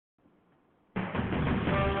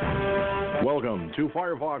Welcome to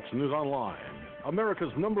Firefoxnews Online,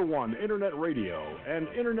 America's #1 internet radio and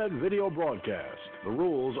internet video broadcast. The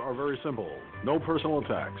rules are very simple. No personal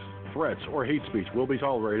attacks, threats, or hate speech will be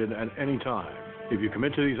tolerated at any time. If you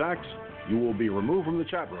commit to these acts, you will be removed from the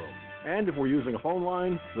chat room. And if we're using a phone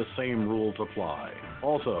line, the same rules apply.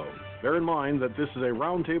 Also, bear in mind that this is a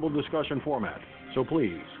roundtable discussion format, so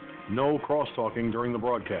please, no cross-talking during the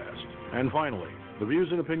broadcast. And finally, the views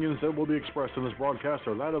and opinions that will be expressed in this broadcast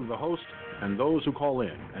are that of the host and those who call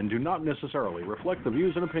in, and do not necessarily reflect the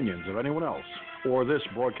views and opinions of anyone else or this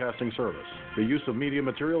broadcasting service. The use of media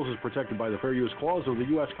materials is protected by the Fair Use Clause of the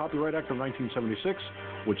U.S. Copyright Act of 1976,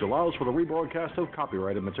 which allows for the rebroadcast of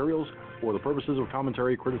copyrighted materials for the purposes of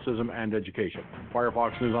commentary, criticism, and education.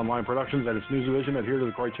 Firefox News Online Productions and its news division adhere to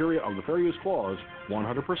the criteria of the Fair Use Clause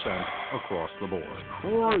 100% across the board.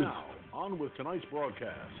 All right, now, on with tonight's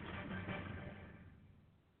broadcast.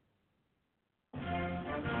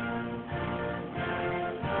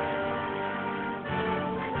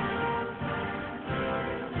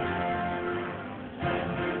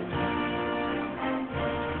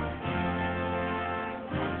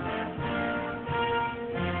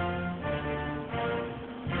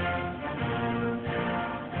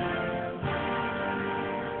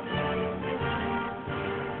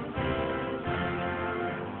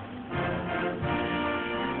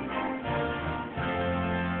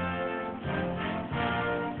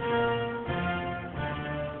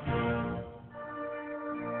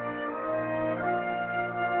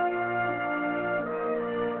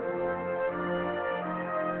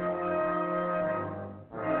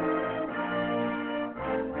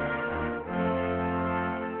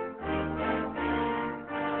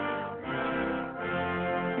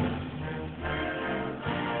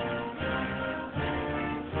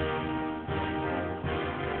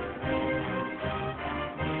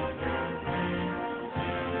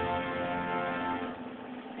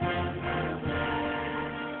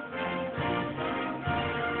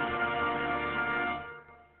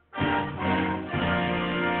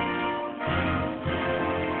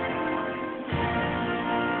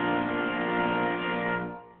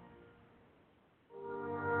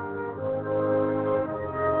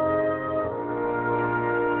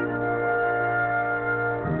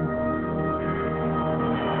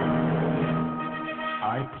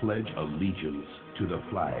 Pledge allegiance to the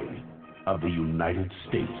flag of the United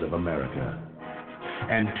States of America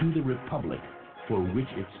and to the republic for which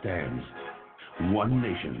it stands, one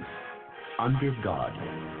nation, under God,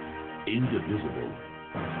 indivisible,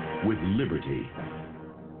 with liberty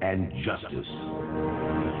and justice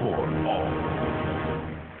for all.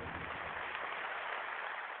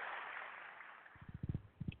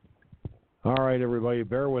 All right, everybody,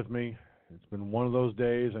 bear with me. It's been one of those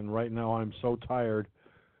days, and right now I'm so tired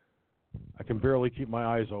I can barely keep my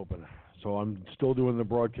eyes open. So I'm still doing the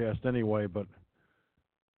broadcast anyway, but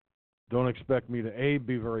don't expect me to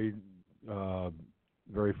be very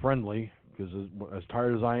friendly, because as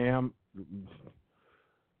tired as I am,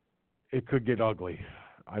 it could get ugly.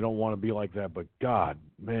 I don't want to be like that, but God,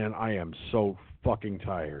 man, I am so fucking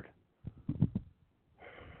tired.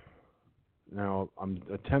 Now, I'm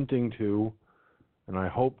attempting to, and I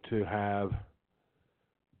hope to have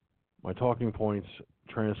my talking points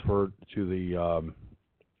transferred to the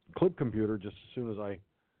clip computer just as soon as I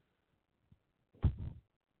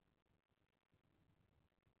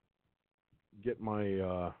get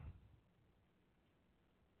my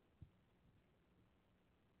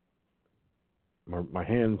my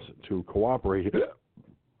hands to cooperate.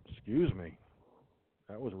 Excuse me.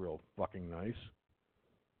 That was real fucking nice.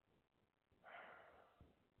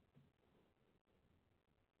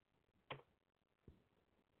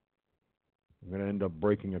 I'm going to end up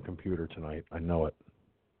breaking a computer tonight. I know it.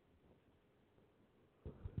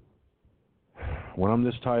 When I'm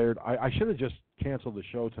this tired, I should have just canceled the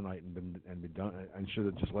show tonight and be done, and should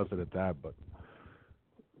have just left it at that. But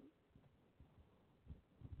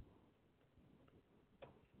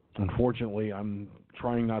unfortunately, I'm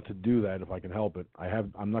trying not to do that if I can help it.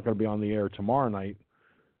 I'm not going to be on the air tomorrow night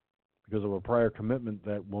because of a prior commitment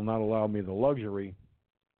that will not allow me the luxury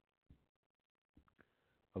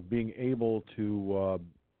of being able to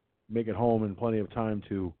make it home in plenty of time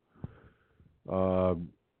to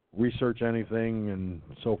research anything and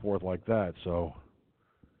so forth like that. So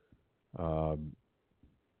it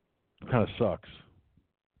kind of sucks.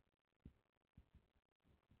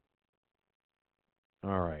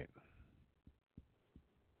 All right.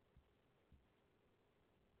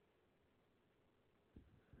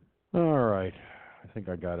 All right. I think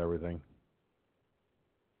I got everything.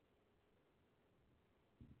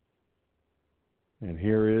 And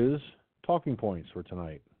here is talking points for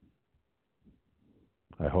tonight.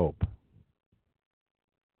 I hope.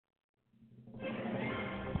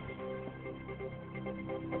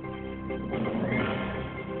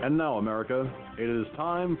 And now, America, it is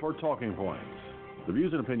time for Talking Points. The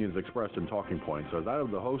views and opinions expressed in Talking Points are that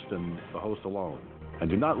of the host and the host alone, and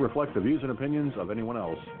do not reflect the views and opinions of anyone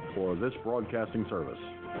else or this broadcasting service.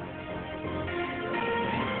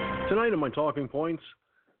 Tonight in my Talking Points,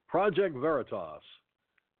 Project Veritas.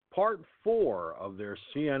 Part 4 of their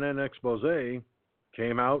CNN expose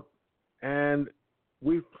came out, and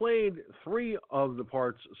we've played 3 of the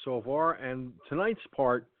parts so far, and tonight's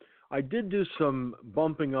part, I did do some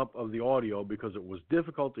bumping up of the audio because it was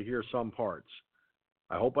difficult to hear some parts.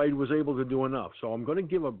 I hope I was able to do enough, so I'm going to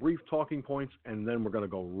give a brief talking points, and then we're going to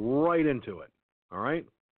go right into it, all right?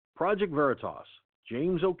 Project Veritas,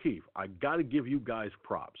 James O'Keefe, I got to give you guys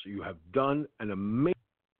props. You have done an amazing...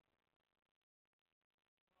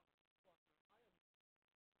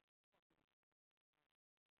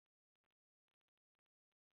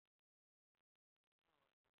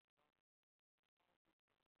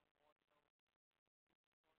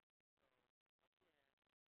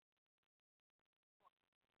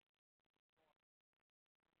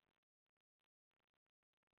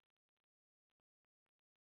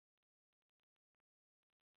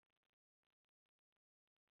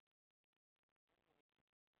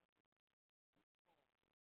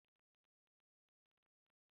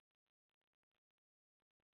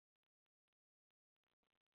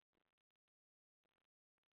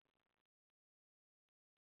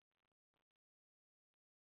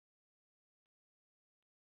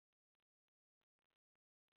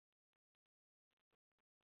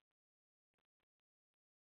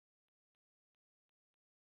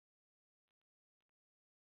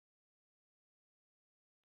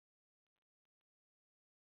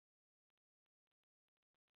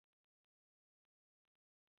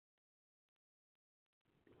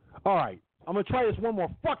 All right, I'm going to try this one more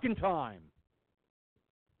fucking time.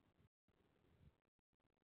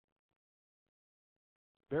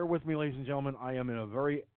 Bear with me, ladies and gentlemen. I am in a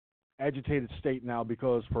very agitated state now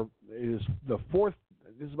because this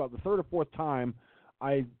is about the third or fourth time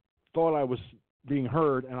I thought I was being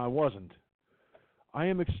heard and I wasn't. I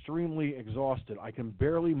am extremely exhausted. I can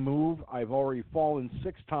barely move. I've already fallen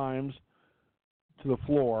 6 times to the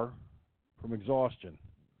floor from exhaustion.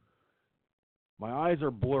 My eyes are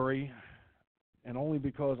blurry, and only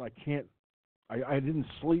because I didn't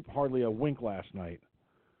sleep hardly a wink last night.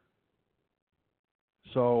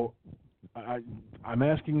 So I'm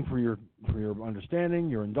asking for your understanding,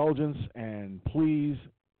 your indulgence, and please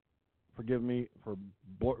forgive me for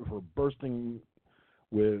bursting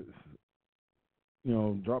with,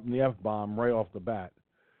 dropping the F-bomb right off the bat.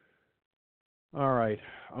 All right,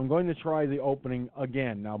 I'm going to try the opening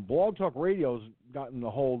again. Now, Blog Talk Radio's gotten the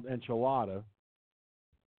whole enchilada.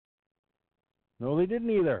 No, they didn't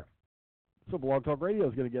either. So Blog Talk Radio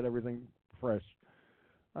is going to get everything fresh.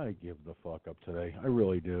 I give the fuck up today. I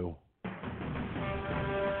really do.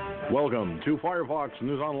 Welcome to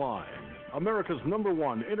Firefoxnews Online, America's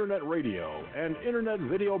 #1 internet radio and internet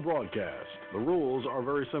video broadcast. The rules are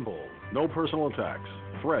very simple. No personal attacks,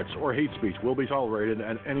 threats, or hate speech will be tolerated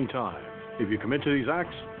at any time. If you commit to these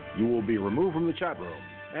acts, you will be removed from the chat room.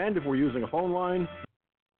 And if we're using a phone line,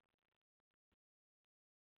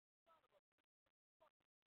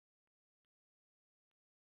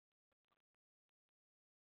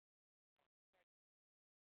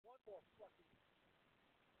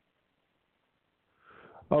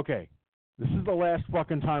 okay, this is the last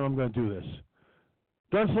fucking time I'm going to do this.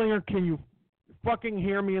 Gunslinger, can you fucking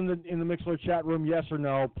hear me in the Mixler chat room? Yes or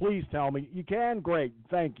no? Please tell me. You can? Great.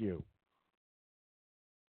 Thank you.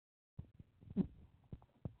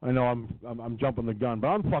 I know I'm jumping the gun, but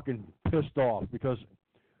I'm fucking pissed off because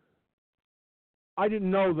I didn't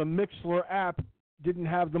know the Mixler app didn't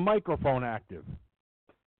have the microphone active.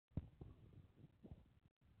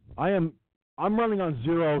 I'm running on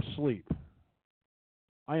 0 sleep.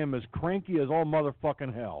 I am as cranky as all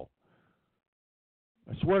motherfucking hell.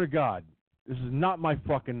 I swear to God, this is not my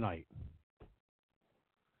fucking night.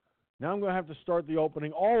 Now I'm going to have to start the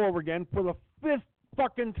opening all over again for the 5th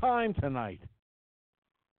fucking time tonight.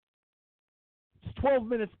 It's 12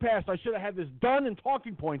 minutes past. I should have had this done and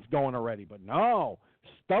talking points going already, but no.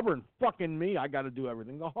 Stubborn fucking me. I got to do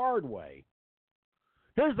everything the hard way.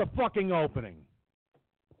 Here's the fucking opening.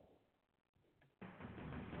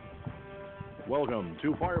 Welcome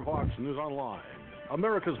to Firefoxnews Online,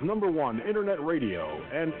 America's #1 internet radio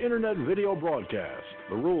and internet video broadcast.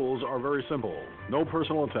 The rules are very simple. No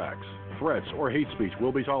personal attacks, threats, or hate speech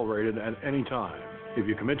will be tolerated at any time. If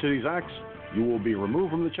you commit to these acts, you will be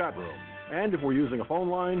removed from the chat room. And if we're using a phone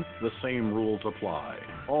line, the same rules apply.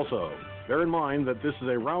 Also, bear in mind that this is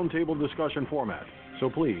a roundtable discussion format, so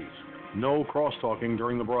please, no cross-talking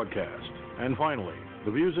during the broadcast. And finally,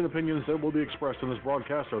 the views and opinions that will be expressed in this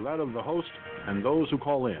broadcast are that of the host and those who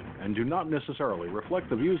call in, and do not necessarily reflect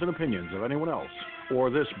the views and opinions of anyone else or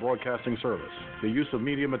this broadcasting service. The use of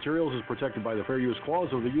media materials is protected by the Fair Use Clause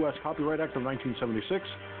of the U.S. Copyright Act of 1976,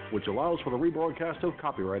 which allows for the rebroadcast of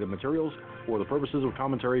copyrighted materials for the purposes of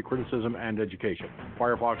commentary, criticism, and education.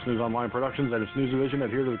 Firefox News Online Productions and its news division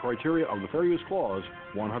adhere to the criteria of the Fair Use Clause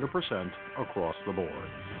 100% across the board.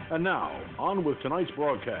 And now, on with tonight's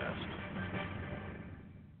broadcast.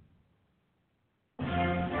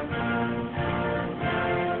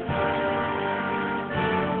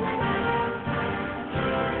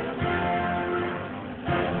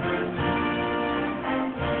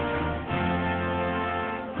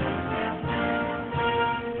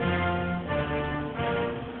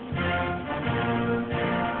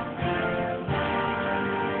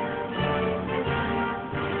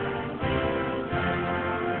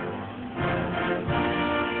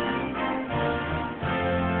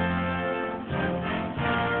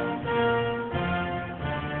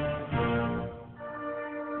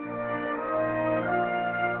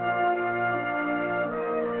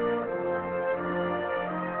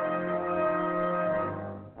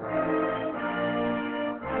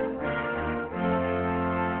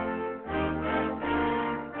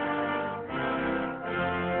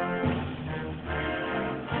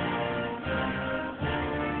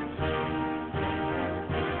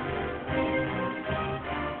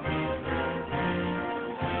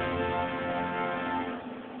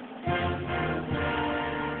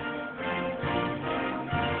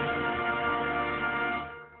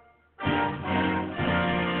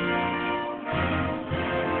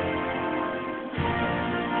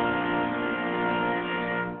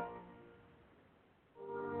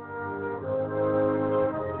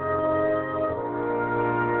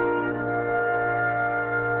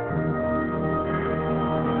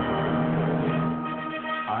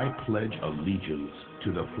 Pledge allegiance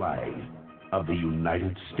to the flag of the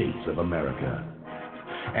United States of America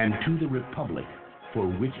and to the republic for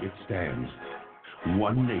which it stands,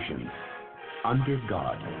 one nation, under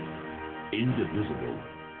God, indivisible,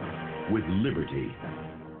 with liberty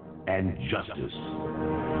and justice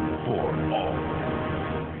for all.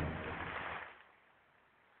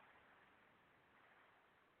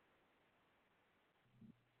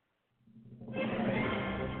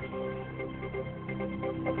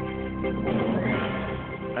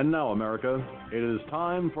 And now, America, it is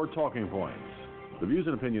time for Talking Points. The views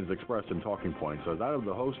and opinions expressed in Talking Points are that of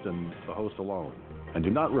the host and the host alone, and do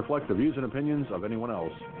not reflect the views and opinions of anyone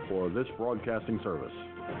else or this broadcasting service.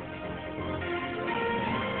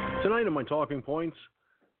 Tonight in my Talking Points,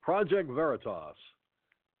 Project Veritas.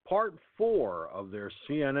 Part 4 of their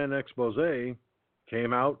CNN expose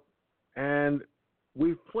came out, and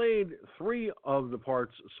we've played 3 of the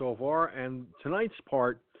parts so far, and tonight's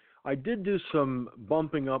part, I did do some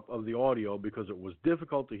bumping up of the audio because it was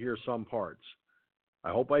difficult to hear some parts.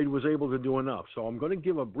 I hope I was able to do enough. So I'm going to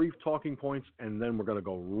give a brief talking points, and then we're going to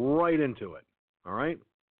go right into it. All right?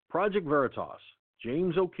 Project Veritas,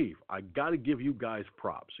 James O'Keefe, I got to give you guys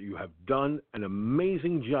props. You have done an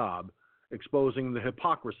amazing job exposing the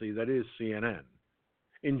hypocrisy that is CNN.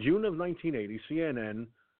 In June of 1980, CNN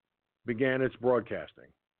began its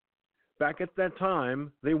broadcasting. Back at that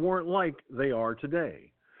time, they weren't like they are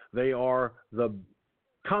today. They are the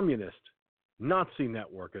communist Nazi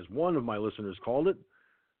network, as one of my listeners called it.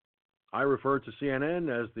 I refer to CNN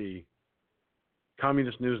as the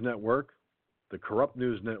communist news network, the corrupt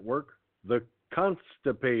news network, the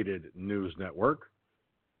constipated news network.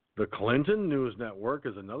 The Clinton news network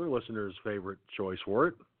is another listener's favorite choice for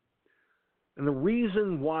it. And the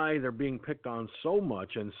reason why they're being picked on so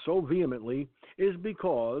much and so vehemently is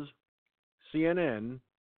because CNN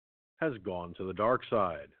has gone to the dark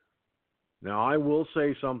side. Now, I will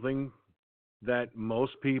say something that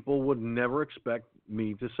most people would never expect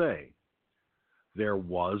me to say. There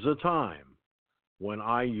was a time when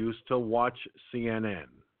I used to watch CNN.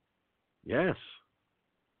 Yes.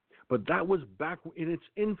 But that was back in its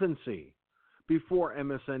infancy, before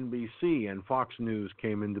MSNBC and Fox News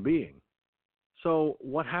came into being. So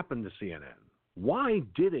what happened to CNN? Why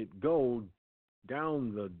did it go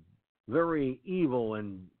down the very evil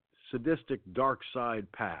and sadistic dark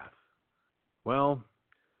side path? Well,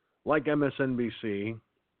 like MSNBC,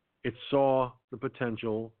 it saw the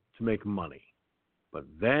potential to make money. But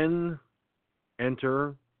then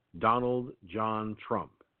enter Donald John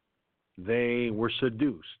Trump. They were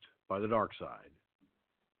seduced by the dark side,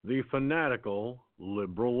 the fanatical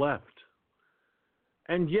liberal left.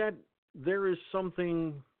 And yet, there is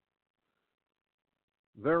something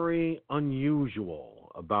very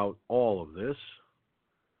unusual about all of this,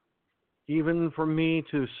 even for me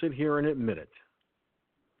to sit here and admit it.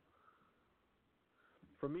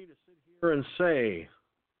 For me to sit here and say,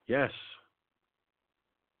 yes,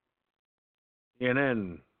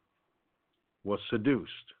 CNN was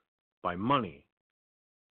seduced by money,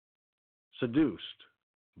 seduced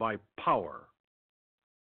by power,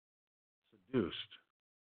 seduced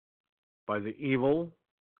by the evil,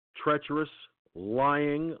 treacherous,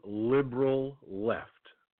 lying, liberal left.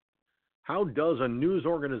 How does a news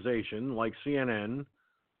organization like CNN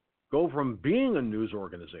go from being a news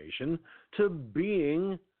organization to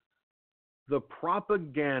being the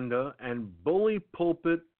propaganda and bully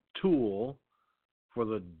pulpit tool for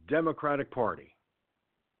the Democratic Party?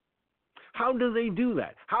 How do they do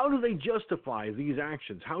that? How do they justify these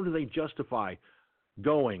actions? How do they justify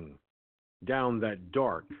going down that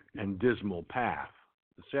dark and dismal path?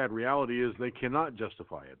 The sad reality is they cannot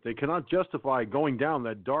justify it. They cannot justify going down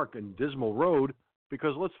that dark and dismal road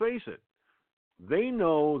because, let's face it, they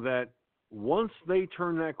know that once they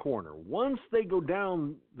turn that corner, once they go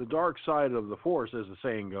down the dark side of the force, as the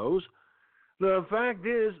saying goes, the fact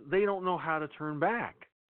is they don't know how to turn back.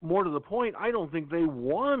 More to the point, I don't think they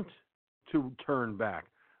want to turn back.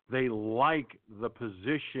 They like the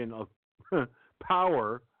position of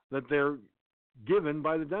power that they're given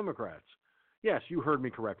by the Democrats. Yes, you heard me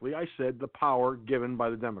correctly. I said the power given by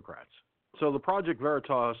the Democrats. So the Project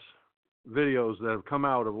Veritas videos that have come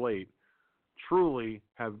out of late truly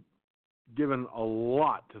have given a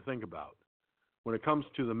lot to think about when it comes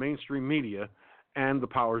to the mainstream media and the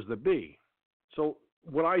powers that be. So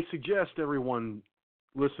what I suggest everyone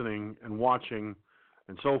listening and watching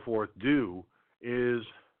and so forth do is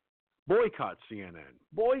boycott CNN,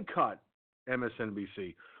 boycott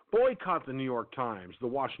MSNBC, boycott the New York Times, the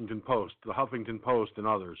Washington Post, the Huffington Post, and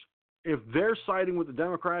others. If they're siding with the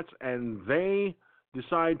Democrats and they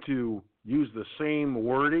decide to use the same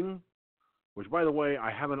wording, which, by the way,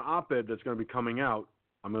 I have an op-ed that's going to be coming out.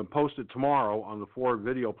 I'm going to post it tomorrow on the 4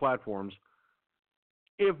 video platforms.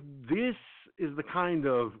 If this is the kind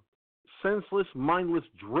of senseless, mindless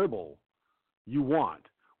dribble you want,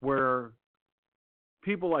 where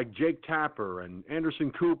people like Jake Tapper and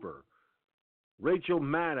Anderson Cooper, Rachel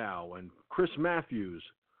Maddow and Chris Matthews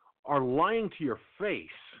are lying to your face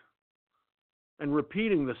and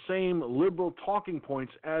repeating the same liberal talking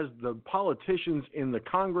points as the politicians in the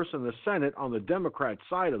Congress and the Senate on the Democrat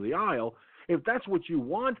side of the aisle, if that's what you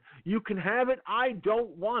want, you can have it. I don't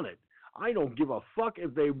want it. I don't give a fuck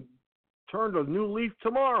if they turn a new leaf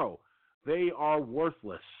tomorrow. They are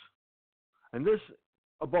worthless. And this,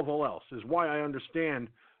 above all else, is why I understand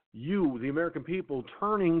you, the American people,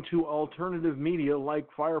 turning to alternative media like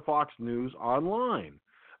Firefoxnews Online,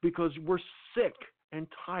 because we're sick and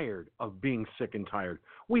tired of being sick and tired.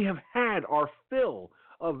 We have had our fill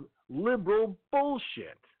of liberal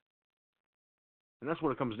bullshit. And that's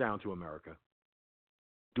what it comes down to, America.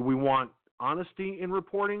 Do we want honesty in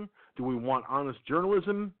reporting? Do we want honest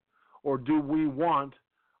journalism? Or do we want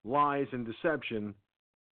lies and deception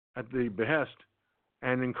at the behest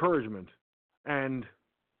and encouragement and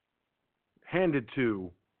handed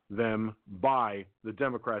to them by the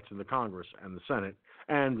Democrats in the Congress and the Senate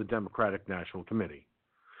and the Democratic National Committee?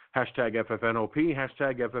 Hashtag FFNOP,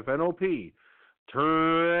 hashtag FFNOP.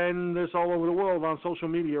 Turn this all over the world on social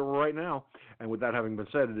media right now. And with that having been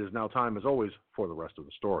said, it is now time, as always, for the rest of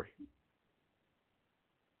the story.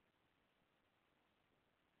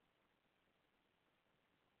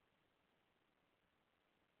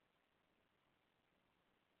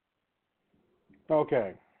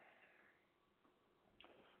 Okay.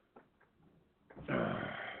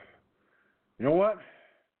 You know what?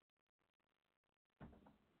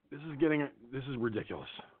 This is ridiculous.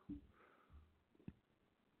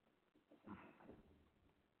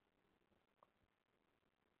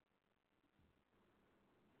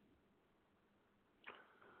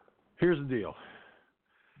 Here's the deal.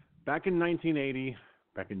 Back in 1980,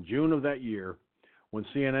 back in June of that year, when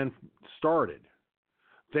CNN started,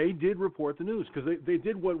 they did report the news because they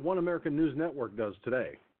did what One American News Network does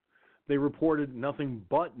today. They reported nothing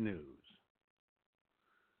but news.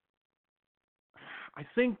 I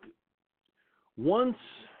think once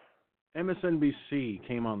MSNBC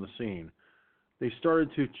came on the scene, they started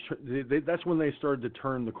to. That's when they started to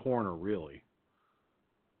turn the corner, really.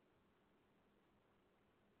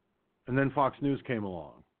 And then Fox News came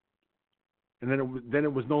along, and then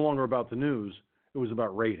it was no longer about the news. It was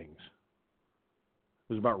about ratings.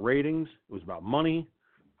 It was about ratings. It was about money.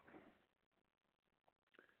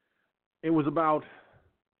 It was about,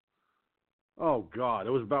 Oh, God.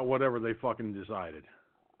 It was about whatever they fucking decided.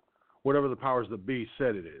 Whatever the powers that be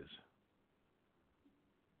said it is.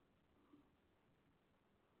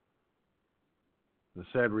 The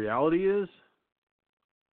sad reality is,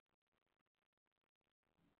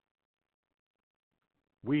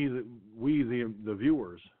 we the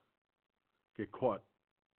viewers get caught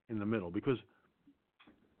in the middle, because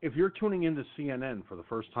if you're tuning into CNN for the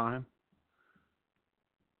first time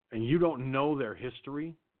and you don't know their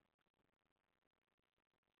history,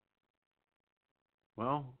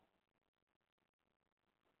 well,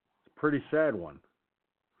 it's a pretty sad one.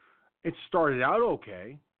 It started out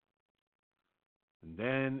okay, and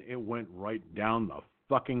then it went right down the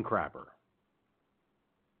fucking crapper.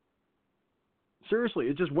 Seriously,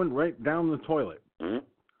 it just went right down the toilet.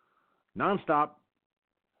 Non-stop.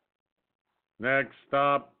 Next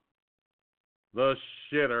stop, the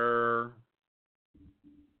shitter.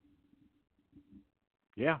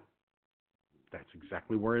 Yeah, that's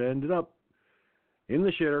exactly where it ended up. In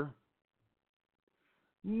the shitter.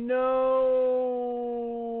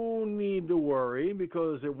 No need to worry,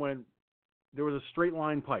 because there was a straight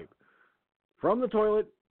line pipe from the toilet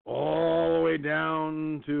all the way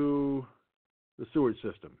down to the sewage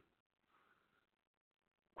system.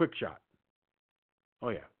 Quick shot. Oh,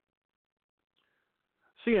 yeah.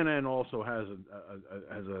 CNN also has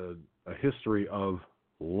a history of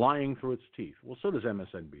lying through its teeth. Well, so does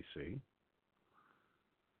MSNBC.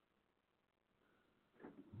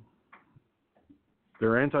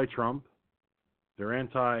 They're anti-Trump. They're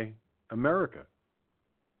anti-America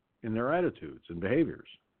in their attitudes and behaviors.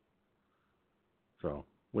 So,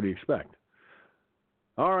 what do you expect?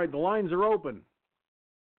 All right, the lines are open.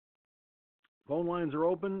 Phone lines are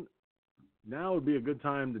open. Now would be a good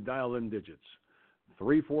time to dial in digits.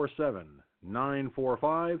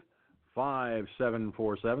 347-945-5747.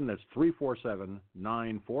 That's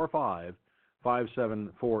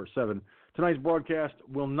 347-945-5747. Tonight's broadcast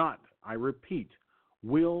will not, I repeat,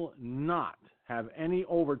 will not have any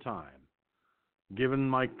overtime. Given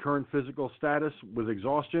my current physical status with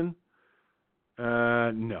exhaustion,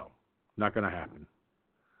 no, not going to happen.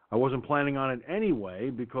 I wasn't planning on it anyway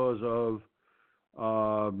because of,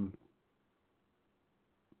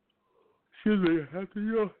 excuse me, I have to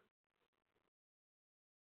yawn.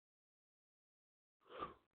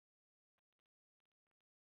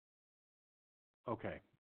 Okay,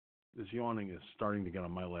 this yawning is starting to get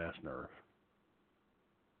on my last nerve.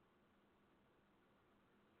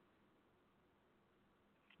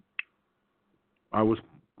 I was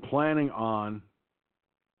planning on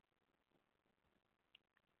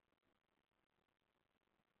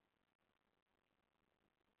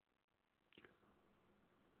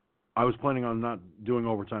not doing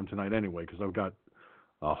overtime tonight anyway, because I've got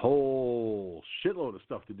a whole shitload of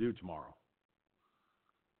stuff to do tomorrow.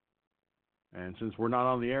 And since we're not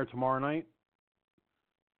on the air tomorrow night,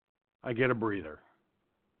 I get a breather,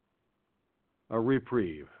 a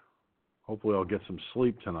reprieve. Hopefully I'll get some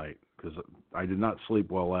sleep tonight, because I did not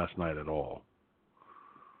sleep well last night at all,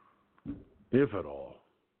 if at all.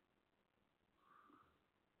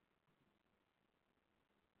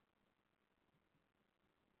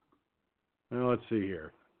 Now, let's see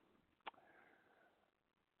here.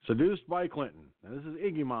 Seduced by Clinton. Now, this is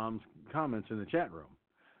Iggy Mom's comments in the chat room.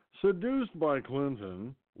 Seduced by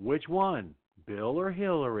Clinton, which one? Bill or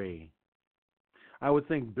Hillary? I would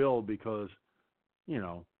think Bill, because, you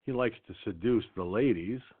know, he likes to seduce the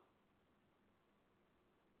ladies.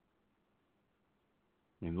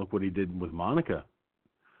 I mean, look what he did with Monica.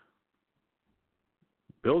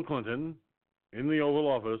 Bill Clinton in the Oval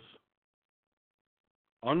Office,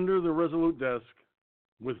 under the Resolute desk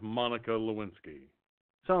with Monica Lewinsky.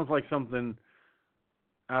 Sounds like something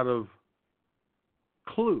out of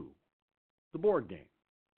Clue, the board game.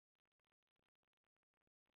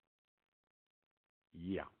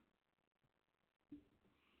 Yeah.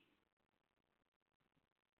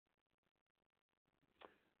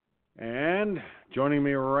 And joining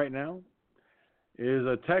me right now is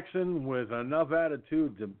a Texan with enough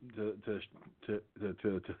attitude to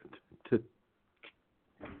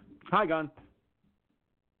Hi, Gon.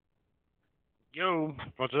 Yo,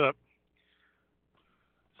 what's up?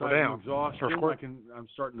 So exhaustion. I'm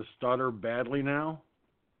starting to stutter badly now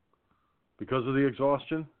because of the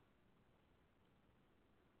exhaustion.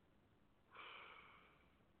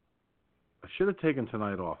 I should have taken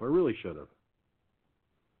tonight off. I really should have.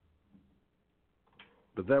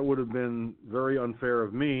 But that would have been very unfair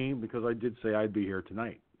of me, because I did say I'd be here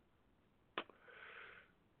tonight.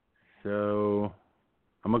 So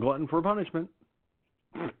I'm a glutton for punishment.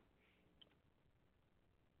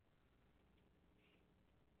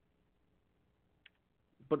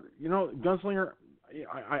 But, Gunslinger,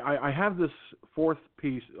 I have this fourth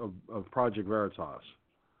piece of Project Veritas.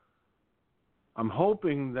 I'm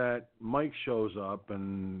hoping that Mike shows up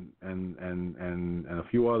and a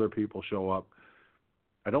few other people show up.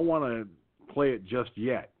 I don't want to play it just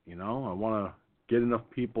yet, I want to get enough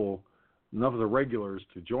of the regulars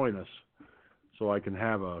to join us so I can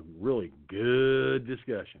have a really good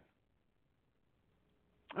discussion.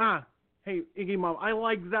 Hey, Iggy Mom, I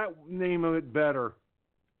like that name of it better.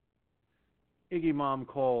 Iggy Mom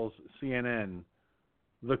calls CNN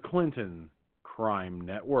the Clinton Crime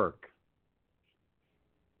Network.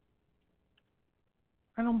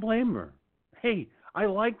 I don't blame her. Hey, I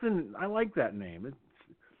like that name.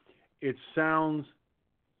 It sounds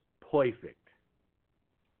perfect.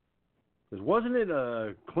 Because wasn't it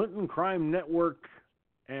a Clinton Crime Network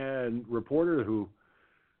and reporter who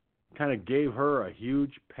kind of gave her a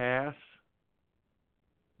huge pass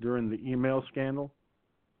during the email scandal?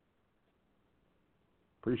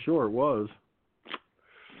 Pretty sure it was.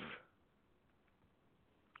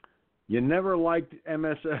 You never liked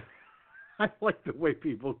MSN. I like the way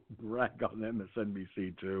people rag on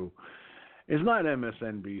MSNBC too. It's not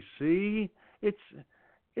MSNBC. It's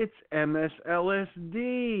MSLSD.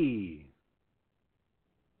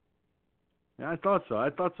 Yeah, I thought so,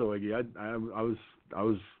 Iggy. I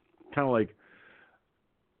was kind of like,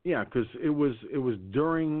 yeah, because it was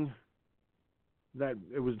during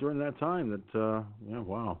that time that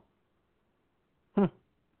wow.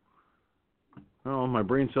 Well, my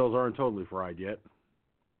brain cells aren't totally fried yet.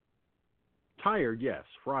 Tired, yes.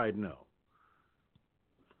 Fried, no.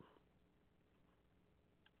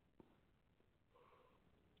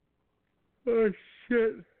 Oh,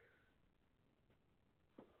 shit.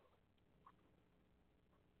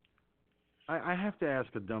 I have to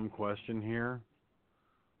ask a dumb question here.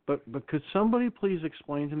 But could somebody please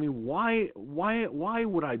explain to me why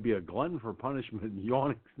would I be a glutton for punishment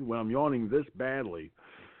yawning when I'm yawning this badly?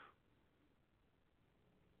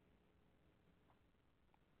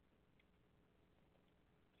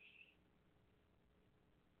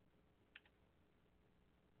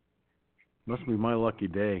 Must be my lucky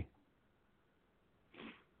day.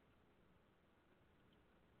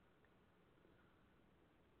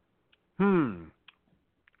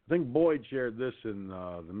 I think Boyd shared this in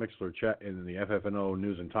the Mixler chat in the FFNO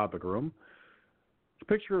News and Topic Room. It's a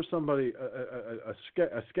picture of somebody, a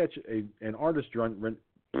sketch, an artist drawing. Let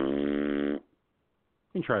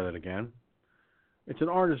me try that again. It's an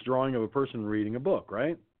artist drawing of a person reading a book,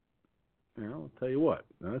 right? I'll tell you what.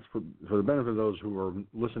 That's for the benefit of those who are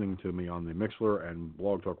listening to me on the Mixler and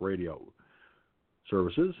Blog Talk Radio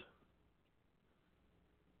services.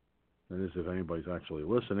 That is, if anybody's actually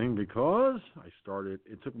listening, because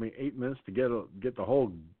it took me 8 minutes to get the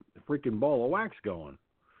whole freaking ball of wax going.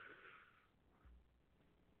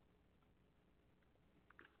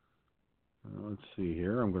 Let's see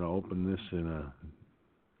here. I'm going to open this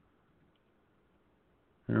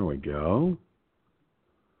there we go.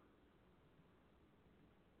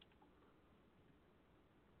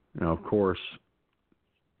 Now, of course,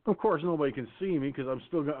 nobody can see me because I'm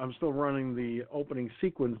still running the opening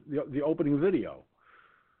sequence, the opening video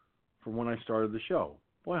from when I started the show.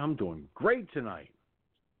 Boy, I'm doing great tonight.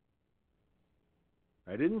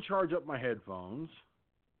 I didn't charge up my headphones.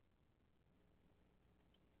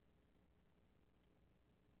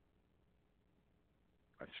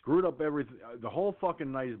 I screwed up everything. The whole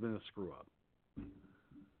fucking night has been a screw up.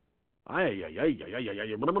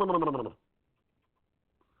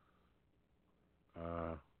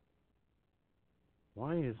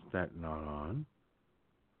 Why is that not on?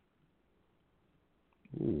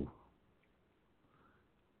 Ooh.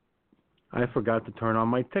 I forgot to turn on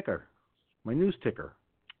my ticker, my news ticker.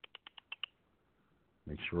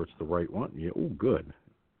 Make sure it's the right one. Yeah. Oh, good.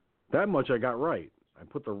 That much I got right. I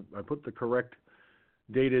put the correct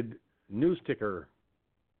dated news ticker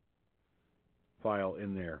file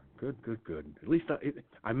in there. Good. At least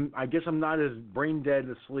I guess I'm not as brain dead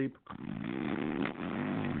asleep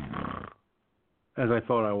as I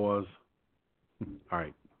thought I was. All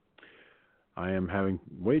right. I am having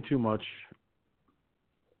way too much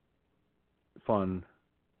fun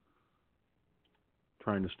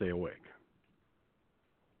trying to stay awake.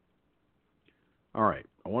 All right.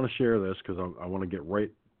 I want to share this because I want to get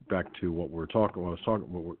right back to what we're talking.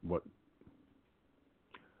 What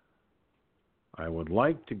I would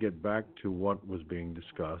like to get back to what was being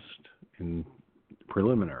discussed in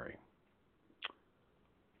preliminary.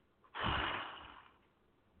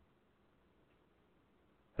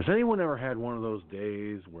 Has anyone ever had one of those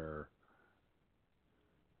days where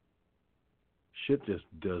shit just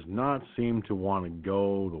does not seem to want to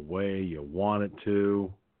go the way you want it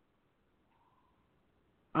to?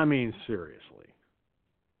 I mean, seriously.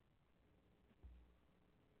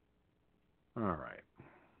 All right.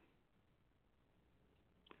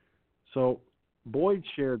 So Boyd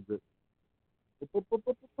shared the.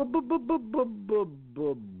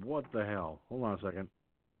 What the hell? Hold on a second.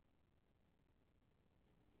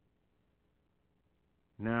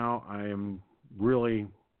 Now I am really.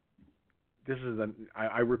 This is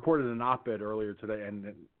I recorded an op-ed earlier today,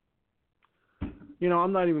 and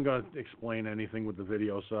I'm not even going to explain anything with the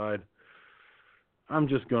video side. I'm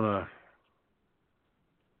just going to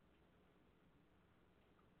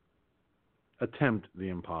attempt the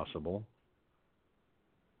impossible.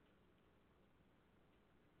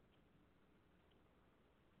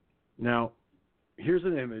 Now, here's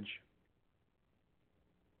an image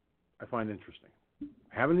I find interesting.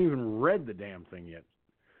 I haven't even read the damn thing yet.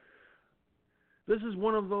 This is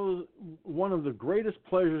one of the greatest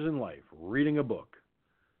pleasures in life, reading a book.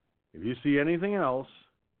 If you see anything else,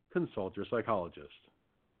 consult your psychologist.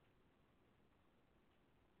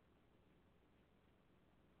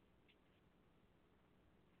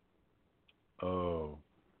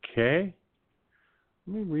 Okay.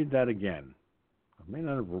 Let me read that again.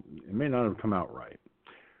 It may not have come out right.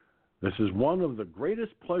 This is one of the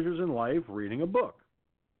greatest pleasures in life, reading a book.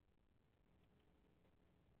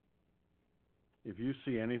 If you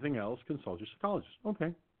see anything else, consult your psychologist.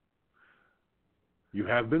 Okay. You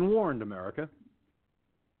have been warned, America.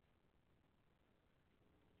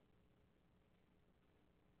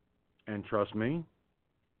 And trust me,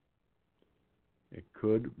 it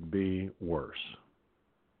could be worse.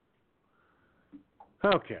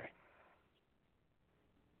 Okay.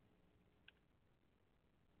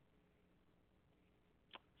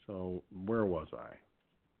 So, where was I?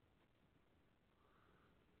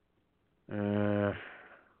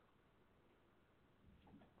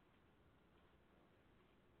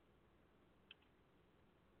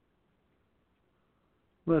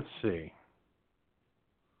 Let's see.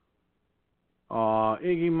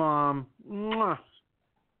 Iggy Mom, mwah,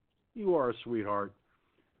 you are a sweetheart.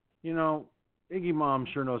 Iggy Mom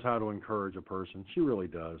sure knows how to encourage a person. She really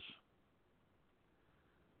does.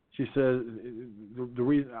 She says the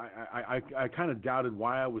reason I kind of doubted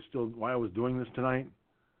why I was doing this tonight,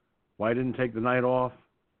 why I didn't take the night off.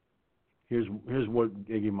 Here's what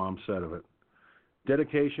Iggy Mom said of it: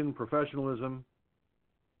 dedication, professionalism,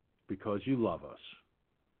 because you love us.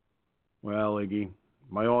 Well, Iggy,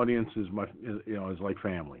 my audience is like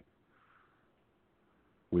family.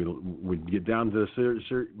 We get down to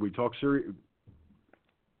the we talk serious.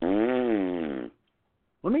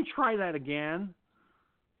 Let me try that again.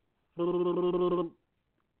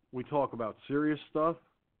 We talk about serious stuff.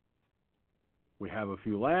 We have a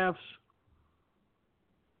few laughs.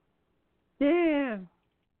 Yeah.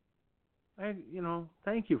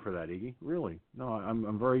 Thank you for that, Iggy. Really. No,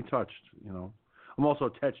 I'm very touched, I'm also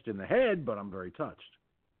touched in the head, but I'm very touched.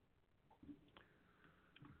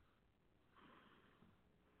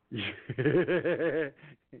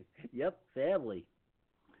 Yep, family.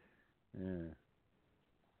 Yeah.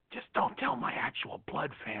 Just don't tell my actual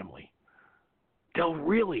blood family. They'll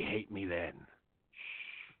really hate me then.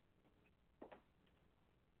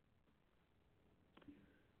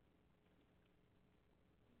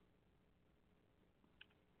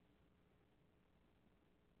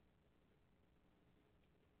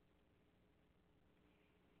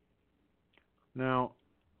 Now,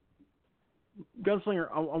 Gunslinger,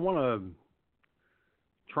 I want to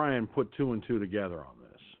try and put two and two together on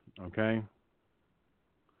this, okay?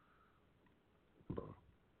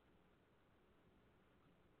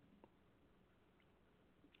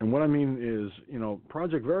 And what I mean is,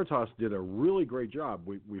 Project Veritas did a really great job.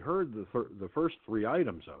 We heard the first three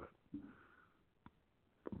items of it.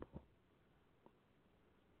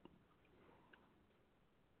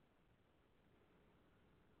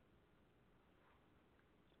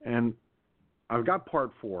 And I've got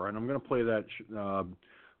part 4, and I'm going to play that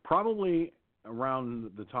probably around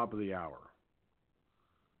the top of the hour,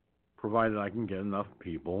 provided I can get enough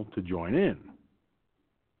people to join in.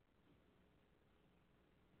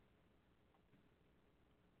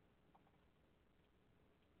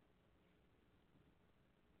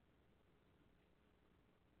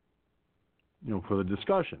 For the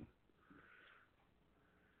discussion.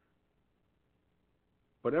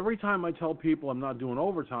 But every time I tell people I'm not doing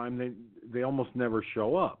overtime, they almost never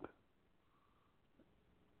show up.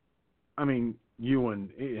 I mean, you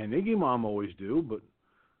and Iggy Mom always do, but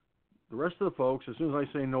the rest of the folks, as soon as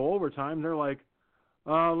I say no overtime, they're like,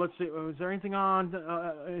 let's see, is there anything on?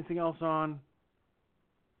 Anything else on?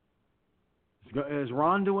 Is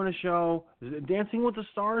Ron doing a show? Is Dancing with the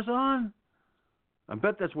Stars on? I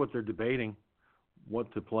bet that's what they're debating.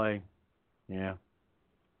 what to play. Yeah.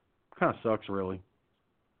 Kind of sucks, really.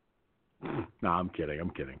 No, I'm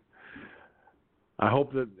kidding. I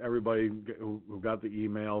hope that everybody who got the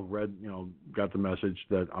email got the message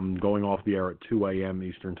that I'm going off the air at 2 a.m.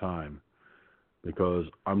 Eastern Time because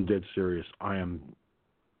I'm dead serious.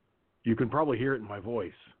 You can probably hear it in my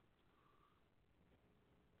voice.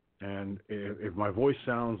 And if my voice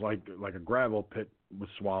sounds like a gravel pit was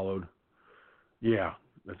swallowed, yeah,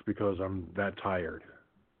 that's because I'm that tired.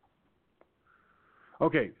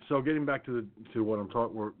 Okay, so getting back to what I'm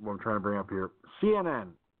trying to bring up here, CNN,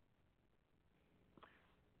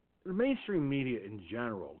 the mainstream media in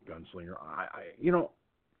general, Gunslinger.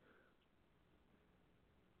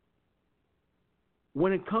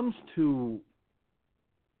 When it comes to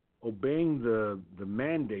obeying the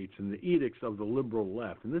mandates and the edicts of the liberal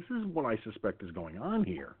left, and this is what I suspect is going on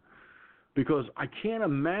here, because I can't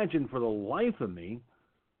imagine for the life of me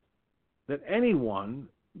that anyone,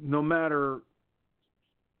 no matter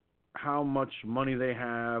how much money they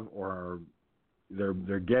have or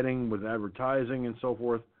they're getting with advertising and so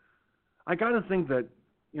forth, I got to think that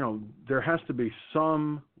there has to be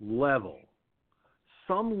some level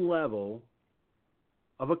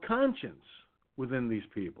of a conscience within these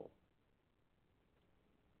people.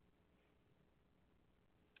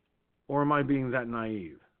 Or am I being that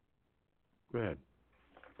naive? Go ahead.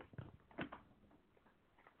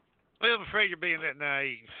 Well, I'm afraid you're being that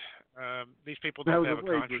naive. These people don't have a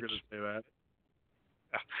conscience. You were going to say that.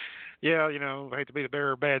 Yeah, I hate to be the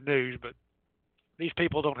bearer of bad news, but these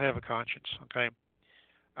people don't have a conscience, okay?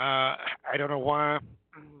 I don't know why.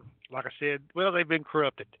 Like I said, well, they've been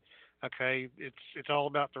corrupted, okay? It's all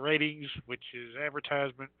about the ratings, which is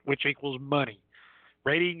advertisement, which equals money.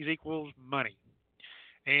 Ratings equals money.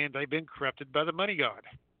 And they've been corrupted by the money god.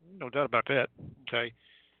 No doubt about that, okay?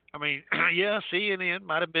 I mean, yeah, CNN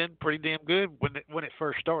might have been pretty damn good when it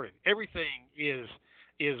first started. Everything is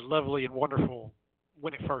lovely and wonderful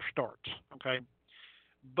when it first starts, okay?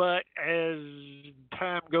 But as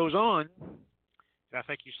time goes on, I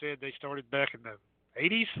think you said they started back in the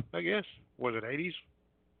 80s, I guess. Was it 80s?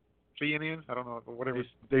 CNN? I don't know, whatever.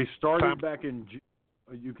 They started back in.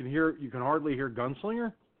 You can hardly hear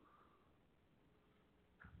Gunslinger.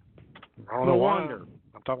 I don't know why. Wonder.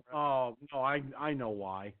 I'm talking about. Oh no, I know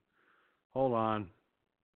why. Hold on.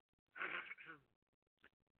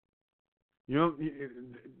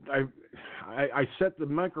 I set the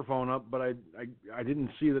microphone up, but I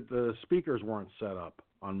didn't see that the speakers weren't set up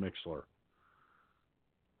on Mixler.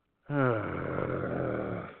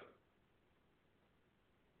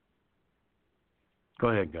 Go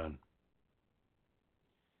ahead, Gun.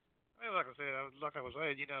 Well, like I was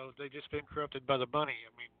saying, they've just been corrupted by the money.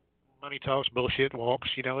 I mean, money talks, bullshit walks.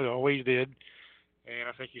 It always did. And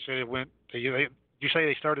I think you said it went. You say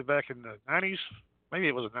they started back in the 90s? Maybe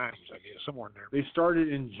it was the 90s, I guess, somewhere in there. They started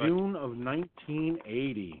in June of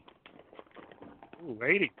 1980. Ooh,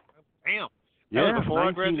 80. Damn. Yeah, before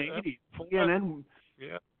 1980. CNN.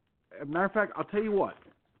 Yeah. As a matter of fact, I'll tell you what.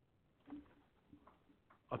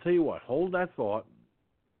 Hold that thought.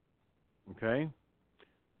 Okay?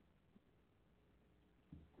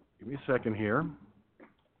 Give me a second here.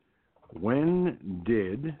 When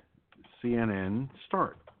did CNN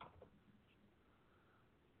start?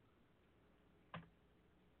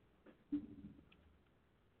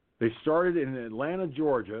 They started in Atlanta,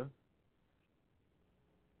 Georgia.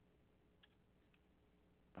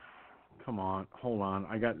 Come on, hold on.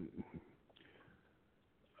 I got.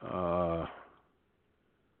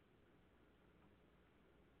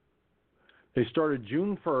 They started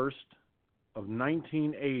June 1st of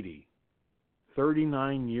 1980,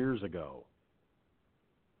 39 years ago.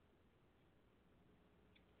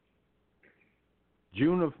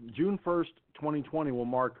 June 1st, 2020 will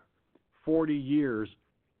mark 40 years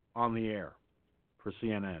on the air for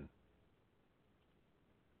CNN.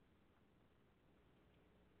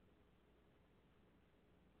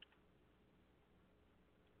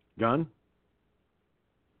 Gun?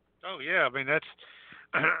 Oh yeah, I mean that's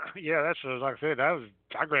that's like I said.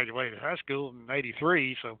 I graduated high school in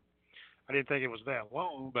 '83, so I didn't think it was that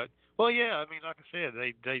long. But well, yeah, I mean like I said,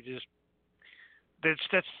 they just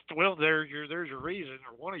that's well, there's your reason,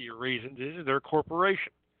 or one of your reasons is their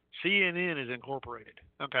corporation. CNN is incorporated.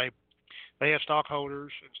 Okay, they have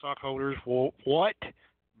stockholders, and stockholders want what?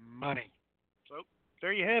 Money. So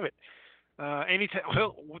there you have it. Anytime,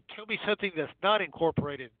 well, tell me something that's not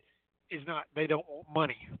incorporated is not. They don't want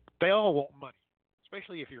money. They all want money,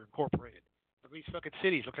 especially if you're incorporated. Look at these fucking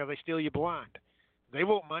cities. Look how they steal you blind. They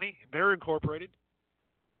want money. They're incorporated.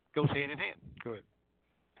 Goes hand in hand. Go ahead.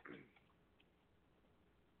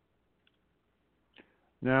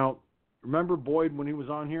 Now, remember Boyd when he was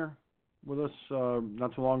on here with us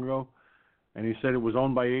not too long ago, and he said it was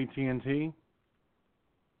owned by AT&T?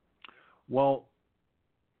 Well,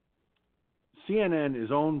 CNN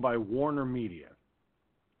is owned by Warner Media.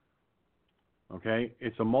 Okay,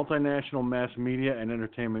 it's a multinational mass media and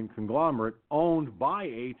entertainment conglomerate owned by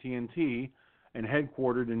AT&T and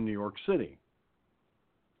headquartered in New York City.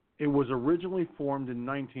 It was originally formed in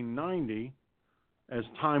 1990 as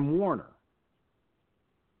Time Warner.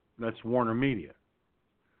 That's Warner Media.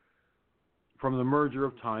 From the merger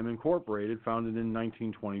of Time Incorporated, founded in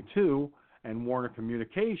 1922, and Warner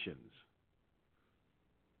Communications.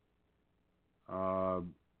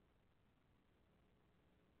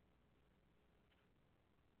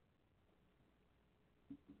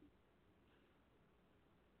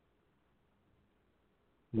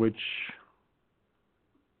 Which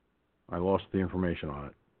I lost the information on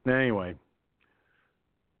it. Anyway,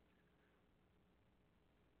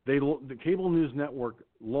 the cable news network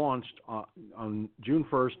launched on June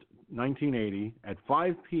 1st, 1980 at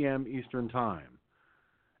 5 p.m. Eastern Time.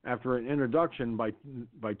 After an introduction by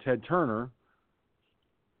Ted Turner,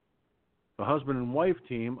 the husband and wife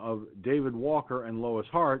team of David Walker and Lois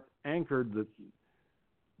Hart anchored that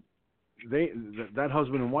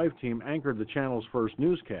husband and wife team anchored the channel's first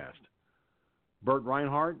newscast. Burt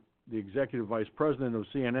Reinhardt, the executive vice president of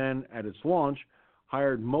CNN at its launch,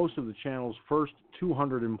 hired most of the channel's first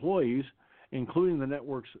 200 employees, including the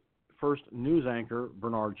network's first news anchor,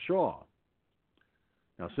 Bernard Shaw.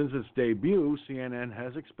 Now, since its debut, CNN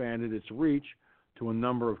has expanded its reach to a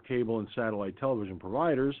number of cable and satellite television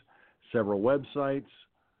providers, several websites,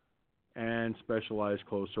 and specialized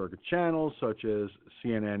closed-circuit channels such as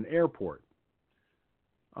CNN Airport.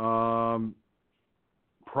 Problem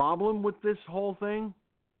with this whole thing?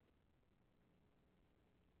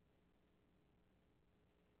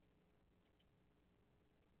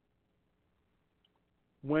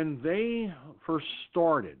 When they first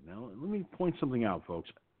started, now let me point something out, folks.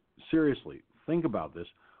 Seriously, think about this.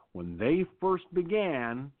 When they first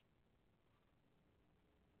began,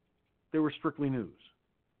 they were strictly news.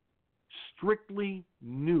 Strictly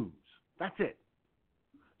news. That's it.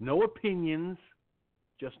 No opinions,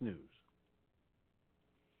 just news.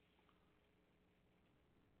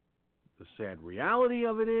 The sad reality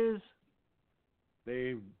of it is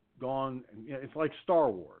they've gone, it's like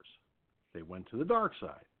Star Wars. They went to the dark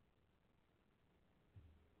side.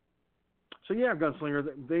 So yeah, Gunslinger,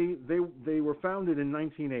 they were founded in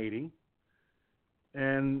 1980,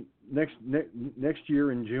 and next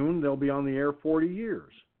year in June they'll be on the air 40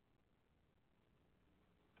 years.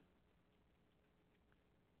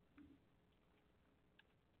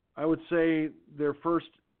 I would say their first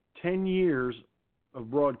 10 years of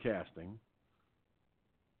broadcasting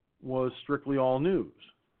was strictly all news.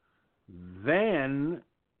 Then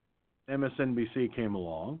MSNBC came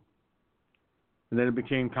along, and then it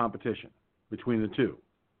became competition between the two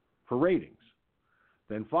for ratings.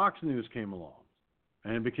 Then Fox News came along,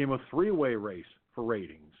 and it became a three-way race for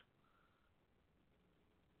ratings.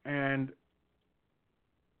 And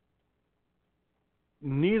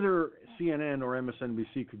neither CNN or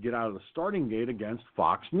MSNBC could get out of the starting gate against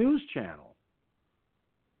Fox News Channel.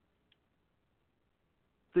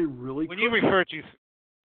 They really When you refer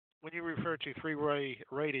to three-way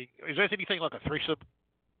rating, is that anything like a threesome?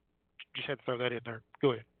 Just had to throw that in there.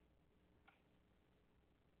 Go ahead.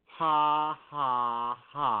 Ha, ha,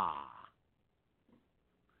 ha.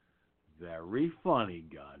 Very funny,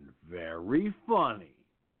 Gun. Very funny.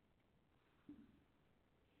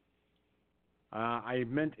 I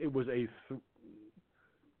meant it was it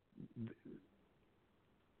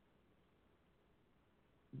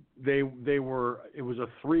was a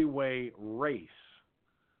three-way race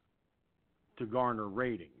to garner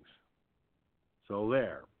ratings. So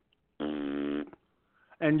there.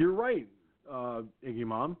 And you're right, Iggy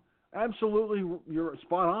Mom. Absolutely, you're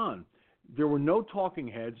spot on. There were no talking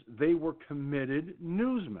heads. They were committed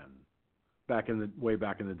newsmen way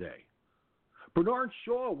back in the day. Bernard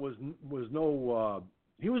Shaw was no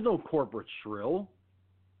corporate shrill.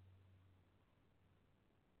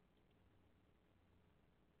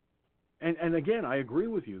 And again, I agree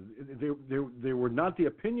with you. They were not the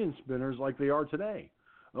opinion spinners like they are today.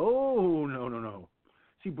 Oh, no.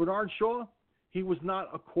 See, Bernard Shaw, he was not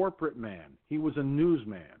a corporate man. He was a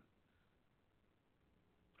newsman.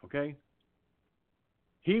 Okay?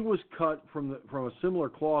 He was cut from a similar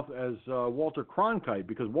cloth as Walter Cronkite,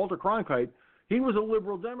 because Walter Cronkite, he was a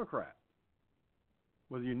liberal Democrat,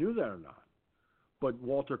 whether you knew that or not. But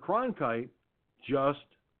Walter Cronkite just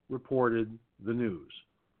reported the news.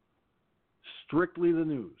 Strictly the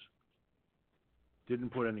news.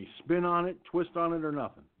 Didn't put any spin on it, twist on it, or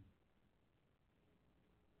nothing.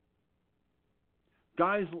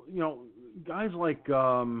 guys, guys like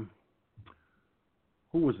who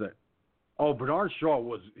was that? Oh, Bernard Shaw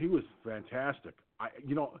was fantastic.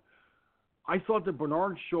 I thought that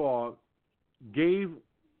Bernard Shaw gave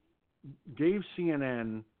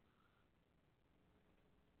CNN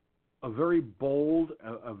a very bold,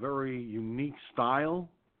 a very unique style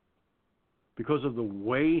because of the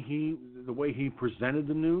way he presented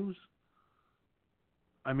the news.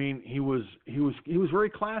 I mean, he was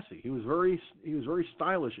very classy. He was very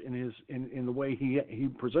stylish in the way he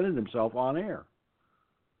presented himself on air.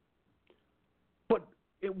 But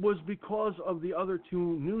it was because of the other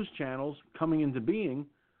two news channels coming into being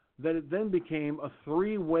that it then became a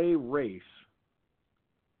three-way race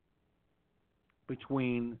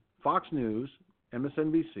between Fox News,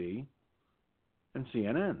 MSNBC, and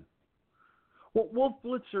CNN. Well, Wolf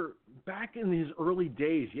Blitzer, back in his early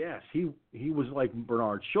days, yes, he was like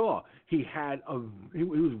Bernard Shaw. He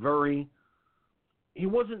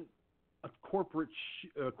wasn't a corporate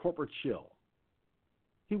shill.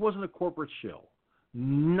 He wasn't a corporate shill,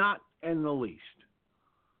 not in the least.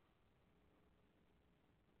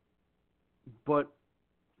 But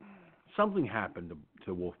something happened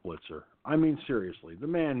to Wolf Blitzer. I mean, seriously, the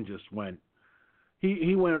man just went.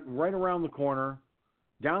 He went right around the corner,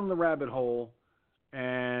 down the rabbit hole,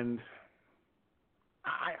 and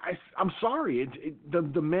I'm sorry.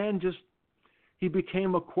 The man just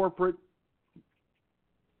became a corporate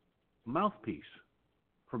mouthpiece,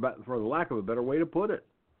 for the lack of a better way to put it.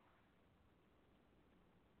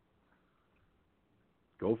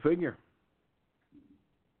 Go figure.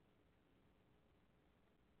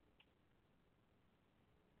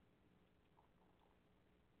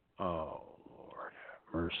 Oh, Lord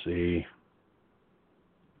have mercy.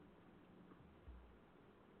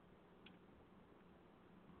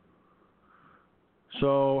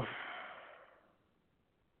 So,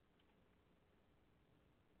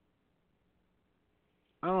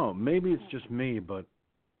 I don't know, maybe it's just me, but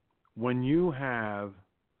when you have,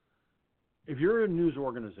 if you're a news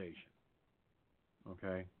organization,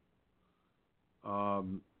 okay,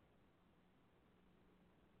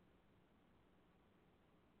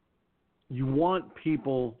 you want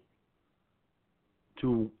people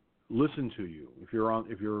to listen to you. If you're on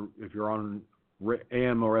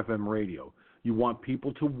AM or FM radio, you want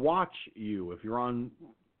people to watch you. If you're on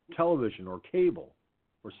television or cable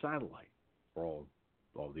or satellite or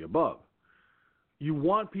all of the above, you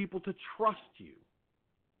want people to trust you.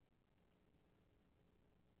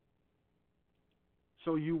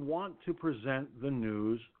 So you want to present the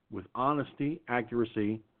news with honesty,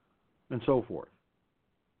 accuracy, and so forth.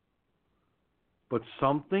 But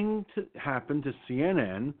something happened to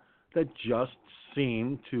CNN that just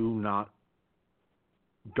seemed to not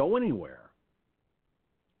go anywhere.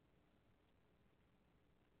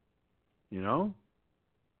 You know?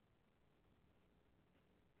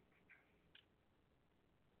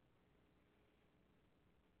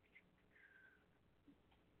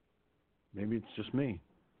 Maybe it's just me.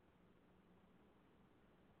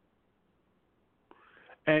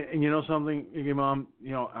 And you know something, Mom?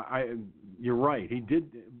 You know, you're right. He did.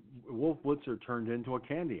 Wolf Blitzer turned into a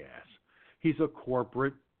candy ass. He's a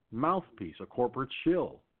corporate mouthpiece, a corporate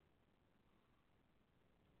shill.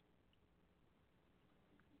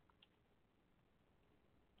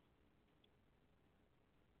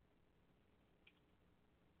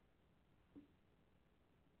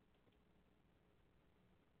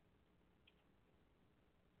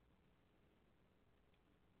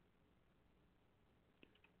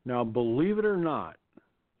 Now, believe it or not,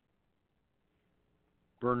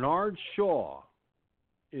 Bernard Shaw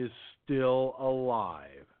is still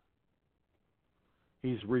alive.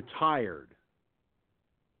 He's retired.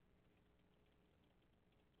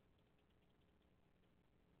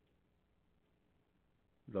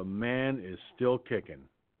 The man is still kicking.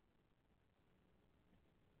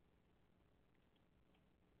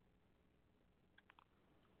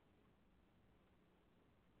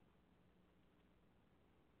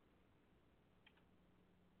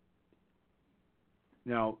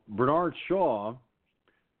 Now, Bernard Shaw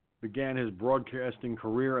began his broadcasting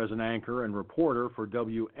career as an anchor and reporter for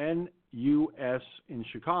WNUS in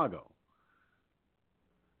Chicago.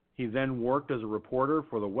 He then worked as a reporter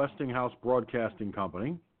for the Westinghouse Broadcasting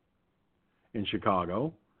Company in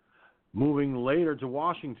Chicago, moving later to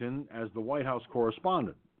Washington as the White House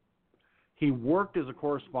correspondent. He worked as a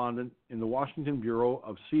correspondent in the Washington Bureau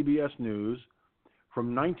of CBS News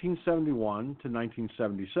from 1971 to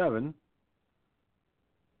 1977.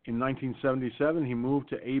 In 1977, he moved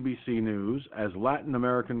to ABC News as Latin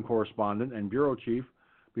American correspondent and bureau chief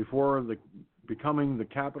before becoming the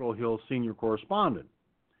Capitol Hill senior correspondent.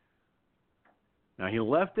 Now, he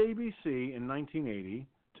left ABC in 1980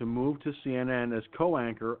 to move to CNN as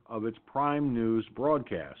co-anchor of its prime news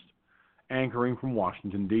broadcast, anchoring from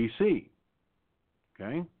Washington, D.C.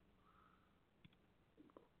 Okay?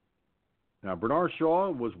 Now, Bernard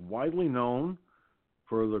Shaw was widely known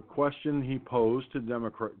for the question he posed to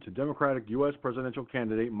Democratic U.S. presidential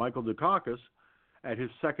candidate Michael Dukakis at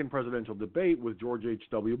his second presidential debate with George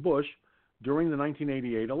H.W. Bush during the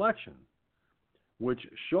 1988 election, which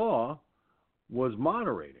Shaw was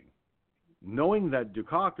moderating. Knowing that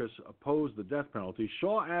Dukakis opposed the death penalty,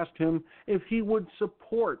 Shaw asked him if he would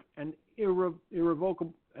support an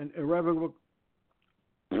irrevocable.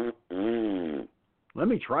 Let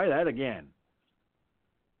me try that again.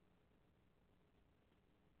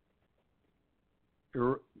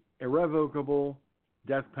 Irrevocable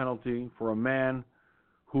death penalty for a man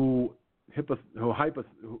who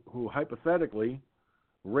hypothetically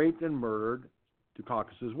raped and murdered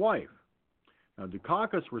Dukakis' wife. Now,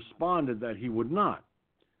 Dukakis responded that he would not.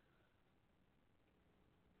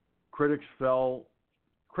 Critics felt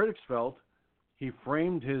he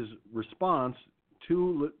framed his response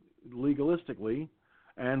too legalistically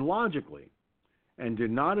and logically, and did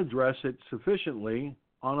not address it sufficiently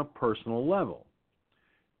on a personal level.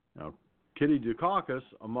 Now, Kitty Dukakis,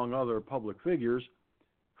 among other public figures,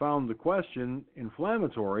 found the question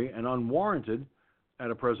inflammatory and unwarranted at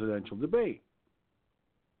a presidential debate.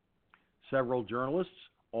 Several journalists,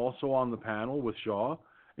 also on the panel with Shaw,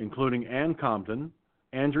 including Ann Compton,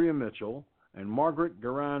 Andrea Mitchell, and Margaret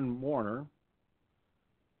Garand Warner,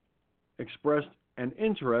 expressed an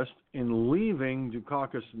interest in leaving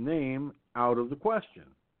Dukakis' name out of the question.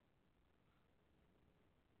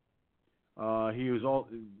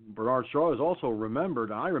 Bernard Shaw is also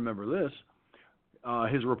remembered, and I remember this,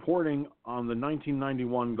 his reporting on the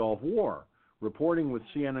 1991 Gulf War, reporting with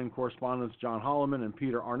CNN correspondents John Holloman and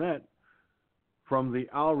Peter Arnett from the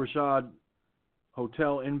Al Rashad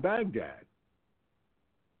Hotel in Baghdad.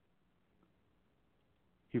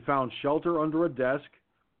 He found shelter under a desk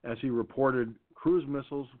as he reported cruise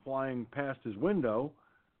missiles flying past his window.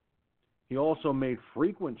 He also made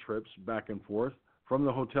frequent trips back and forth from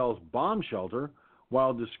the hotel's bomb shelter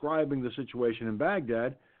while describing the situation in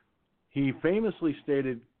Baghdad. He famously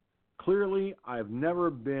stated, "Clearly, I've never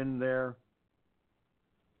been there,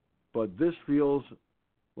 but this feels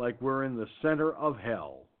like we're in the center of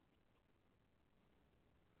hell."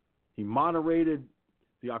 He moderated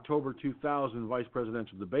the October 2000 vice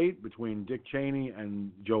presidential debate between Dick Cheney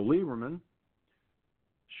and Joe Lieberman.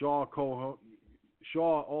 Shaw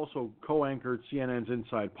also co-anchored CNN's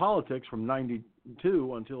Inside Politics from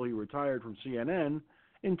 1992 until he retired from CNN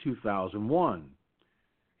in 2001.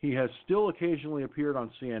 He has still occasionally appeared on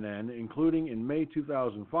CNN, including in May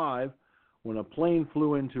 2005 when a plane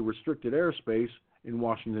flew into restricted airspace in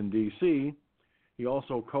Washington, D.C. He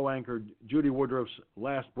also co-anchored Judy Woodruff's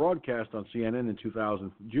last broadcast on CNN in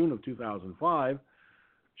June of 2005.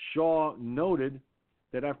 Shaw noted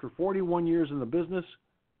that after 41 years in the business,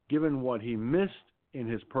 given what he missed in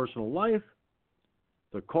his personal life,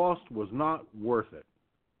 the cost was not worth it.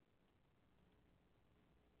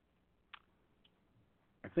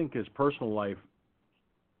 I think his personal life,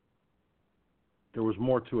 there was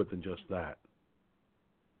more to it than just that.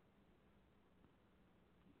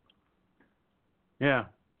 Yeah,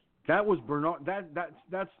 that was Bernard.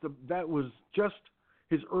 That was just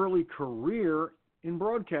his early career in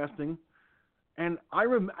broadcasting, and I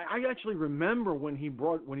actually remember when he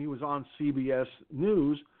was on CBS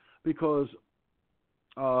News, because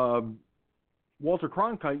Walter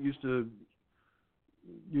Cronkite used to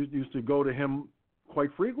go to him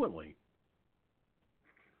quite frequently.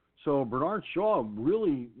 So Bernard Shaw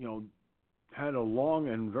really, had a long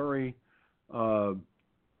and very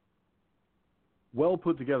well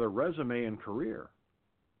put together resume and career.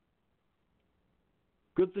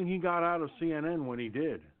 Good thing he got out of CNN when he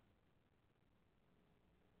did.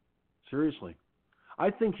 Seriously.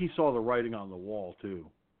 I think he saw the writing on the wall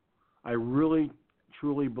too. I really,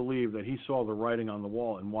 truly believe that he saw the writing on the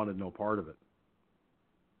wall and wanted no part of it.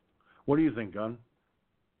 What do you think, Gunn?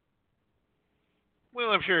 Well,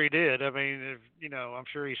 I'm sure he did. I mean, I'm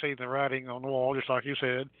sure he seen the writing on the wall, just like you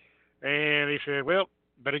said. And he said, well,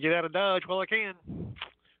 better get out of Dodge while I can.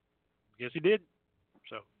 Guess he did.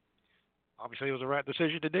 So, obviously it was the right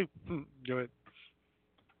decision to do. Go ahead.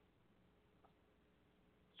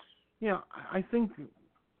 Yeah, I think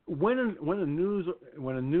when a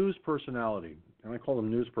news personality, and I call them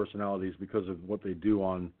news personalities because of what they do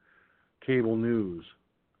on cable news,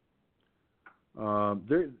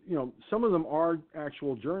 some of them are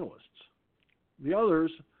actual journalists. The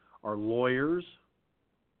others are lawyers,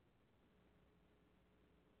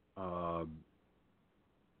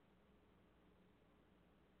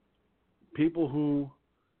 people who,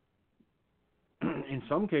 in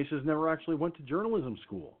some cases, never actually went to journalism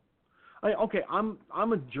school. I'm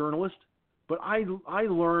a journalist, but I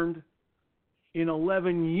learned in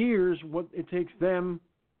 11 years what it takes them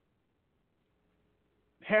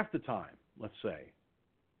half the time, let's say,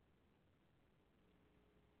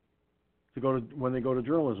 to go to when they go to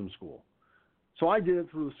journalism school. So I did it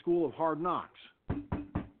through the School of Hard Knocks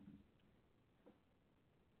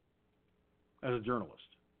as a journalist.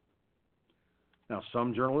 Now,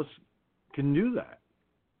 some journalists can do that.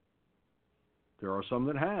 There are some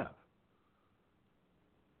that have.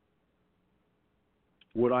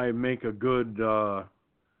 Would I make a good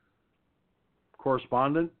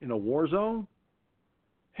correspondent in a war zone?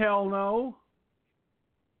 Hell no.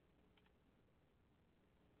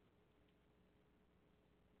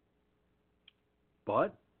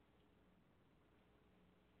 But,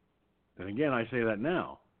 then again, I say that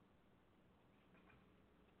now.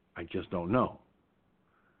 I just don't know.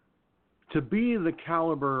 To be the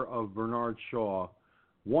caliber of Bernard Shaw,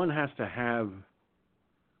 one has to have,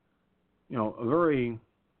 a very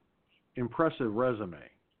impressive resume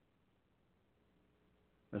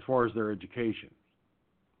as far as their education.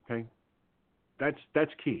 Okay?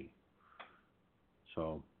 That's key.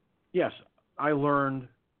 So, yes, I learned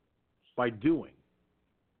by doing.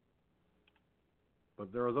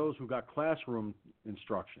 But there are those who got classroom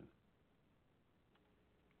instruction.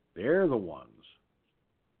 They're the ones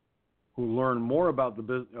who learn more about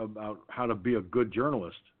about how to be a good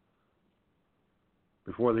journalist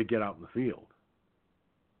before they get out in the field.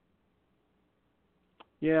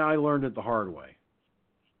 Yeah, I learned it the hard way.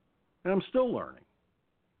 And I'm still learning.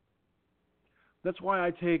 That's why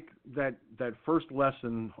I take that first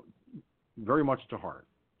lesson very much to heart.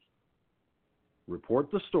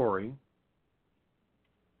 Report the story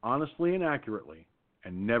honestly and accurately,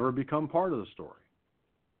 and never become part of the story.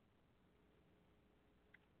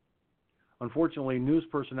 Unfortunately, news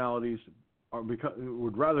personalities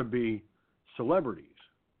would rather be celebrities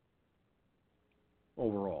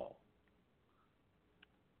overall.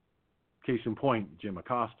 Case in point, Jim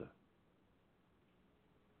Acosta.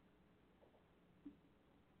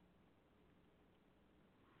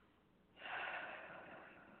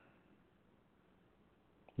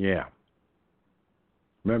 Yeah.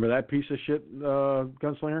 Remember that piece of shit,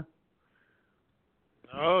 Gunslinger?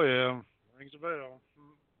 Oh, yeah. Rings a bell.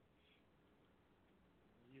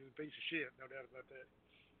 He's a piece of shit, no doubt about that.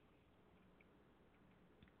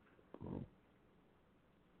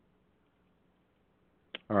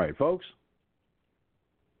 All right, folks.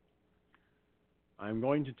 I'm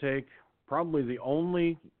going to take probably the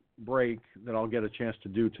only break that I'll get a chance to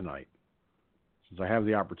do tonight, since I have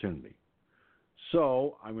the opportunity.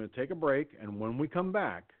 So I'm going to take a break, and when we come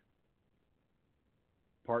back,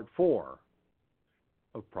 part 4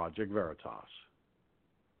 of Project Veritas.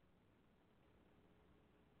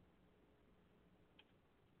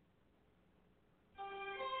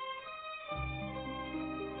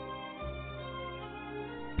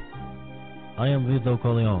 I am Vito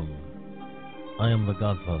Corleone. I am the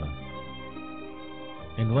Godfather.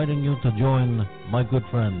 Inviting you to join my good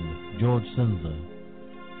friend, George Sinzer,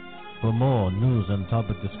 for more news and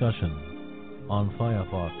topic discussion on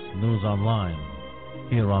Firefox News Online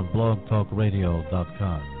here on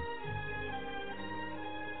blogtalkradio.com.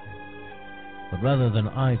 But rather than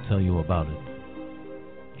I tell you about it,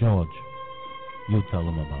 George, you tell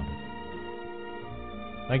them about it.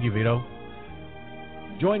 Thank you, Vito.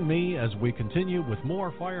 Join me as we continue with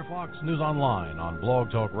more Firefox News Online on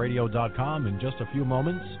blogtalkradio.com in just a few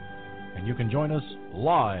moments, and you can join us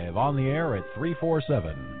live on the air at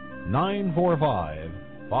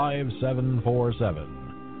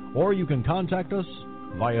 347-945-5747, or you can contact us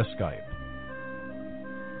via Skype.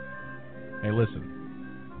 Hey,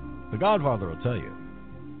 listen, the Godfather will tell you,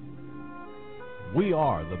 we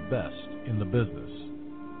are the best in the business.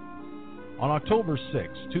 On October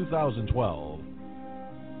 6, 2012,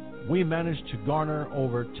 we managed to garner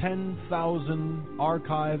over 10,000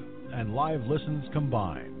 archive and live listens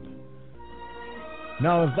combined.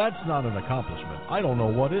 Now, if that's not an accomplishment, I don't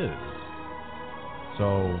know what is.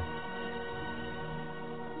 So,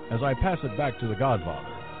 as I pass it back to the Godfather,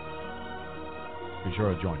 be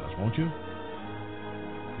sure to join us, won't you?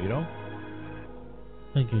 Vito?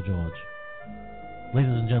 Thank you, George.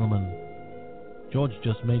 Ladies and gentlemen, George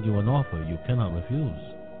just made you an offer you cannot refuse.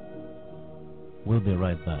 We'll be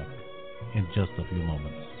right back in just a few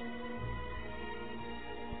moments.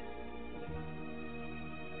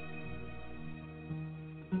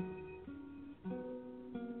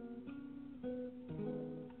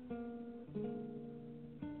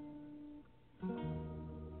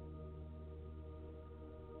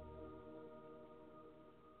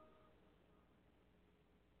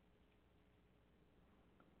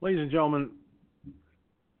 Ladies and gentlemen,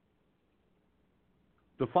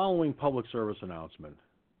 the following public service announcement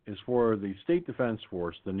is for the State Defense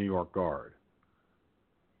Force, the New York Guard.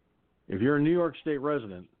 If you're a New York State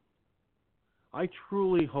resident, I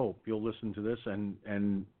truly hope you'll listen to this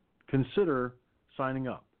and consider signing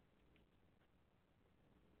up.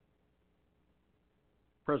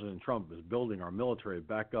 President Trump is building our military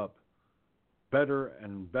back up better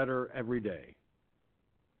and better every day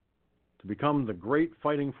to become the great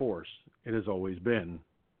fighting force it has always been,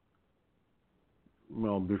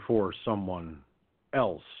 well, before someone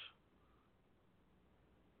else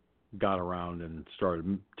got around and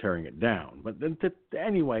started tearing it down. But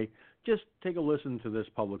anyway, just take a listen to this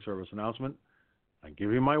public service announcement. I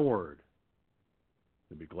give you my word,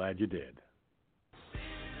 you'll be glad you did.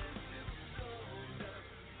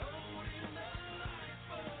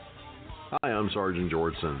 Hi, I'm Sergeant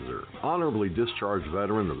George Sinzer, honorably discharged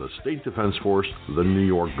veteran of the State Defense Force, the New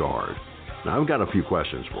York Guard. Now, I've got a few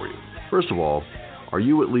questions for you. First of all, are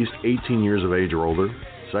you at least 18 years of age or older?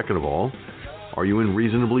 Second of all, are you in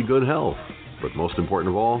reasonably good health? But most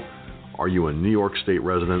important of all, are you a New York State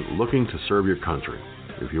resident looking to serve your country?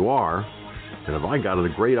 If you are, then have I got a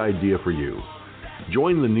great idea for you.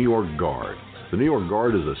 Join the New York Guard. The New York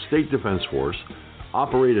Guard is a state defense force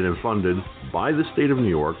operated and funded by the state of New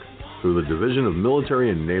York through the Division of Military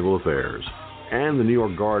and Naval Affairs. And the New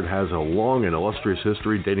York Guard has a long and illustrious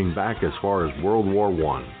history dating back as far as World War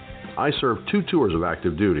I. I served 2 tours of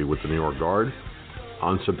active duty with the New York Guard.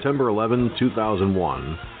 On September 11,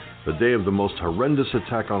 2001, the day of the most horrendous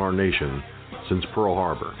attack on our nation since Pearl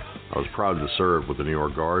Harbor, I was proud to serve with the New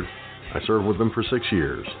York Guard. I served with them for 6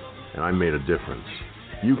 years, and I made a difference.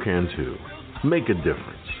 You can too. Make a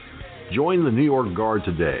difference. Join the New York Guard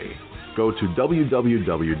today. Go to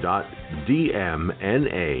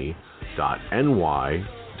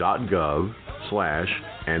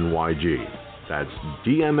www.dmna.ny.gov/NYG. That's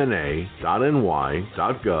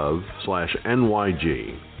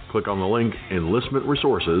dmna.ny.gov/NYG. Click on the link Enlistment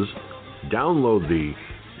Resources, download the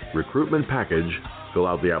recruitment package, fill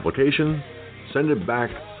out the application, send it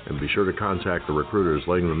back, and be sure to contact the recruiters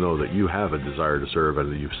letting them know that you have a desire to serve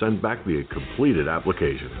and that you've sent back the completed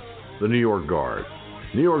application. The New York Guard,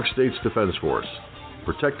 New York State's Defense Force,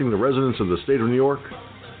 protecting the residents of the state of New York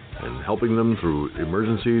and helping them through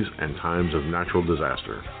emergencies and times of natural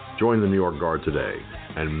disaster. Join the New York Guard today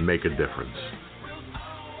and make a difference.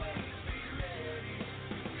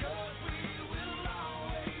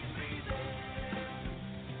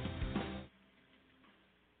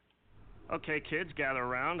 Okay, kids, gather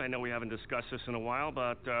around. I know we haven't discussed this in a while,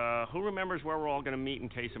 but who remembers where we're all going to meet in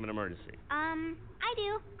case of an emergency? I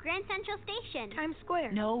do. Grand Central Station. Times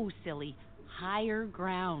Square. No, silly. Higher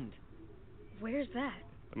ground. Where's that?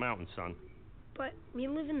 The mountain, son. But we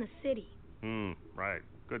live in the city. Right.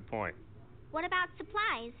 Good point. What about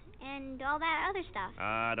supplies and all that other stuff?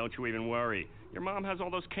 Don't you even worry. Your mom has all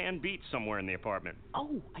those canned beets somewhere in the apartment.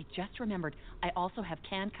 Oh, I just remembered. I also have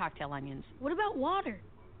canned cocktail onions. What about water?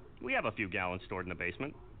 We have a few gallons stored in the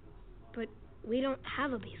basement. But we don't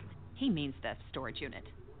have a basement. He means the storage unit.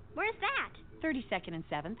 Where's that? 32nd and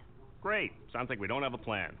 7th. Great. Sounds like we don't have a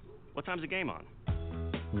plan. What time's the game on?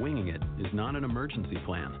 Winging it is not an emergency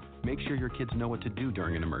plan. Make sure your kids know what to do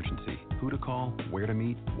during an emergency, who to call, where to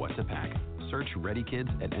meet, what to pack. Search Ready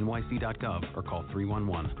Kids at nyc.gov or call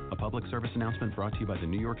 311. A public service announcement brought to you by the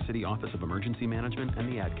New York City Office of Emergency Management and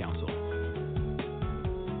the Ad Council.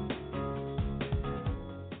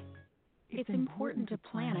 It's important to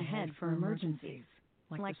plan ahead for emergencies,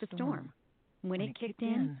 like the storm. When it kicked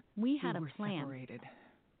in, we had a plan. Separated.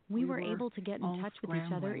 We were able to get in touch with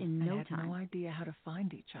each other in no had time. No idea how to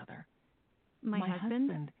find each other. My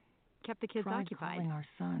husband kept the kids tried occupied. Calling our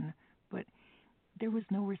son, but there was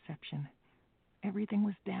no reception. Everything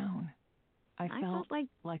was down. I felt like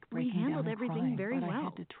breaking we handled down and everything crying, very but well. I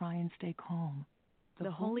had to try and stay calm.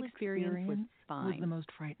 The whole experience was fine. Was the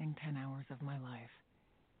most frightening 10 hours of my life.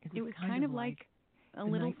 It was kind of like a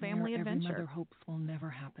little family adventure. Every mother hopes will never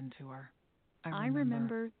happen to her. I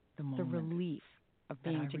remember the relief of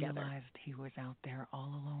being together. I realized he was out there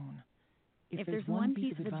all alone. If there's one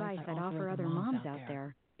piece of advice I'd offer other moms out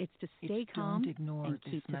there, it's to stay calm and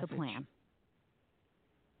keep to the plan.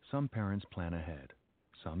 Some parents plan ahead,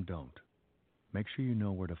 some don't. Make sure you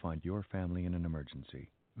know where to find your family in an emergency.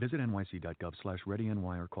 Visit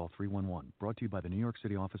nyc.gov/readyny or call 311. Brought to you by the New York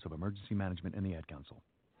City Office of Emergency Management and the Ad Council.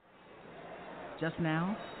 Just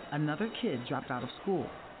now, another kid dropped out of school.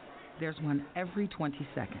 There's one every 20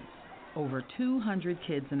 seconds. Over 200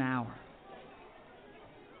 kids an hour.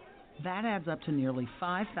 That adds up to nearly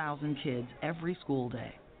 5,000 kids every school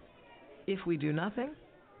day. If we do nothing,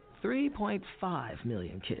 3.5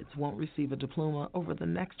 million kids won't receive a diploma over the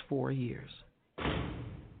next 4 years.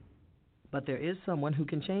 But there is someone who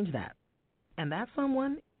can change that, and that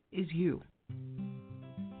someone is you.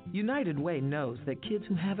 United Way knows that kids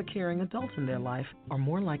who have a caring adult in their life are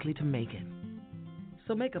more likely to make it.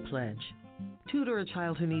 So make a pledge. Tutor a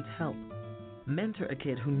child who needs help. Mentor a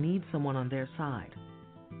kid who needs someone on their side.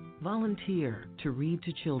 Volunteer to read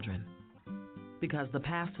to children. Because the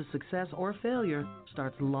path to success or failure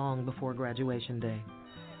starts long before graduation day.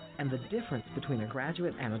 And the difference between a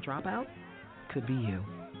graduate and a dropout could be you.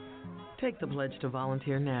 Take the pledge to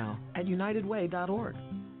volunteer now at unitedway.org.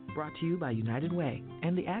 Brought to you by United Way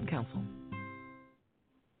and the Ad Council.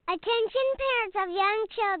 Attention parents of young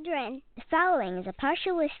children. The following is a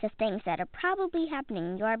partial list of things that are probably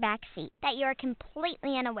happening in your back seat that you are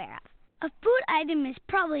completely unaware of. A food item is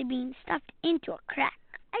probably being stuffed into a crack.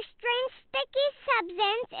 A strange sticky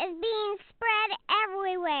substance is being spread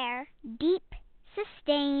everywhere. Deep,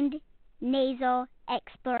 sustained, nasal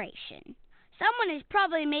exploration. Someone is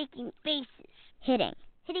probably making faces. Hitting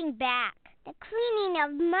back. The cleaning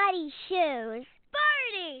of muddy shoes.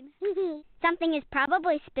 Farting! Something is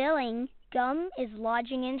probably spilling. Gum is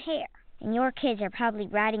lodging in hair. And your kids are probably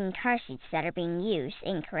riding in car seats that are being used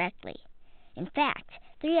incorrectly. In fact,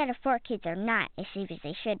 3 out of 4 kids are not as safe as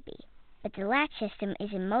they should be. But the latch system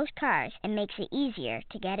is in most cars and makes it easier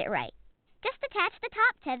to get it right. Just attach the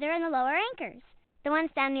top tether and the lower anchors. The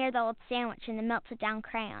ones down near the old sandwich and the melted down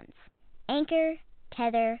crayons. Anchor,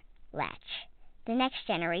 tether, latch. The next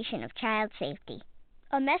generation of child safety.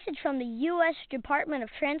 A message from the U.S. Department of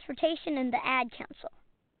Transportation and the Ad Council.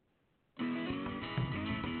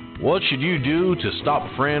 What should you do to stop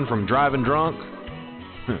a friend from driving drunk?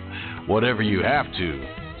 Whatever you have to.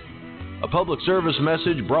 A public service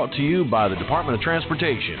message brought to you by the Department of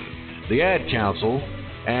Transportation, the Ad Council,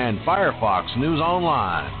 and Firefoxnews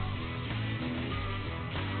Online.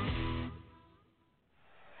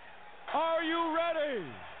 Are you ready?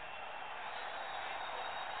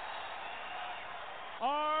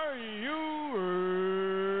 Are you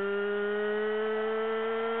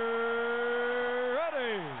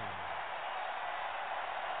ready?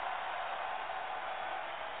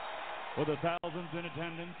 For the thousands in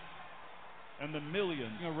attendance and the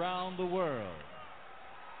millions around the world,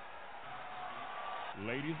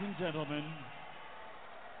 ladies and gentlemen,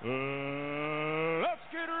 let's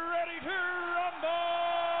get ready to rumble!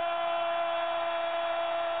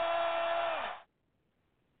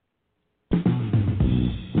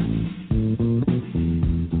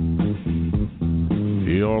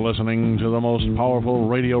 You're listening to the most powerful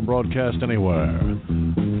radio broadcast anywhere.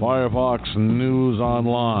 Firefox News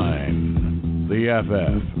Online, the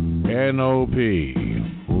FFNOP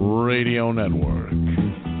Radio Network.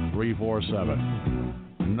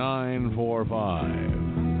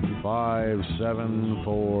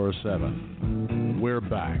 347-945-5747. We're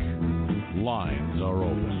back. Lines are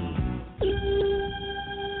open.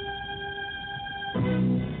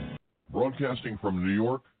 Broadcasting from New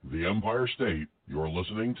York, the Empire State, you're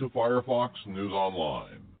listening to Firefox News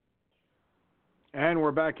Online. And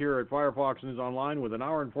we're back here at Firefox News Online with an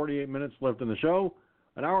hour and 48 minutes left in the show.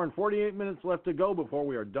 An hour and 48 minutes left to go before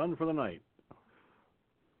we are done for the night.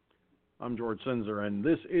 I'm George Sinzer, and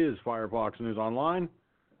this is Firefox News Online.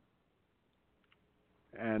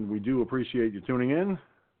 And we do appreciate you tuning in.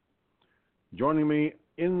 Joining me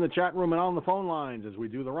in the chat room and on the phone lines as we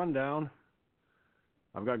do the rundown,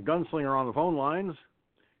 I've got Gunslinger on the phone lines.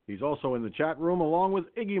 He's also in the chat room along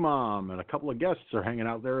with Iggy Mom, and a couple of guests are hanging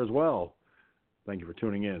out there as well. Thank you for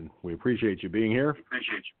tuning in. We appreciate you being here.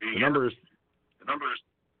 The number is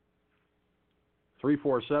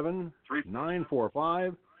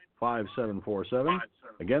 347-945-5747.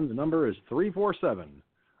 Again, the number is 347-945-5747.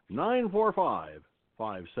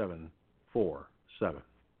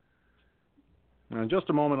 Now, in just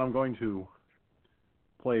a moment, I'm going to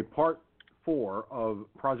play part 4 of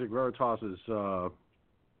Project Veritas's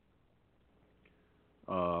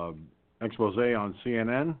expose on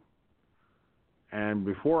CNN. And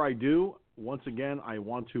before I do, once again, I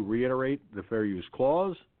want to reiterate the Fair Use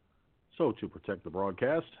Clause, so to protect the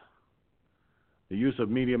broadcast. The use of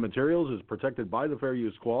media materials is protected by the Fair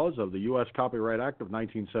Use Clause of the U.S. Copyright Act of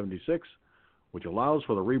 1976, which allows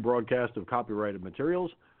for the rebroadcast of copyrighted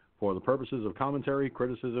materials for the purposes of commentary,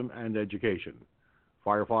 criticism, and education.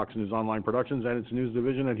 Firefox News Online Productions and its news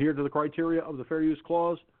division adhere to the criteria of the Fair Use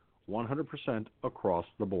Clause 100% across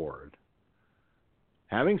the board.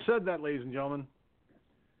 Having said that, ladies and gentlemen,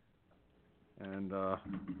 and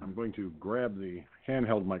I'm going to grab the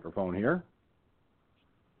handheld microphone here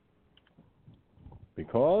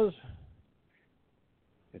because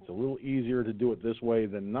It's a little easier to do it this way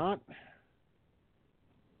than not.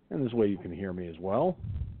 And this way you can hear me as well.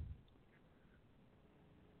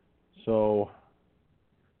 So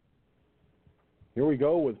here we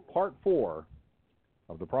go with part 4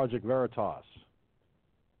 of the Project Veritas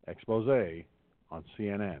expose on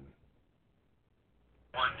CNN.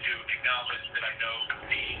 I want to acknowledge that I know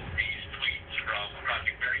these tweets from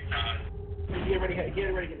Project Veritas. He already got into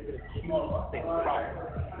the huge thing prior.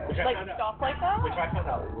 Like stuff like that? Which I found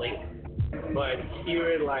out late. But he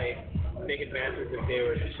would make advances if they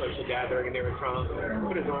were at a social gathering and they were drunk,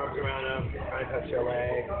 put his arms around them, try and touch their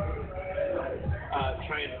leg,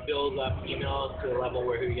 try and build up emails to the level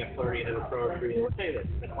where he would get flirty and inappropriate. He would say this,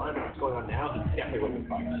 the climate that's going on now, he's definitely with the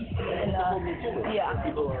fuck. Yeah.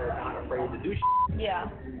 People are not afraid to do shit. Yeah.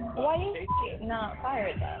 Why is he not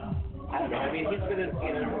fired then? I don't know. I mean, he's been in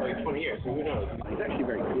CNN for like 20 years, so who knows? He's actually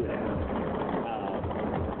very good at it.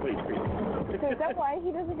 But he's pretty good. So is that why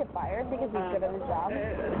he doesn't get fired? Because he's good at his job?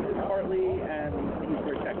 Partly, and he's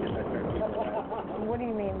protected. That's right. What do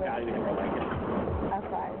you mean? Yeah, I think like it.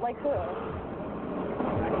 Okay. Like who?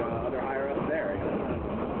 Like other higher ups there.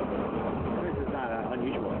 This is not an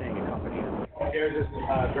unusual thing in companies. There's this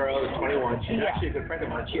girl who's 21. She's actually a good friend of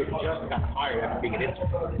mine. She had just got hired after being an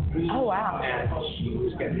intern. Oh, wow. And she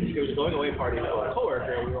was a going away party with a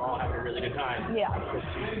coworker. We were all having a really good time. Yeah. Because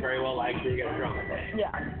she was very well liked. We were getting drunk.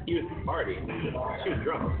 Yeah. He was at the party. She was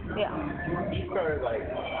drunk. Yeah. He started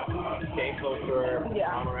staying close to her,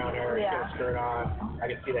 arm around her, she had a skirt on. I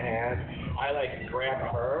could see the hand. I grabbed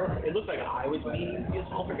her. It looked like I was being the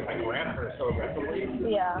assaulter because I grabbed her so aggressively.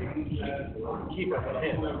 Yeah. Keep up with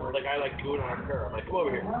him. I doing it on her. I'm like, come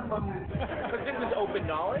over here. But this is open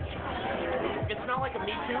knowledge. It's not like a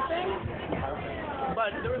Me Too thing.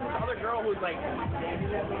 But there was this other girl who was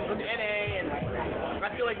was NA, and I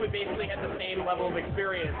feel like we basically had the same level of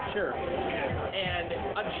experience. Sure. And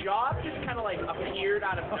a job just kind of appeared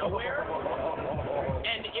out of nowhere.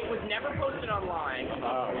 And it was never posted online.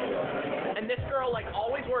 And this girl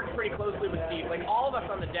always worked pretty closely with Steve. All of us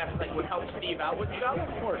on the desk would help Steve out with stuff.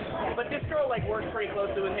 Of course. But this girl worked pretty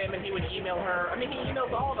closely with him, and he would email her. I mean, he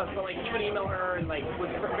emails all of us, but he would email her and was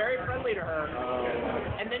very friendly to her.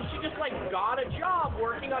 And then she just got a job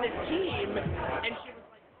working on his team, and she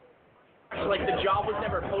was the job was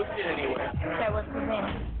never posted anywhere. Okay, what's his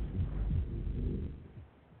name?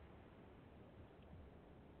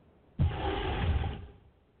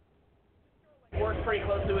 Worked pretty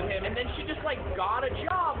closely with him, and then she just got a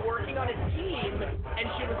job working on his team, and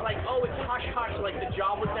she was oh, it's hush hush, the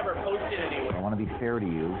job was never posted anywhere. I want to be fair to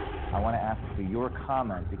you. I want to ask for your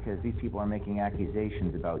comment because these people are making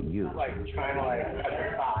accusations about you. Trying to cut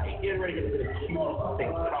the thigh. Getting ready to get the huge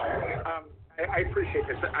thing prior. I appreciate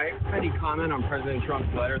this. Any comment on President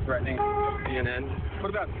Trump's letter threatening CNN? What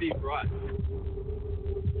about Steve Rudd?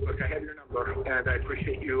 Look, I have your number, and I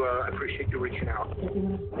appreciate you reaching out.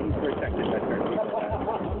 He's protected. That's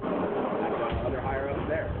other higher ups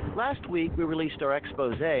there. Last week, we released our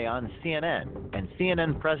expose on CNN and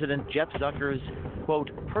CNN President Jeff Zucker's, quote,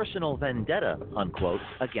 personal vendetta, unquote,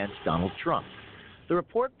 against Donald Trump. The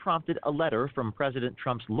report prompted a letter from President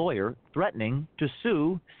Trump's lawyer threatening to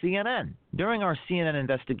sue CNN. During our CNN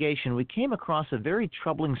investigation, we came across a very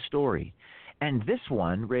troubling story, and this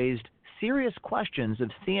one raised serious questions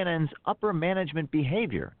of CNN's upper management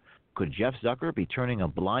behavior. Could Jeff Zucker be turning a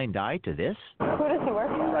blind eye to this? Who does he work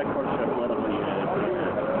for? He works for a political unit.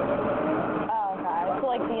 Oh, okay. So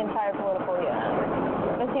the entire political unit.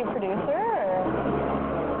 Is he a producer, or?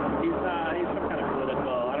 He's some kind of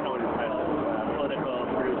political, I don't know what his title is, political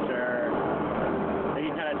producer.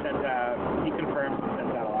 He kind of sends out, he confirms and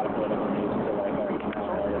sends out a lot of political news to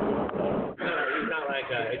he's not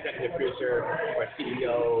an executive producer or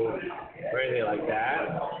CEO or anything like that.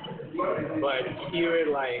 But he would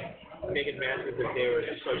make advances if they were at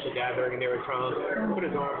a social gathering and they were drunk, put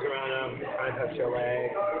his arms around them, try and touch their leg,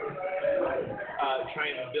 try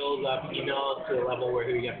and build up emails to the level where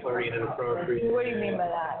he would get flirty and inappropriate. What do you mean by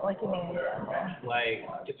that? Give me an example.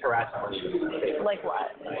 Just harassment. Like what?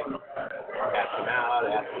 Ask him out,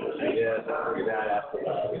 ask him to do this, ask him to do that, ask him to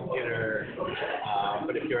get dinner.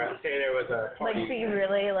 But if you're, say there was a party. Be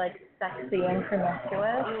really sexy and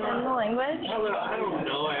promiscuous in the language? I don't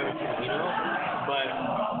know, I haven't seen but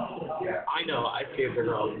I know I saved the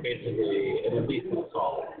girl basically at least an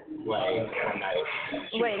assault, one night.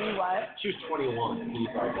 Wait, what? She was 21. He's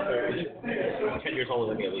 10 years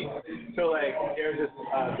older than me at least. So there's this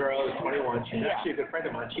girl who's 21. She's actually a good friend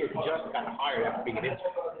of mine. She had just gotten hired after being an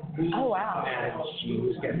intern. Oh wow. And she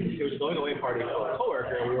was going away party with a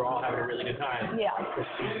coworker, and we were all having a really really good time. Yeah.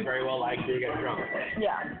 She was very well liked. She got drunk.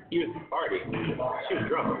 Yeah. He was partying. She was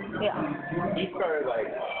drunk. Yeah. He started like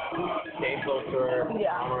staying close to her,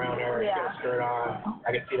 arm around her, Yeah. got a skirt on.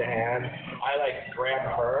 I could see the hand. I like grabbed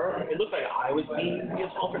her. It looked like I was being the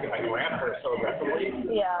assaulter because I grabbed her so aggressively.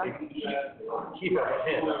 Yeah. Keep her with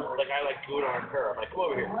him. Like I like gooed on her. I'm like, come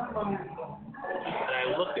over here. And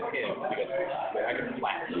I looked at him because I could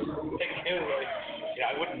flash. Like, it was like,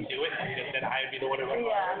 I wouldn't do it because then I'd be the one who would.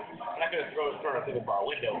 Yeah. I'm not gonna throw her through the bar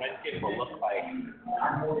window, but I just gave him a look like,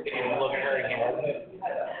 look at her again.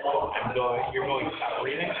 You're going to stop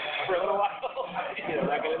breathing for a little while.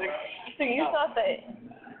 That kind of thing. So you thought that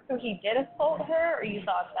he did assault her, or you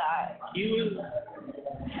thought that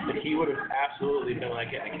he would have absolutely been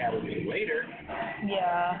like an academy later.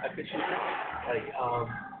 Yeah. I think she was like,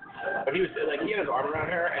 but he was like, he had his arm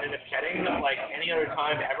around her, and in a setting like any other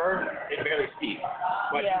time ever, they barely speak.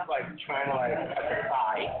 But he's like trying to like touch her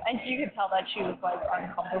thigh. And you could tell that she was like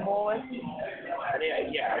uncomfortable with. And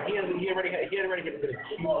he had already been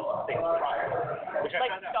accused of things prior, which I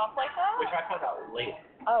like found stuff out, like that. which I found out later.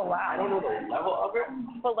 Oh wow. I don't know the level of it.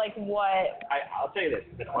 But like what? I'll tell you this: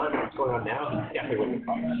 the climate that's going on now, he definitely wouldn't be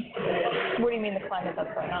fired. What do you mean the climate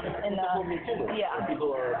that's going on in the? Yeah.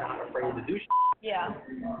 People are not afraid to do shit. Yeah.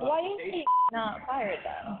 Why is he not fired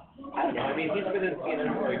then? I don't know. I mean, he's been in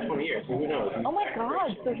CNN for like 20 years, so who knows? Oh my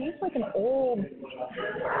God! So he's like an old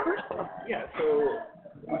person. Yeah. So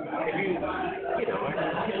if people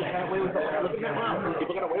got away with look at that now.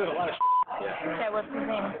 People got away with a lot of shit. Yeah. Okay, what's his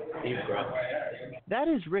name? Steve Brust. That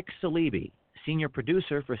is Rick Salibi, senior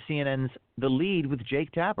producer for CNN's The Lead with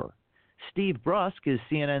Jake Tapper. Steve Brust is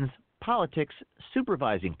CNN's politics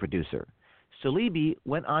supervising producer. Salibi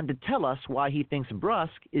went on to tell us why he thinks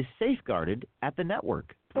Brust is safeguarded at the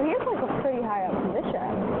network. So he's like a pretty high up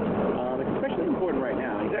position. It's especially important right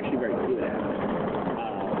now. He's actually very good at it.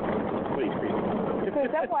 But he's crazy. So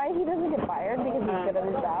is that why he doesn't get fired, because he's good at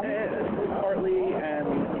his job? Partly, and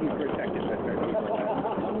he's protected by certain people that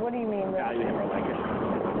what do you mean? value him or like it.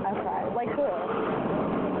 Okay, like who?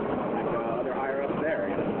 Like other higher ups there.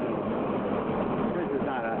 This is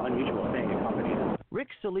not an unusual thing in companies. Rick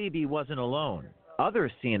Salibi wasn't alone. Other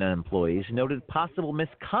CNN employees noted possible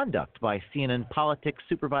misconduct by CNN politics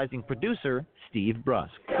supervising producer Steve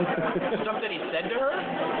Brust. Stuff that he said to her?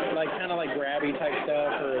 Like kind of like grabby type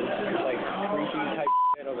stuff or like creepy type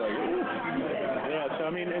shit. I was like, yeah. So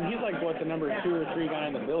I mean, and he's like what, the number 2 or 3 guy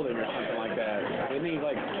in the building or something like that. And he's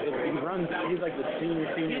like, he's like the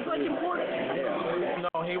senior. He's like important. Yeah.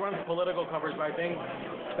 No, he runs political coverage, but I think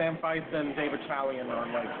Sam Feist and David Chalian are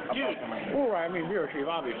like dude. Oh, I mean, bureau chief,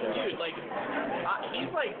 obviously. Dude, like,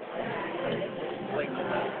 he's like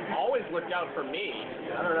always looked out for me.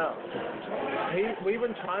 I don't know. We've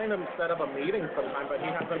been trying to set up a meeting sometime, but he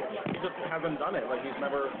just hasn't done it. Like, he's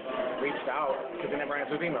never reached out because he never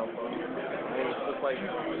answers emails. So, I mean, it's just like,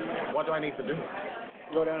 what do I need to do?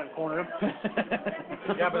 Go down and corner him?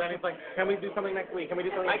 Yeah, but then he's like, can we do something next week? Can we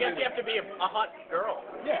do something I next guess week? you have to be a hot girl.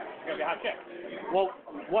 Yeah, you gotta be a hot chick. Well,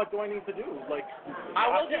 what do I need to do? Like,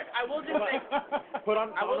 I will just say, put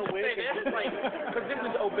on I will a just wig. say this, like, because this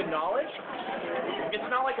is open knowledge. It's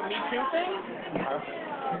not like a Me Too thing,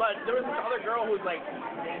 but there was this other girl who's like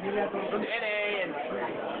from NA, and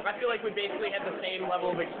I feel like we basically had the same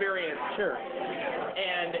level of experience. Sure.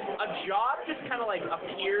 And a job just kind of like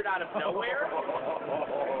appeared out of nowhere,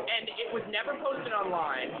 and it was never posted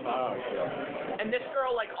online. Oh, sure. And this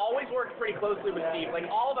girl like always worked pretty closely with Steve. Like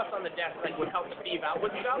all of us on the desk like would help Steve out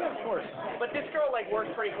with stuff. Yeah, of course. But this girl like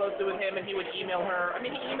worked pretty closely with him, and he would email her. I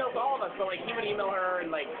mean, he emails all of us, but like he would email her and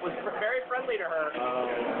like was very friendly to her.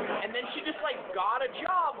 And then she just like got a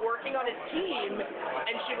job working on his team,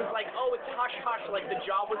 and she was like, "Oh, it's hush hush. Like the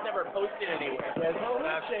job was never posted anywhere." That's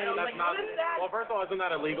like, not. what is that? Well, first of all, isn't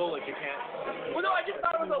that illegal? Like you can't. Well, no, I just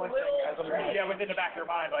thought it was a little. Yeah, within the back of your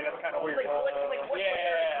mind, like that's kind of weird. Like what's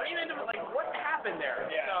their agreement? Like what happened there?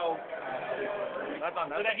 Yeah. So. That's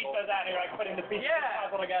unethical. So then he says that, and you're like putting the pieces of the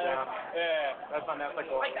puzzle together. Yeah, that's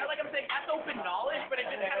unethical. Like I'm saying, that's open knowledge, but it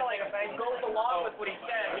just kind of like goes along with what he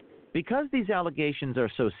said. Because these allegations are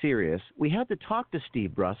so serious, we had to talk to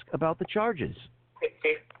Steve Brust about the charges.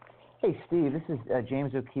 Hey, Steve, this is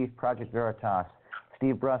James O'Keefe, Project Veritas.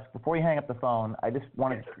 Steve Brust, before you hang up the phone, I just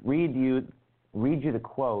wanted to read you the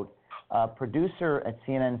quote. A producer at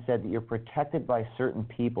CNN said that you're protected by certain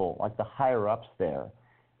people, like the higher-ups there,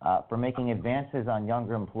 for making advances on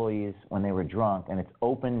younger employees when they were drunk, and it's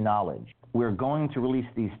open knowledge. We're going to release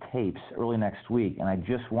these tapes early next week, and I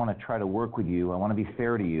just want to try to work with you. I want to be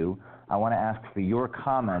fair to you. I want to ask for your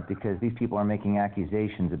comment because these people are making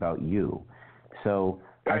accusations about you. So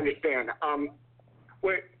I understand.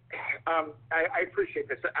 I appreciate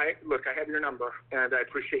this. I have your number, and I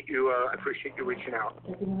appreciate you. Reaching out.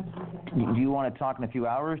 Do you want to talk in a few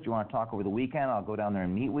hours? Do you want to talk over the weekend? I'll go down there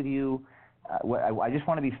and meet with you. I just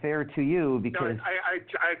want to be fair to you because. No,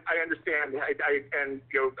 I understand.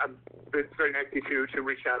 It's very nice of you to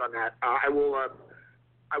reach out on that. I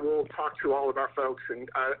will talk to all of our folks, and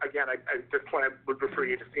again, I just would refer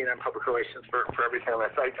you to CNN Public Relations for everything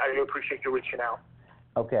else. I appreciate you reaching out.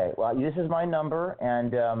 Okay. Well, this is my number,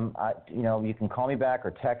 and you can call me back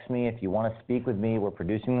or text me if you want to speak with me. We're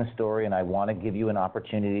producing the story, and I want to give you an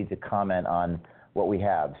opportunity to comment on what we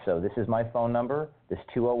have. So this is my phone number, this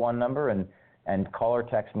 201 number, and call or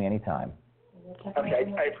text me anytime.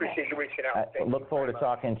 Okay. I appreciate you reaching out. I look forward to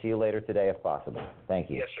talking to you later today if possible. Thank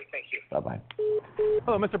you. Yes, sir. Thank you. Bye-bye.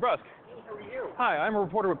 Hello, Mr. Brusque. How are you? Hi, I'm a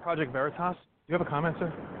reporter with Project Veritas. Do you have a comment,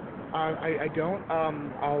 sir? I don't.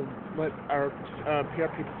 I'll let our PR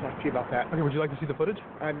people talk to you about that. Okay, would you like to see the footage?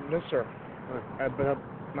 No, sir. But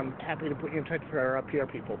I'm happy to put you in touch with our PR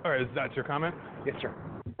people. All right, is that your comment? Yes, sir.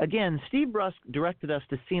 Again, Steve Brusque directed us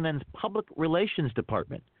to CNN's Public Relations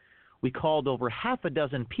Department. We called over half a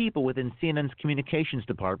dozen people within CNN's Communications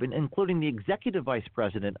Department, including the Executive Vice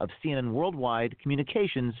President of CNN Worldwide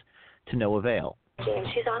Communications, to no avail. James,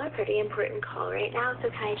 she's on a pretty important call right now, so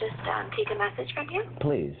can I just take a message from you?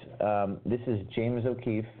 Please. This is James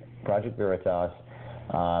O'Keefe, Project Veritas.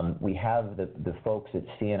 We have the folks at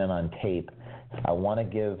CNN on tape. I want to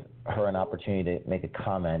give her an opportunity to make a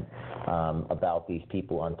comment about these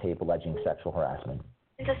people on tape alleging sexual harassment.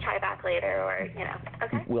 Just try back later or,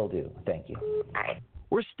 okay? Will do. Thank you. All right.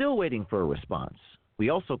 We're still waiting for a response.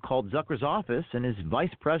 We also called Zucker's office and his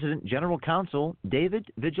Vice President General Counsel, David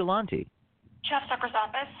Vigilante. Jeff Zucker's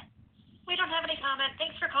office. We don't have any comment.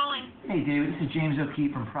 Thanks for calling. Hey, David. This is James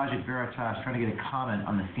O'Keefe from Project Veritas trying to get a comment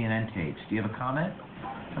on the CNN tapes. Do you have a comment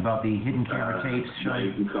about the hidden camera tapes? No,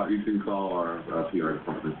 you can call our PR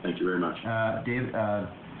department. Thank you very much. David?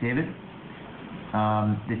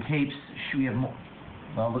 The tapes, should we have more?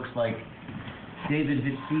 Well, it looks like David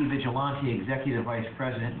Vigilante, Executive Vice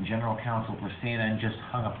President and General Counsel for CNN, just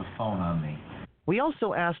hung up the phone on me. We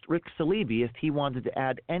also asked Rick Salibi if he wanted to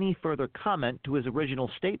add any further comment to his original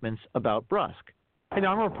statements about Brusque. Hey,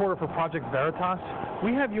 now I'm a reporter for Project Veritas.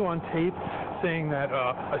 We have you on tape saying that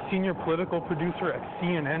a senior political producer at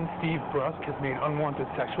CNN, Steve Brusque, has made unwanted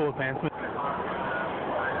sexual advancements.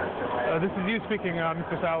 This is you speaking,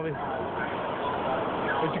 Mr. Salibi.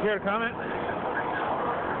 Would you care to comment?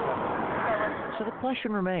 So the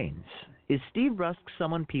question remains, is Steve Brusque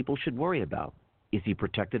someone people should worry about? Is he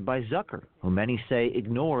protected by Zucker, who many say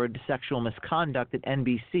ignored sexual misconduct at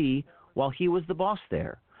NBC while he was the boss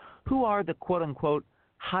there? Who are the quote-unquote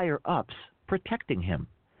higher-ups protecting him?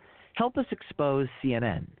 Help us expose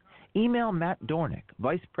CNN. Email Matt Dornick,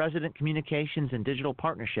 Vice President Communications and Digital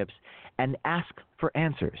Partnerships, and ask for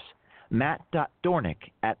answers.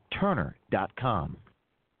 matt.dornick@turner.com.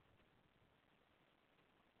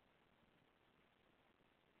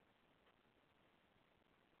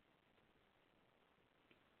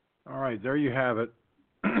 All right, there you have it.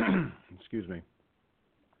 Excuse me.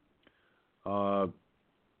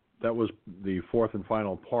 That was the fourth and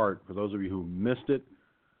final part. For those of you who missed it,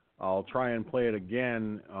 I'll try and play it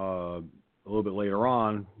again a little bit later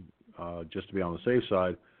on, just to be on the safe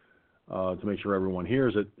side, to make sure everyone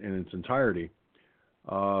hears it in its entirety.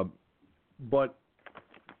 But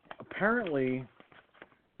apparently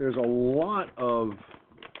there's a lot of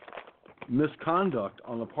misconduct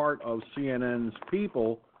on the part of CNN's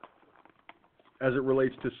people as it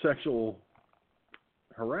relates to sexual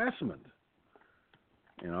harassment,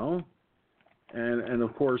 and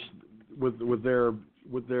of course with their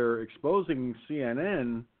exposing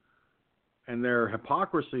CNN and their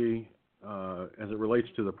hypocrisy as it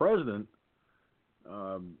relates to the president,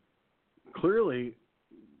 clearly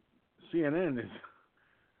CNN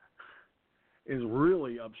is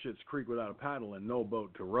really up shit's creek without a paddle and no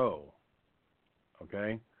boat to row.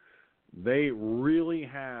 Okay, they really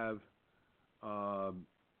have.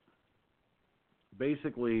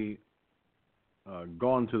 Basically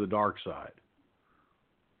gone to the dark side.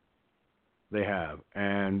 They have,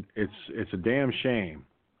 and it's a damn shame.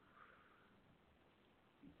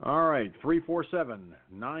 All right,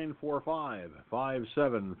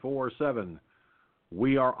 347-945-5747.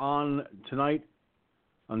 We are on tonight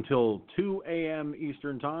until 2 a.m.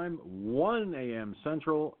 Eastern Time, 1 a.m.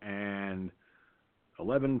 Central, and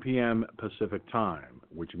 11 p.m. Pacific Time,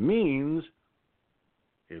 which means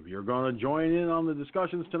if you're going to join in on the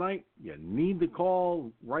discussions tonight, you need to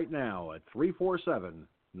call right now at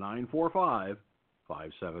 347-945-5747.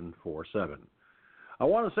 I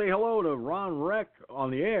want to say hello to Ron Reck on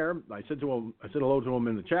the air. I said hello to him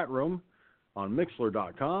in the chat room on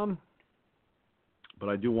Mixler.com, but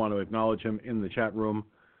I do want to acknowledge him in the chat room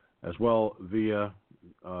as well via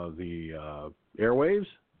the airwaves.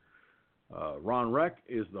 Ron Reck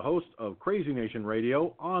is the host of Crazy Nation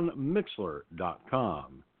Radio on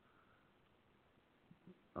Mixler.com.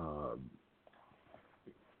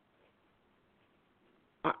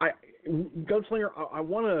 Gunslinger, I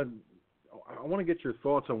want to get your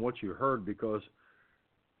thoughts on what you heard because,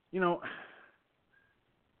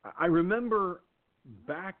 I remember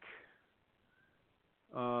back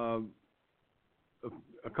a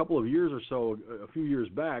couple of years or so, a few years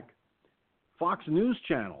back, Fox News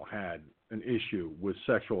Channel had an issue with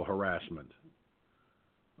sexual harassment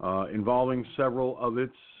involving several of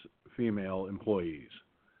its female employees.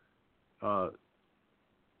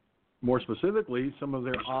 More specifically, some of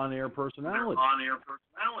their on-air personalities.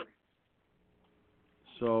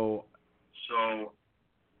 So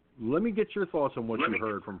let me get your thoughts on what you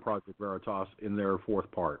heard from Project Veritas in their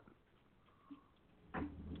fourth part.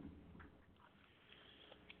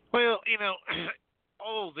 Well,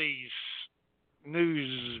 all these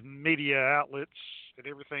news media outlets and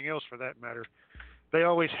everything else for that matter, they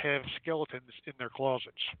always have skeletons in their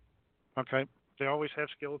closets. Okay? They always have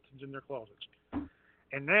skeletons in their closets.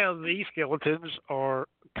 And now these skeletons are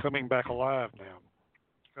coming back alive now.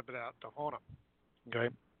 Coming out to haunt them. Okay?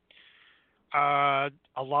 A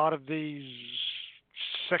lot of these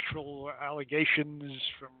sexual allegations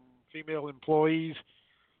from female employees,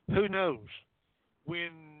 who knows?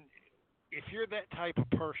 If you're that type of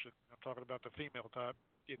person, I'm talking about the female type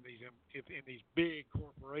in these big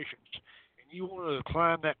corporations, and you want to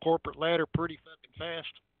climb that corporate ladder pretty fucking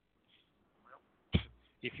fast, well,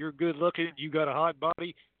 if you're good looking and you got a hot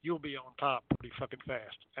body, you'll be on top pretty fucking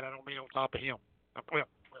fast. And I don't mean on top of him. Well,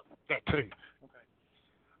 that too. Okay.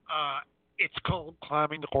 It's called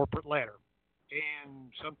climbing the corporate ladder,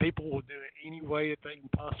 and some people will do it any way that they can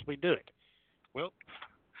possibly do it. Well,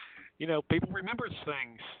 people remember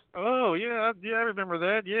things. Oh, yeah, I remember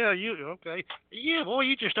that. Yeah, okay. Yeah, boy,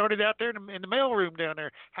 you just started out there in the mail room down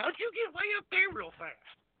there. How'd you get way up there real fast?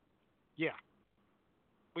 Yeah.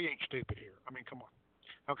 We ain't stupid here. I mean, come on.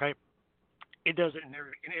 Okay? It does it in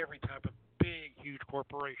every type of big, huge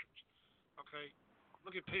corporations. Okay?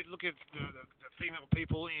 Look at the female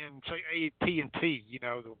people in, say, AT&T,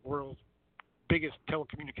 the world's biggest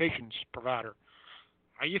telecommunications provider.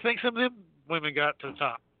 How you think some of them women got to the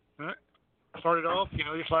top? Right? Started off,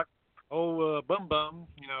 just like, bum,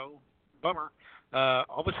 bummer.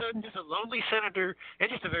 All of a sudden, just a lonely senator, and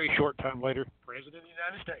just a very short time later, President of the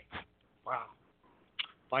United States. Wow.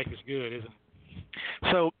 Life is good, isn't it?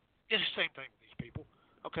 So, it's the same thing with these people.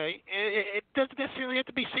 Okay? It doesn't necessarily have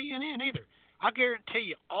to be CNN either. I guarantee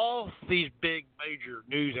you, all these big major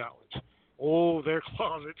news outlets, their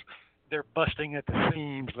closets, they're busting at the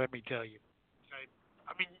seams, let me tell you. Okay?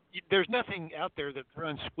 I mean, there's nothing out there that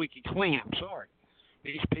runs squeaky clean, I'm sorry.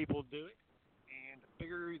 These people do it, and the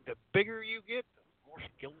bigger you get, the more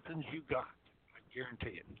skeletons you got. I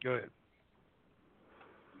guarantee it. Go ahead.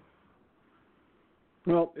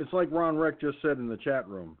 Well, it's like Ron Reck just said in the chat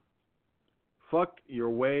room. Fuck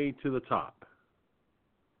your way to the top.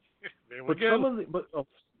 There we go.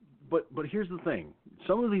 But here's the thing.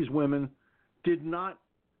 Some of these women did not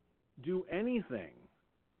do anything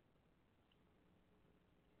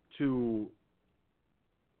to,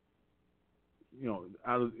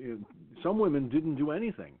 some women didn't do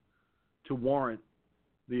anything to warrant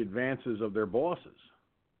the advances of their bosses.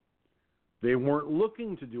 They weren't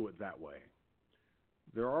looking to do it that way.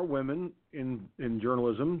 There are women in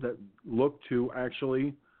journalism that look to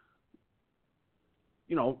actually,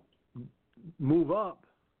 move up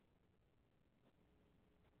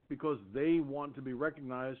because they want to be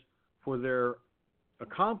recognized for their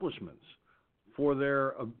accomplishments, for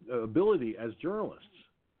their ability as journalists.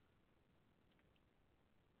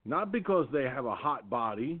 Not because they have a hot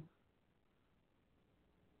body,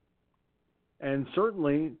 and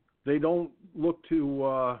certainly they don't look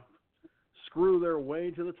to screw their way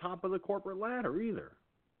to the top of the corporate ladder either.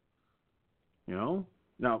 Now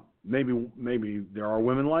maybe there are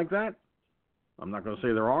women like that. I'm not going to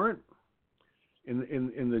say there aren't in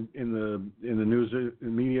the news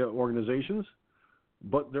and media organizations,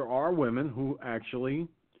 but there are women who actually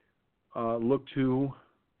look to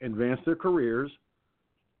advance their careers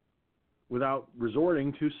without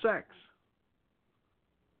resorting to sex.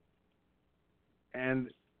 And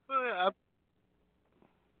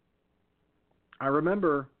I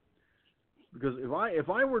remember, because if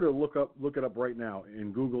I were to look it up right now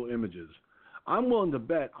in Google Images, I'm willing to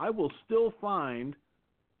bet I will still find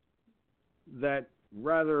that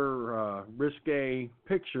rather risque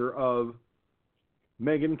picture of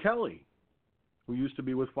Megyn Kelly, who used to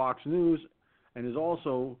be with Fox News and is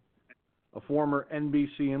also a former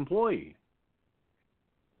NBC employee,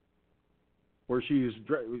 where she's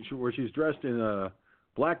dressed in a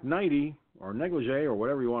black nightie or negligee or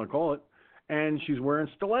whatever you want to call it, and she's wearing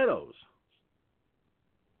stilettos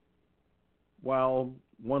while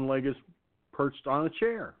one leg is perched on a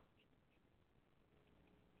chair.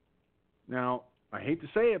 Now, I hate to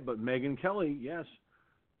say it, but Megyn Kelly, yes,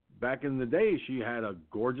 back in the day, she had a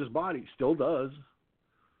gorgeous body, still does.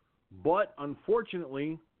 But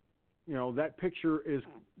unfortunately, that picture is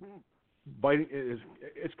biting.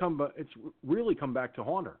 It's really come back to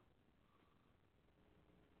haunt her.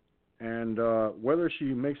 And whether she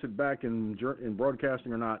makes it back in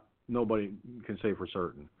broadcasting or not, nobody can say for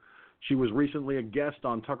certain. She was recently a guest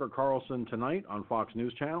on Tucker Carlson Tonight on Fox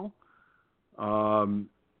News Channel.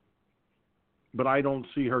 But I don't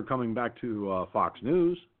see her coming back to Fox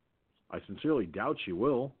News. I sincerely doubt she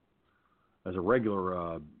will, as a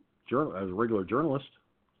regular journalist.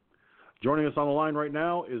 Joining us on the line right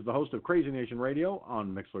now is the host of Crazy Nation Radio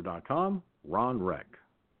on Mixler.com, Ron Reck.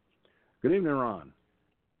 Good evening, Ron.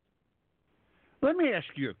 Let me ask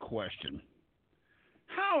you a question.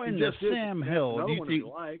 How in the Sam Hill do you think?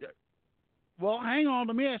 Well, hang on.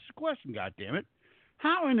 Let me ask the question. God damn it!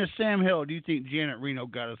 How in the Sam Hill do you think Janet Reno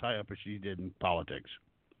got as high up as she did in politics?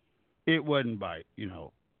 It wasn't by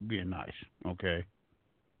being nice. Okay.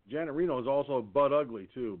 Janet Reno is also butt ugly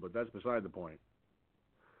too, but that's beside the point.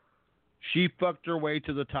 She fucked her way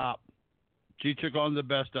to the top. She took on the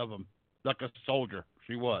best of them, like a soldier.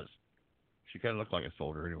 She was. She kind of looked like a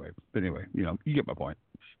soldier anyway. But anyway, you get my point.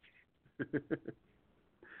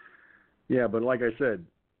 Yeah, but like I said,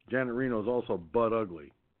 Janet Reno is also butt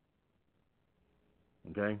ugly.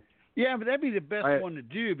 Okay? Yeah, but that'd be the best one to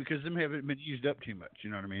do because them haven't been used up too much. You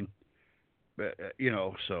know what I mean? But,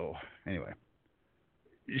 so anyway.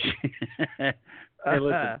 Hey,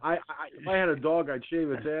 listen, if I had a dog, I'd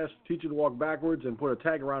shave its ass, teach it to walk backwards, and put a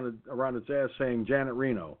tag around its ass saying Janet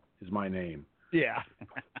Reno is my name. Yeah.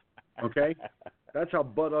 Okay? That's how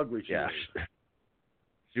butt ugly she is.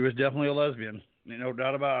 She was definitely a lesbian. No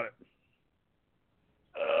doubt about it.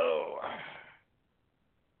 Oh.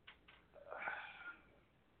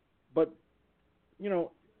 But,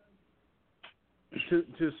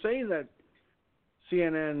 to say that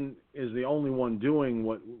CNN is the only one doing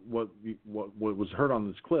what was heard on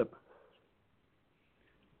this clip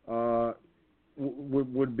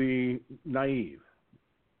would be naive.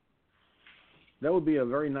 That would be a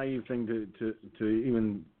very naive thing to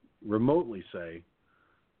even remotely say,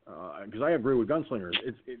 because I agree with Gunslingers.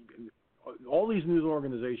 All these news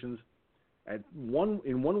organizations, in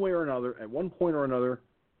one way or another, at one point or another,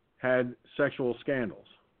 had sexual scandals.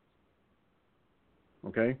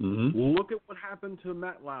 Okay? Mm-hmm. Look at what happened to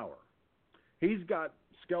Matt Lauer. He's got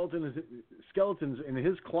skeletons in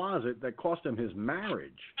his closet that cost him his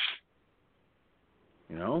marriage.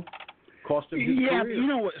 Cost him his career. Yeah, but you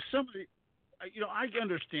know what? Somebody, I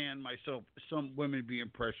understand myself, some women being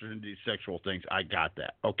pressured into these sexual things. I got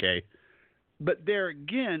that. Okay. But there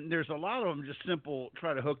again, there's a lot of them just simple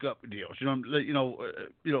try to hook up deals.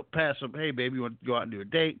 Pass them. Hey, baby, you want to go out and do a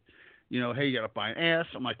date? Hey, you got to buy an ass,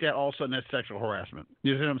 something like that. All of a sudden, that's sexual harassment.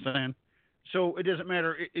 You see what I'm saying? So it doesn't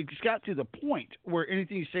matter. It's got to the point where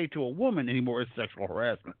anything you say to a woman anymore is sexual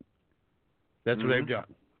harassment. That's what they've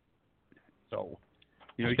done. So,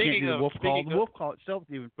 you can't do the wolf call. The wolf call itself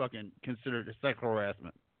is even fucking considered a sexual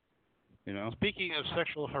harassment. Speaking of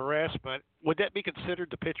sexual harassment, would that be considered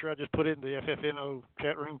the picture I just put in the FFNO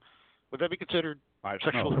chat room? Would that be considered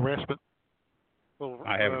sexual harassment? Well,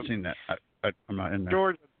 I haven't seen that. I'm not in there.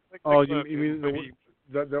 George. You mean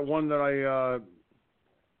the one that I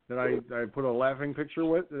put a laughing picture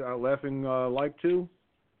with, a laughing like to?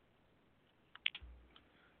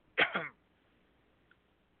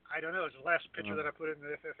 I don't know. It's the last picture that I put in the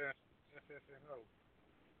FFNO.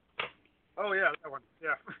 Oh yeah, that one.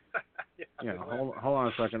 Yeah. Yeah. Hold on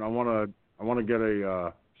a second. I want to get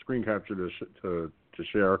a screen capture to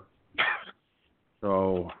share.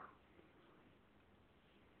 So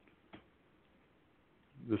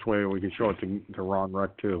this way we can show it to Ron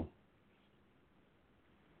Reck too.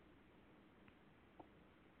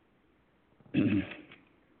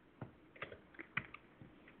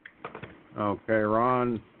 Okay,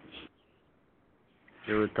 Ron.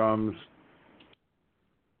 Here it comes.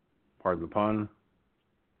 Pardon the pun.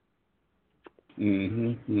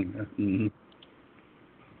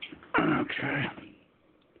 Okay.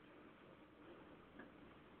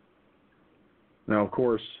 Now, of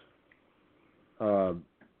course,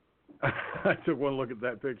 I took one look at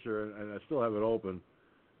that picture, and I still have it open.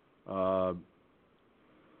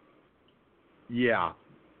 Yeah.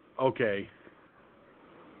 Okay.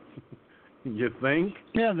 You think?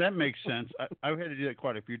 Yeah, that makes sense. I've had to do that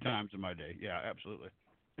quite a few times in my day. Yeah, absolutely.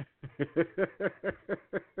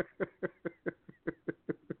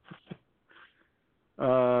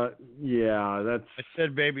 Yeah, that's. I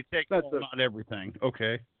said, baby, take all, not everything.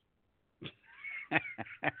 Okay.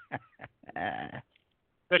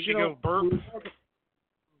 Let you go burp.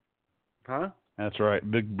 Huh? That's right.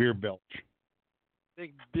 Big beer belch.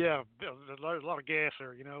 Yeah, there's a lot of gas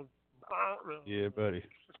there, you know. Yeah, buddy.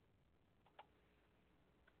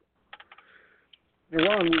 Hey,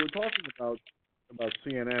 Ron, we were talking about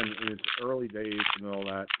CNN in its early days and all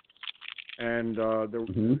that, and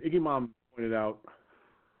Iggy Mom pointed out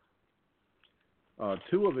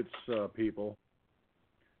two of its people,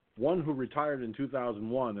 one who retired in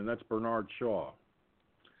 2001, and that's Bernard Shaw.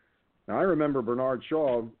 Now, I remember Bernard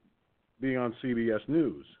Shaw being on CBS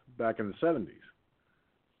News back in the 70s.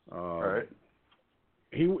 Right.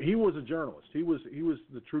 He was a journalist. He was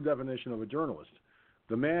the true definition of a journalist.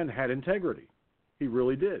 The man had integrity. He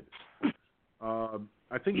really did.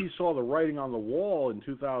 I think he saw the writing on the wall in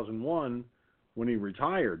 2001 when he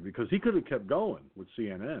retired, because he could have kept going with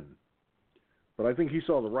CNN. But I think he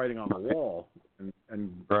saw the writing on the wall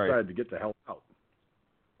and decided to get the hell out.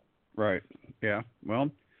 Right. Yeah. Well,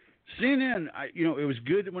 CNN, it was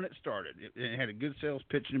good when it started. It had a good sales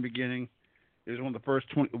pitch in the beginning. It was one of the first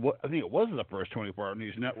I think it was the first 24-hour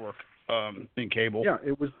news network in cable. Yeah,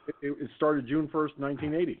 it was. It started June 1st,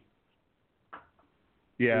 1980.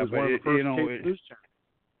 Yeah, it was one of the first cable news channels.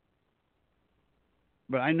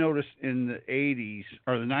 But I noticed in the 80s,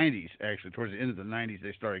 or the 90s, actually, towards the end of the 90s,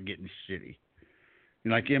 they started getting shitty.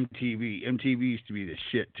 Like MTV. MTV used to be the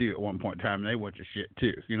shit, too, at one point in time, and they went to shit,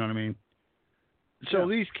 too. You know what I mean? So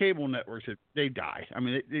these cable networks, they die. I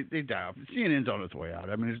mean, they die off. CNN's on its way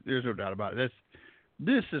out. I mean, there's no doubt about it.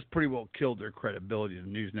 This has pretty well killed their credibility in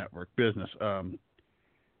the news network business.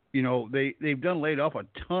 They've done laid off a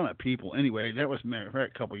ton of people anyway. That was, matter of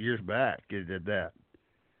fact, a couple of years back they did that.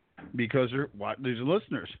 Because they're losing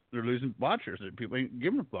listeners. They're losing watchers. People ain't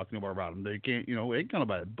giving a fuck anymore about them. They can't, they ain't gonna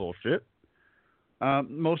buy that bullshit.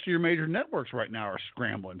 Most of your major networks right now are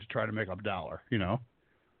scrambling to try to make a dollar,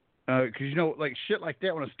 Because, like shit like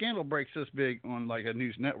that, when a scandal breaks this big on like a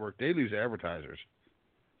news network, they lose advertisers.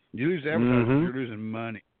 You lose advertisers, you're losing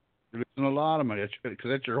money. You're losing a lot of money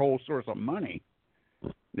because that's your whole source of money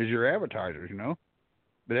is your advertisers,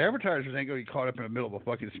 But advertisers ain't going to be caught up in the middle of a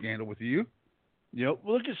fucking scandal with you.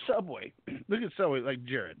 Look at Subway. Look at Subway, like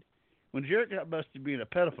Jared. When Jared got busted being a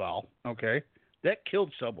pedophile, okay, that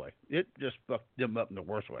killed Subway. It just fucked them up in the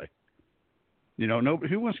worst way. Who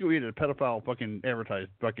wants to go eat at a pedophile fucking advertised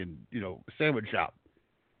fucking, sandwich shop?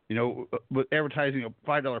 With advertising a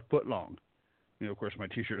 $5 foot long. Of course, my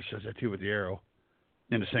T-shirt says that too with the arrow,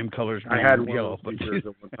 in the same colors. I had one yellow, of those T-shirts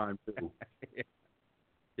at one time too.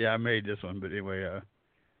 Yeah, I made this one, but anyway,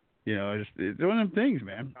 it's one of them things,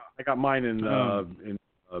 man. I got mine in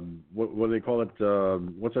what do they call it?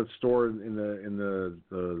 What's that store in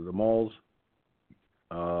the malls?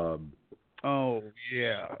 Oh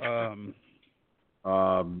yeah. Yeah, I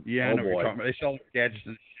know what you're talking about. They sell gadgets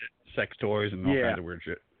and shit, sex toys and all kinds of weird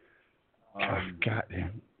shit. God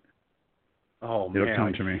damn. Oh man, it'll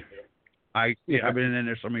come to me. I've been in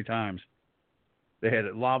there so many times. They had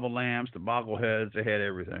lava lamps, the boggleheads. They had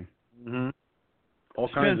everything. Mm-hmm. All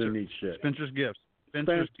kinds of neat shit. Spencer's Gifts.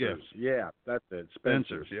 Spencer's Gifts. Yeah, that's it.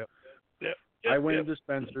 Spencer's. Yep. I went into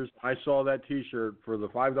Spencer's. I saw that T-shirt for the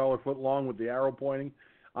 $5 foot long with the arrow pointing.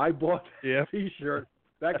 I bought that T-shirt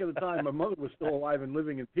back at the time. My mother was still alive and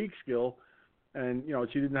living in Peekskill, and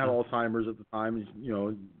she didn't have Alzheimer's at the time.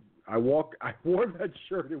 I wore that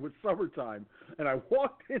shirt. It was summertime, and I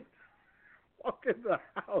walked in the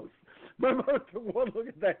house. My mother took one look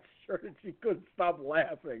at that shirt, and she couldn't stop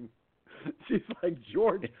laughing. She's like,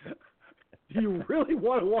 George, do you really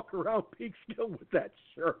want to walk around Peekskill with that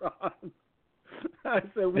shirt on? I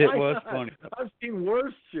said, why it was not? Funny. I've seen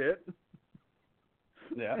worse shit.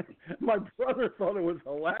 Yeah. My brother thought it was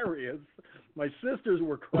hilarious. My sisters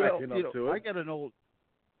were cracking up to it. I got an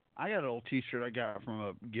old T-shirt I got from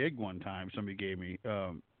a gig one time. Somebody gave me,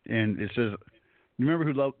 and it says, "You remember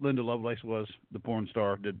who Linda Lovelace was? The porn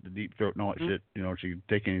star, did the deep throat and all that shit. She could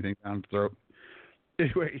take anything down the throat."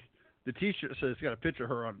 Anyway, the T-shirt says it's got a picture of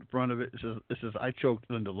her on the front of it. It says I choked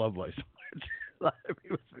Linda Lovelace. It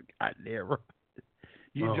was goddamn right.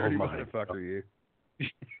 You dirty motherfucker, you.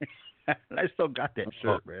 I still got that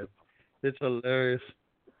shirt, man. It's hilarious.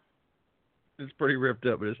 It's pretty ripped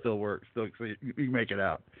up, but it still works. You can make it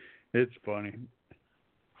out. It's funny.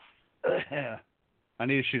 I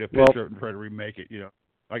need to shoot a picture and try to remake it. You know,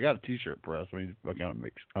 I got a T-shirt press. I mean, I gotta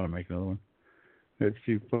make another one. It's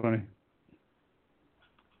too funny.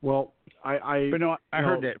 Well, I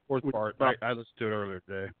heard that fourth part. I listened to it earlier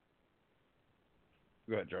today.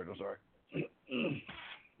 Go ahead, George. I'm sorry.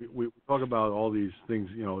 We talk about all these things,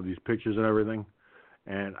 you know, these pictures and everything,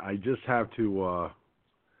 and I just have to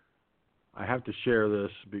share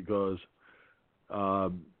this because,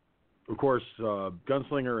 of course,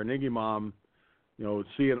 Gunslinger and Iggy Mom, you know,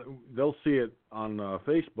 they'll see it on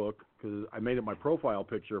Facebook because I made it my profile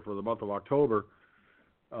picture for the month of October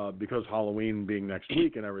because Halloween being next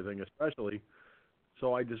week and everything, especially.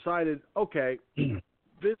 So I decided, okay,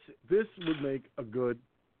 this would make a good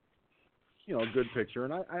picture,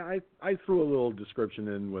 and I threw a little description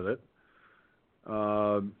in with it,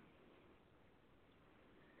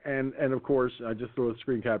 and of course I just threw a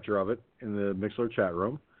screen capture of it in the Mixler chat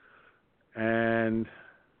room, and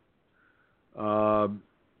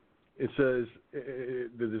it says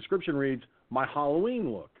the description reads, "My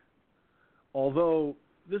Halloween look," although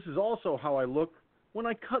this is also how I look when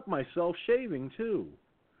I cut myself shaving too,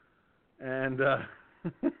 and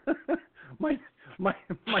my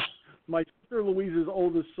sister Louise's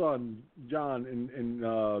oldest son, John, in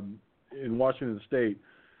Washington State,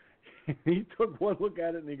 he took one look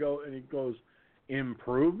at it and he goes,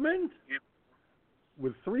 "Improvement?"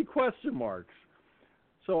 with 3 question marks.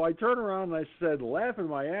 So I turned around and I said, laughing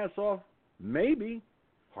my ass off, "Maybe,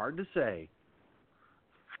 hard to say."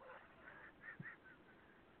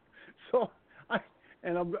 So I'm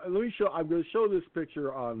going to show this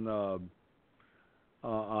picture on the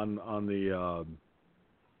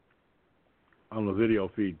video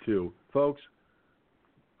feed too, folks.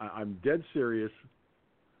 I'm dead serious.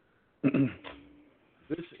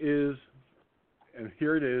 This is, and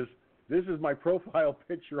here it is. This is my profile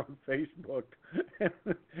picture on Facebook, and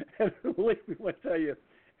believe me when I tell you,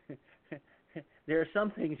 there are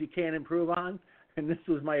some things you can't improve on, and this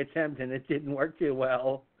was my attempt, and it didn't work too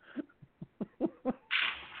well.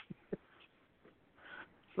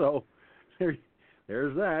 So there's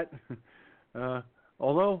that.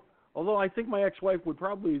 Although I think my ex-wife would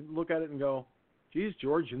probably look at it and go, "Geez,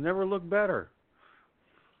 George, you never look better."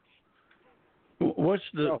 What's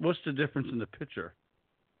the difference in the picture?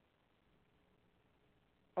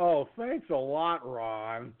 Oh, thanks a lot,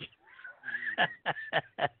 Ron.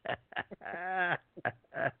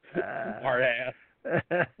 Smart ass.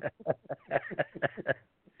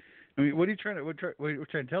 I mean, what are you trying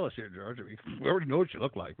to tell us here, George? I mean, we already know what you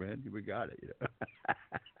look like, man. We got it, you know.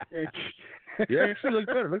 You actually look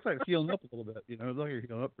better. It looks like it's healing up a little bit. You know, it looks like you're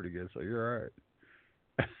healing up pretty good, so you're all right.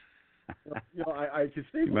 You know, I can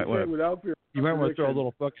say without fear. You might want to throw a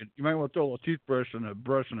little toothbrush and a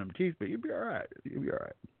brush on them teeth, but you'll be all right. You'll be all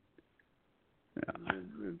right.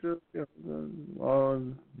 Yeah.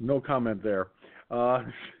 No comment there.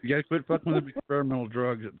 You got to quit fucking with the experimental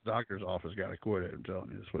drugs at the doctor's office. Got to quit it. I'm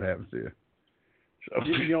telling you, that's what happens to you. So,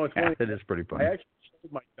 you know, it's funny. It is pretty funny. I actually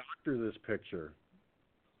showed my doctor this picture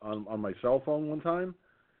on my cell phone one time,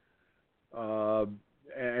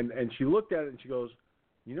 and she looked at it and she goes,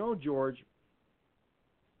 "You know, George,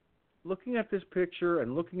 looking at this picture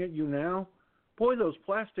and looking at you now, boy, those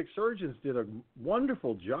plastic surgeons did a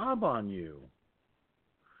wonderful job on you."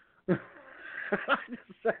 I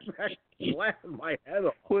just sat back laughing my head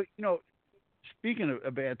off. Well, you know, speaking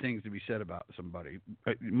of bad things to be said about somebody,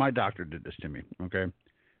 my doctor did this to me, okay?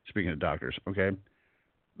 Speaking of doctors, okay?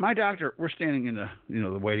 My doctor, we're standing in the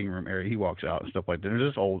waiting room area. He walks out and stuff like that.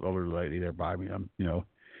 There's this older lady there by me.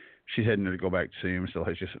 She's heading to go back to see him. So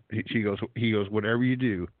he goes, "Whatever you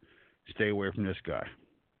do, stay away from this guy."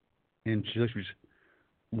 And she looks at me and says,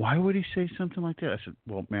 "Why would he say something like that?" I said,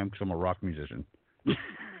 "Well, ma'am, because I'm a rock musician." And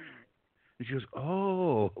she goes,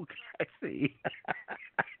 "Oh, okay, I see."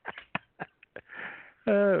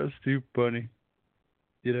 That was too funny.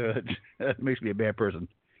 You know, that makes me a bad person.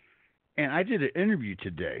 And I did an interview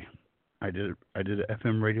today. I did an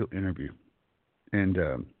FM radio interview. And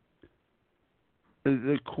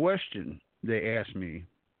the question they asked me,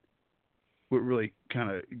 what really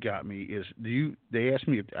kind of got me is, they asked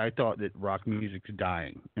me if I thought that rock music's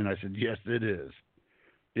dying. And I said, yes, it is.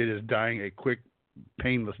 It is dying a quick,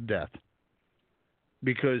 painless death.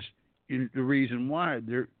 Because the reason why,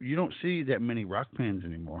 you don't see that many rock bands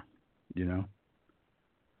anymore, you know.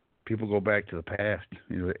 People go back to the past,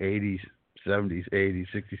 you know, the 80s, 70s, 80s,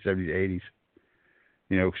 60s, 70s, 80s.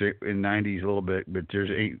 You know, in 90s a little bit, but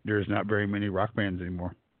there's not very many rock bands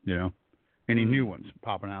anymore, you know. Any new ones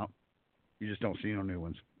popping out. You just don't see no new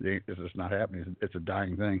ones. It's just not happening. It's a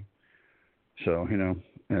dying thing. So, you know,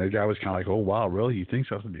 and the guy was kind of like, "Oh, wow, really? You think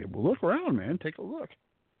so?" I said, "Well, look around, man. Take a look."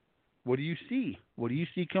 what do you see? What do you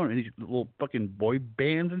see coming? These little fucking boy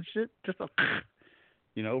bands and shit. Just a,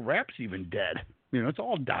 rap's even dead. It's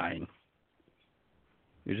all dying.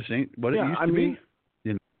 It just ain't what it used to be.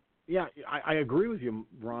 Yeah, I agree with you,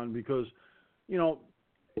 Ron, because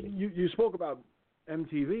you spoke about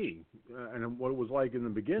MTV and what it was like in the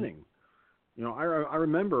beginning. I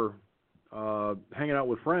remember hanging out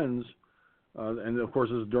with friends, and of course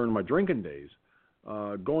this is during my drinking days,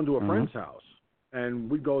 going to a friend's house, and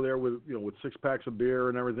we'd go there with 6 packs of beer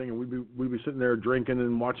and everything, and we'd be sitting there drinking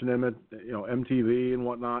and watching them at MTV and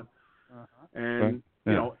whatnot, and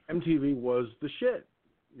MTV was the shit,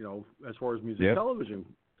 as far as music television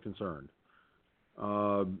concerned.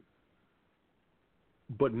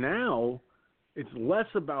 But now it's less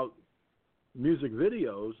about music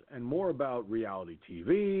videos and more about reality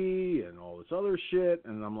TV and all this other shit.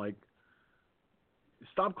 And I'm like,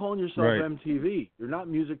 stop calling yourself MTV. You're not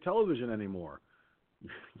music television anymore.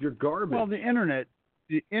 You're garbage. Well, the internet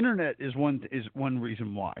is one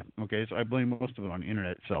reason why. Okay, so I blame most of it on the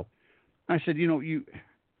internet itself. I said,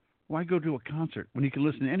 why go to a concert when you can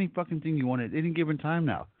listen to any fucking thing you want at any given time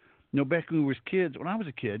now? Back when we was kids, when I was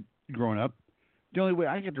a kid growing up, the only way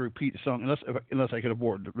I get to repeat a song, unless I could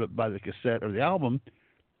afford to buy the cassette or the album,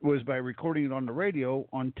 was by recording it on the radio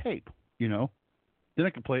on tape. Then I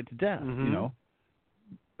could play it to death.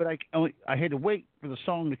 But I had to wait for the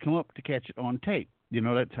song to come up to catch it on tape.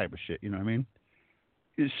 That type of shit. You know what I mean?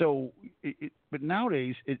 So, but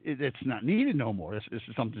nowadays it's not needed no more. It's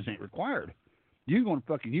something that ain't required. You go on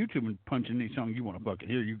fucking YouTube and punch in any song you want to fucking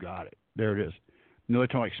hear. You got it. There it is. They're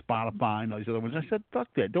talking like Spotify and all these other ones. I said, fuck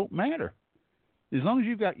that. Don't matter. As long as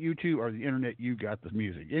you've got YouTube or the internet, you got the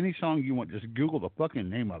music. Any song you want, just Google the fucking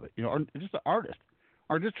name of it. Or just the artist.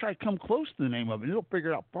 Or just try to come close to the name of it, and it'll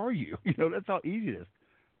figure it out for you. That's how easy it is.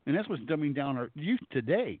 And that's what's dumbing down our youth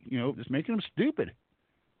today. Just making them stupid.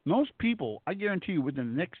 Most people, I guarantee you,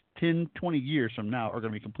 within the next 10, 20 years from now, are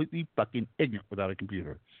going to be completely fucking ignorant without a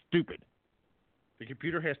computer. Stupid. The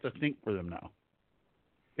computer has to think for them now.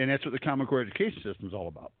 And that's what the Common Core education system is all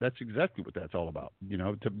about. That's exactly what that's all about,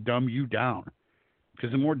 to dumb you down.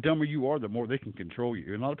 Because the more dumber you are, the more they can control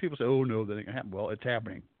you. And a lot of people say, oh, no, that ain't going to happen. Well, it's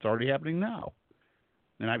happening. It's already happening now.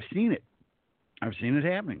 And I've seen it. I've seen it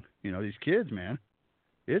happening. These kids, man,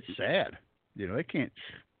 it's sad. They can't,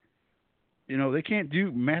 they can't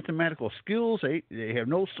do mathematical skills. They have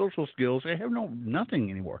no social skills. They have nothing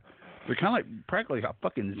anymore. They're kind of like practically like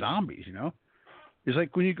fucking zombies, It's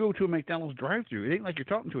like when you go to a McDonald's drive-thru, it ain't like you're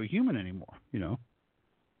talking to a human anymore,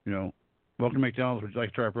 Welcome to McDonald's. Would you like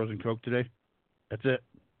to try a frozen Coke today? That's it.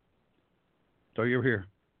 That's all you ever hear,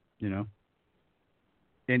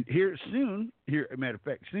 And here, a matter of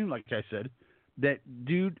fact, soon, like I said, that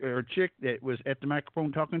dude or chick that was at the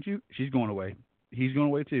microphone talking to you, she's going away. He's going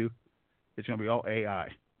away too. It's going to be all AI,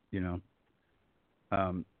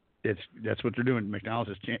 That's what they're doing. McDonald's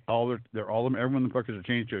has changed everyone in the fuckers have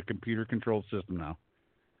changed to a computer-controlled system now,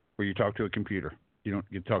 where you talk to a computer. You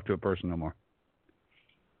don't get to talk to a person no more.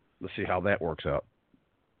 Let's see how that works out.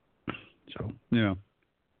 So, And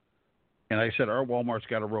like I said, our Walmart's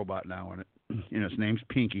got a robot now in it. Its name's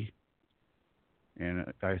Pinky. And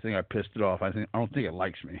I think I pissed it off. I don't think it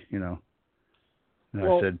likes me, And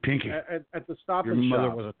I said, Pinky, at the Stop your and mother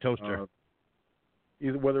Shop, was a toaster.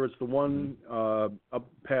 Either whether it's the one up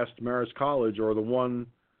past Marist College or the one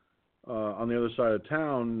on the other side of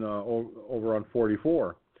town over on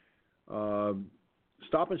 44.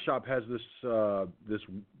 Stop and Shop has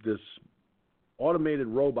this automated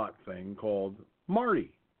robot thing called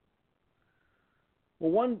Marty.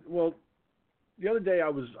 Well, the other day I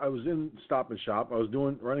was in Stop and Shop. I was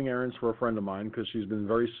running errands for a friend of mine because she's been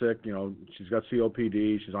very sick. She's got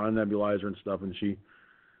COPD. She's on a nebulizer and stuff, and she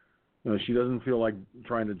doesn't feel like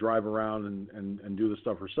trying to drive around and do the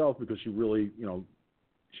stuff herself because she really,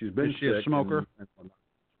 she's been sick. Is she a smoker?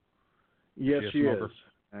 Yes, she is.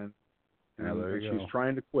 And she's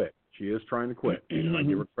trying to quit. She is trying to quit. I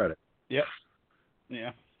give her credit. Yep.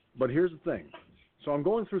 Yeah. But here's the thing. So I'm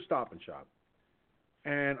going through Stop and Shop,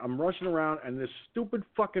 and I'm rushing around, and this stupid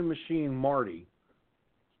fucking machine, Marty,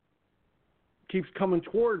 keeps coming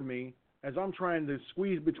toward me as I'm trying to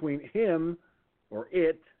squeeze between him or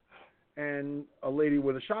it and a lady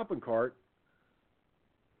with a shopping cart,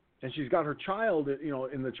 and she's got her child,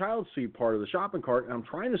 in the child seat part of the shopping cart, and I'm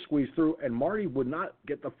trying to squeeze through, and Marty would not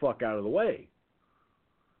get the fuck out of the way.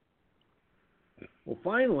 Well,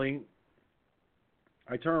 finally,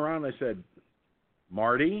 I turn around and I said,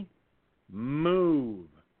 Marty, move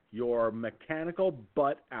your mechanical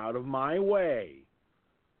butt out of my way.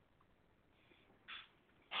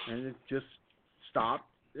 And it just stopped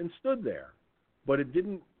and stood there. But it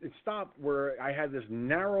didn't. It stopped where I had this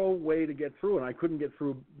narrow way to get through, and I couldn't get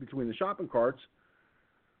through between the shopping carts.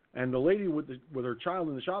 And the lady with her child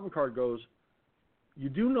in the shopping cart goes, "You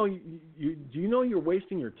do know you know you're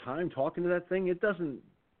wasting your time talking to that thing? It doesn't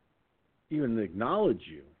even acknowledge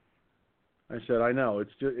you." I said, "I know.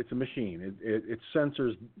 It's a machine. It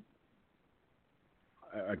censors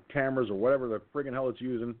cameras or whatever the friggin' hell it's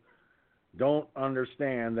using. Don't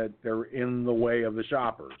understand that they're in the way of the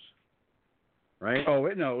shoppers." Right? Oh,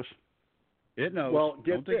 it knows. It knows. Well,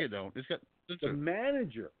 don't think it don't. It's got the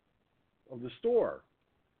manager of the store.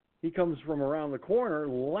 He comes from around the corner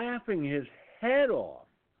laughing his head off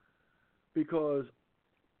because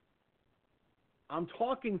I'm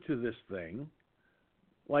talking to this thing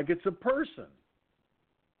like it's a person.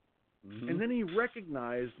 Mm-hmm. And then he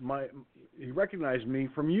recognized me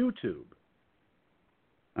from YouTube.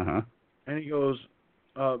 Uh-huh. And he goes,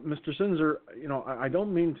 "Mr. Sinzer, I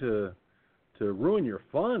don't mean to ruin your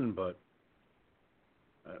fun, but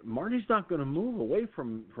Marty's not going to move away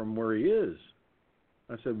from where he is."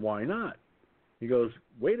 I said, "Why not?" He goes,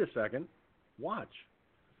 "Wait a second, watch."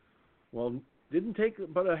 Well, didn't take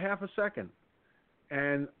but a half a second,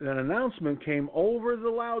 and an announcement came over the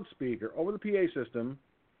loudspeaker, over the PA system: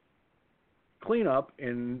 "Cleanup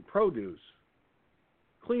in produce.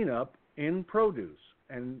 Cleanup in produce."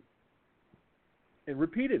 And it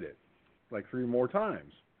repeated it like 3 more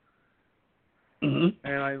times. Mm-hmm.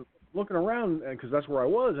 And I'm looking around, because that's where I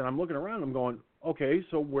was, and I'm looking around, I'm going, okay,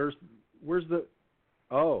 so where's the,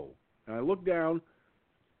 oh. And I look down,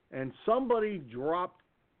 and somebody dropped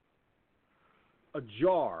a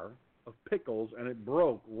jar of pickles, and it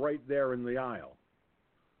broke right there in the aisle.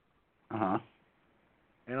 Uh-huh.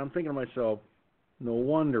 And I'm thinking to myself, no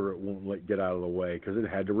wonder it won't get out of the way, because it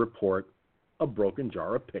had to report a broken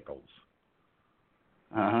jar of pickles.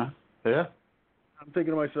 Uh-huh. Yeah. I'm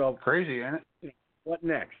thinking to myself, crazy, ain't it? What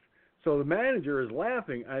next? So the manager is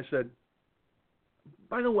laughing. I said,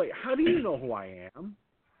 "By the way, how do you know who I am?"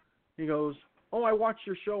 He goes, "Oh, I watched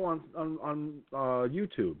your show on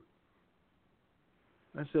YouTube."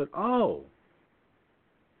 I said, "Oh,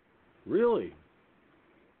 really?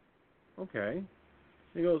 Okay."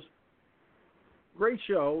 He goes, "Great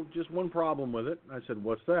show, just one problem with it." I said,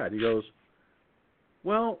 "What's that?" He goes,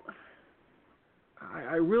 "Well,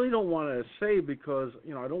 I really don't want to say because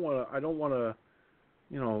I don't want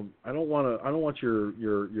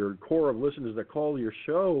your core of listeners that call your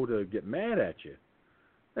show to get mad at you."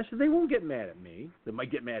 I said, "They won't get mad at me. They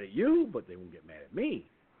might get mad at you, but they won't get mad at me."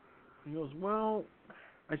 He goes, "Well,"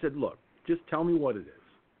 I said, "Look, just tell me what it is.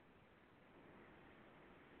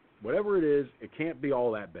 Whatever it is, it can't be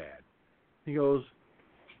all that bad." He goes,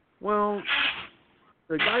 "Well,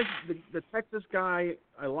 the Texas guy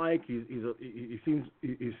I like. He seems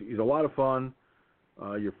he's a lot of fun.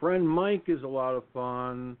 Your friend Mike is a lot of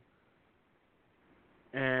fun,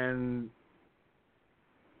 and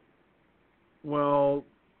well,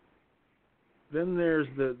 then there's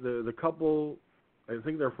the couple. I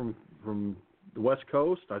think they're from the West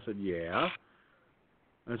Coast." I said, "Yeah."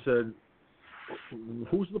 I said,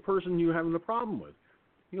 "Who's the person you having the problem with?"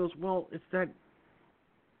 He goes, "Well, it's that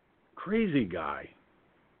crazy guy.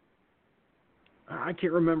 I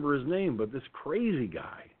can't remember his name, but this crazy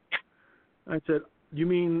guy." I said, "You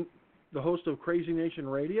mean the host of Crazy Nation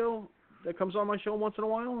Radio that comes on my show once in a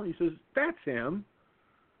while?" He says, "That's him."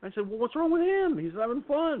 I said, "Well, what's wrong with him? He's having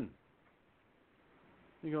fun."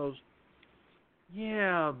 He goes,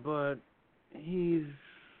 "Yeah, but I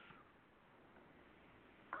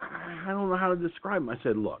don't know how to describe him." I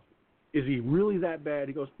said, "Look, is he really that bad?"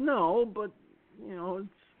 He goes, "No, but, it's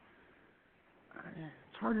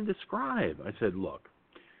hard to describe." I said, "Look,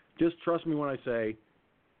 just trust me when I say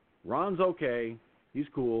Ron's okay. He's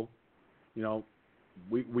cool. We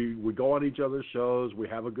go on each other's shows. We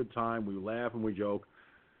have a good time. We laugh and we joke.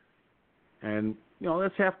 And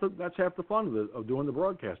that's half the fun of doing the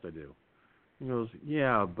broadcast I do." He goes,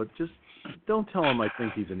 "Yeah, but just don't tell him I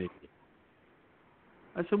think he's an idiot."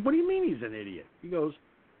 I said, "What do you mean he's an idiot?" He goes,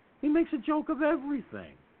 "He makes a joke of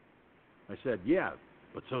everything." I said, "Yeah,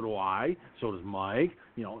 but so do I. So does Mike.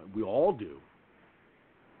 We all do."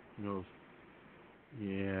 He goes,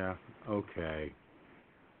 "Yeah, okay."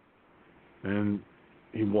 And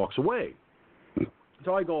he walks away.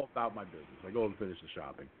 So I go about my business. I go and finish the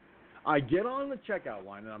shopping. I get on the checkout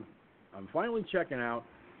line, and I'm finally checking out.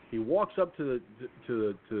 He walks up to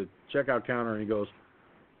the checkout counter, and he goes,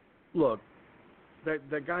 "Look,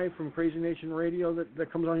 that guy from Crazy Nation Radio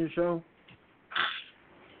that comes on your show,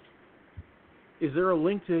 is there a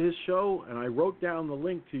link to his show?" And I wrote down the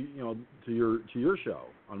link to your show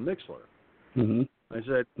on Mixler. Mm-hmm. I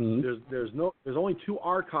said, there's only 2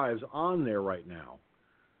 archives on there right now.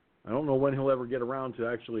 I don't know when he'll ever get around to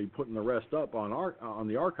actually putting the rest up on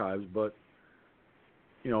the archives, but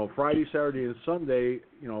Friday, Saturday, and Sunday,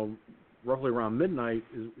 roughly around midnight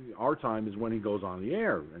our time is when he goes on the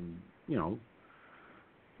air, and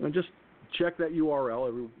just check that URL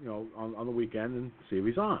every on the weekend and see if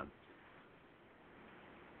he's on.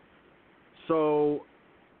 So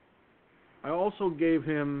I also gave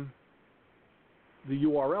him the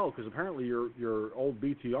URL because apparently your old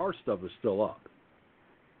BTR stuff is still up.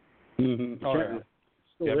 Mm-hmm. Oh, yeah.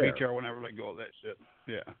 Yeah, BTR will never let go of that shit.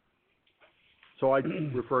 Yeah. So I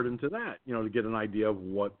referred him to that, to get an idea of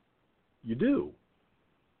what you do.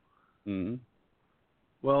 Mm-hmm.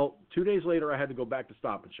 Well, 2 days later, I had to go back to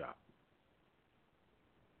Stop and Shop.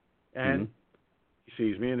 And he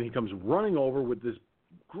sees me, and he comes running over with this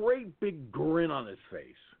great big grin on his face.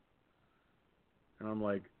 And I'm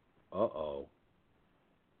like, uh-oh.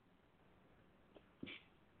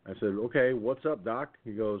 I said, okay, what's up, Doc?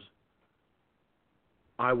 He goes,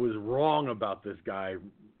 I was wrong about this guy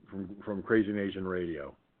from Crazy Nation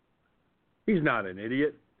Radio. He's not an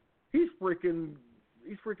idiot. He's freaking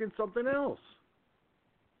something else.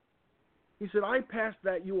 He said, I passed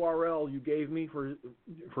that URL you gave me for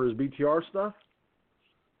his BTR stuff,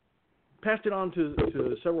 passed it on to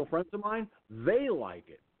several friends of mine. They like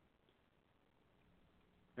it.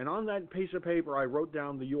 And on that piece of paper, I wrote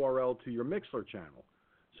down the URL to your Mixler channel.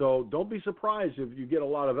 So don't be surprised if you get a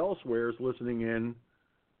lot of elsewheres listening in,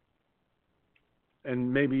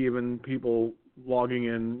 and maybe even people logging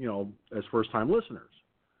in, as first-time listeners.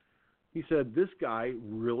 He said, this guy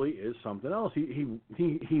really is something else.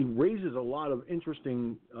 He raises a lot of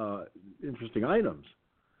interesting items.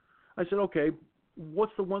 I said, okay,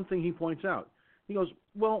 what's the one thing he points out? He goes,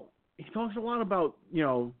 well, he talks a lot about,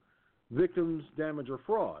 victims, damage, or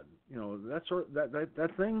fraud.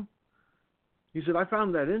 That thing. He said, I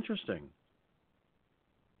found that interesting.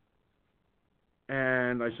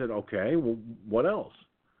 And I said, okay, well, what else?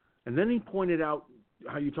 And then he pointed out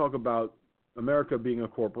how you talk about America being a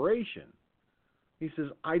corporation. He says,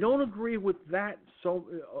 I don't agree with that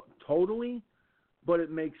totally, but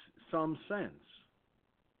it makes some sense.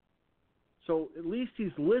 So at least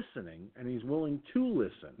he's listening, and he's willing to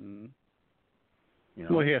listen.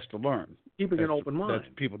 Well, he has to learn. Keeping an open mind. That's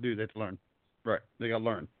what people do. They have to learn. Right. They got to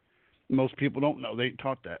learn. Most people don't know. They ain't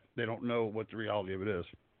taught that. They don't know what the reality of it is.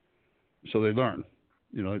 So they learn.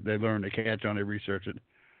 They learn. They catch on. They research it.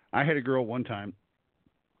 I had a girl one time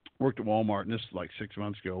worked at Walmart, and this is like 6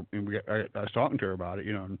 months ago, and I was talking to her about it,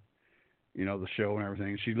 and the show and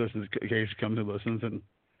everything. She listens, occasionally comes and listens, and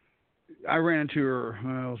I ran into her.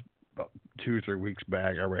 Well, it was about 2 or 3 weeks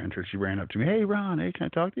back. I ran into her. She ran up to me. Hey, Ron. Hey, can I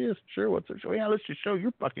talk to you? Sure. What's the show? Yeah, let's just show.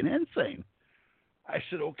 You're fucking insane. I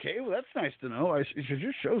said, okay, well, that's nice to know. She said,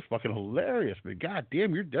 your show's fucking hilarious, but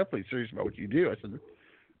goddamn, you're definitely serious about what you do. I said,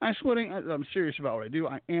 I'm serious about what I do.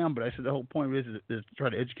 I am, but I said the whole point is to try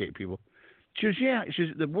to educate people. She goes, yeah. She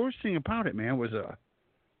said, the worst thing about it, man, was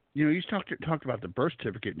you talked about the birth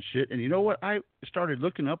certificate and shit, and you know what? I started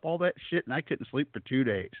looking up all that shit, and I couldn't sleep for 2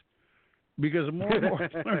 days because the more and more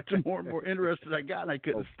I learned, the more and more interested I got, and I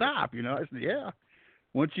couldn't stop. I said, yeah.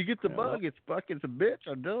 Once you get the bug, it's a bitch.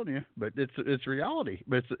 I'm telling you, but it's reality.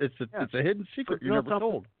 But it's a hidden secret you're never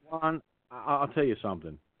told. Ron, I'll tell you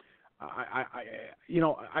something. I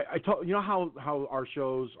talk. How our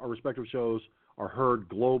respective shows are heard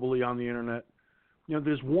globally on the internet.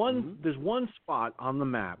 There's one spot on the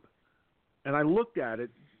map, and I looked at it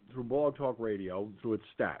through Blog Talk Radio through its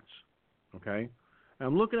stats. Okay, and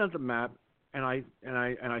I'm looking at the map, and I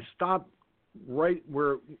stopped right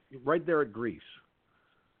there at Greece.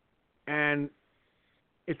 And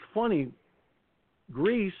it's funny,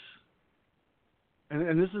 Greece,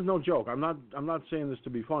 and this is no joke. I'm not saying this to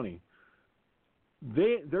be funny.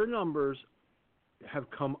 Their numbers have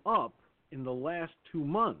come up in the last 2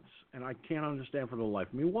 months, and I can't understand for the life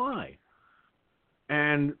of me why.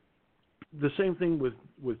 And the same thing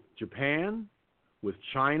with Japan, with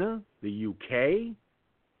China, the UK.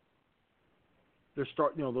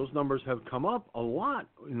 Those numbers have come up a lot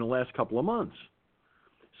in the last couple of months.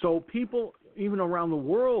 So people, even around the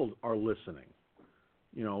world, are listening,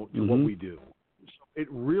 to what we do. So it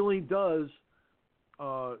really does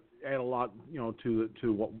add a lot, to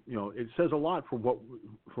what it says a lot for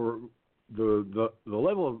the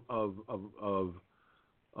level of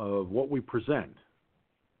what we present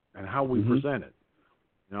and how we present it.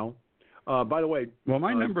 By the way, well,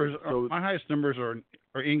 my numbers, my highest numbers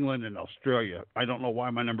are England and Australia. I don't know why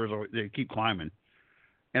my numbers they keep climbing.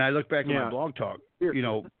 And I look back at my Blog Talk,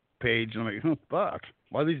 page, and I'm like, oh, fuck,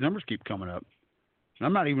 why do these numbers keep coming up?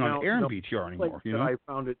 I'm not even Now, on air in the BTR place anymore. You know, that I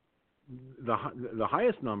found it the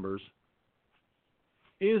highest numbers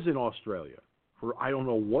is in Australia. For I don't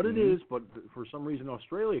know what it is, but for some reason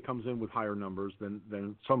Australia comes in with higher numbers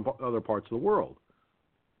than some other parts of the world.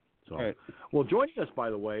 So, well, joining us, by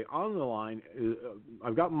the way, on the line,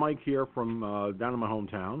 I've got Mike here from down in my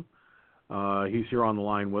hometown. He's here on the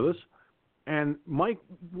line with us, and Mike,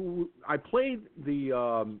 I played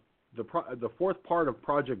the fourth part of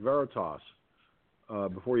Project Veritas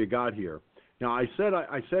before you got here. Now, I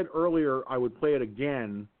said earlier I would play it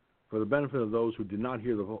again for the benefit of those who did not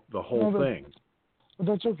hear the whole thing. But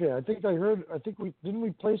that's okay. I think we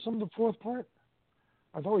didn't play some of the fourth part?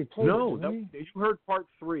 I thought we played No, it, didn't we? You heard part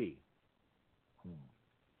 3.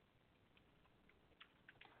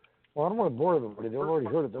 Well, I don't want to bore everybody. They've already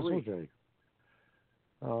heard it. That's okay.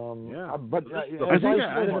 But as I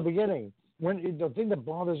said in the beginning, the thing that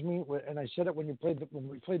bothers me, and I said it when we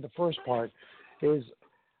played the first part, is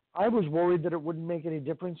I was worried that it wouldn't make any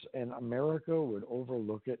difference and America would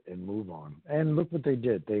overlook it and move on. And look what they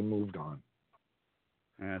did. They moved on.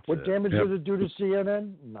 What damage did it do to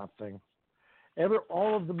CNN? Nothing.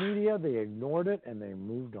 All of the media, they ignored it and they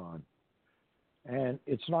moved on. And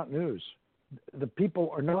it's not news. The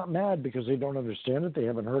people are not mad because they don't understand it. They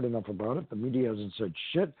haven't heard enough about it. The media hasn't said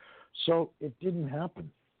shit. So it didn't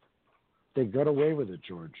happen. They got away with it,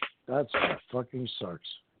 George. That's what fucking sucks.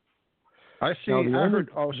 I see. Now, I heard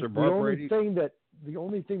Officer Bob Brady. The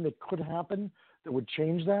only thing that could happen that would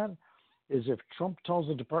change that is if Trump tells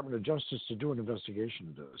the Department of Justice to do an investigation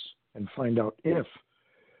into this and find out if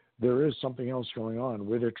there is something else going on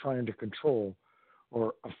where they're trying to control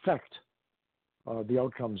or affect the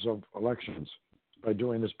outcomes of elections by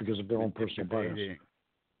doing this because of their own personal bias.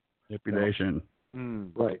 Manipulation.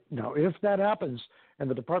 Right. Now, if that happens and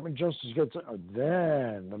the Department of Justice gets it,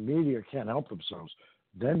 then the media can't help themselves.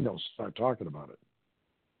 Then they'll start talking about it.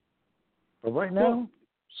 But right now,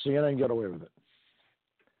 CNN got away with it.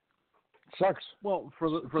 Sucks. Well, for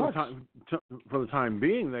the time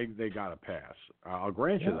being, they got a pass. I'll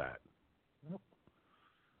grant you that.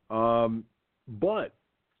 But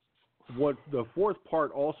what the fourth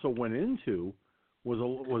part also went into was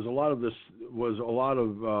a lot of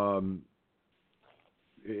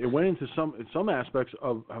it went into some aspects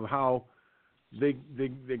of how they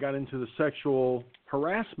got into the sexual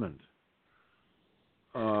harassment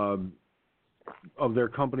of their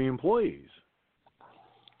company employees,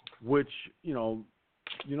 which you know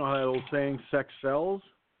how that old saying, sex sells.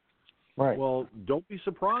 Right. Well, don't be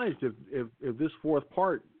surprised if this fourth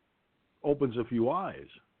part opens a few eyes.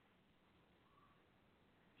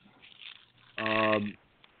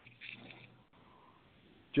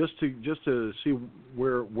 Just to see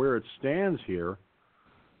where it stands here.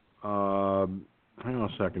 Hang on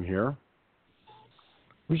a second here.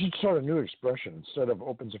 We should start a new expression. Instead of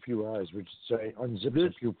opens a few eyes, we should say unzips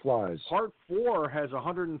a few flies. Part 4 has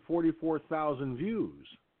 144,000 views.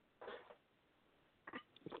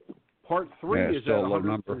 Part 3 is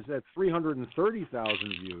at 330,000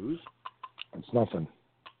 views. It's nothing.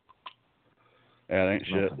 That ain't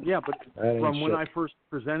shit. Yeah, but from when I first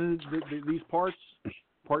presented these parts,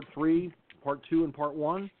 Part 3, Part 2, and Part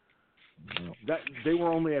 1, that they were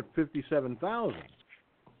only at 57,000.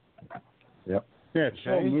 Yep. Yeah, it's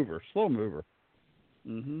slow mover.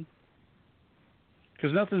 Mm-hmm.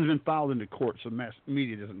 Because nothing's been filed into court, so mass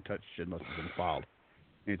media doesn't touch shit unless it's been filed.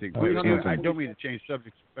 Anything? I don't mean to change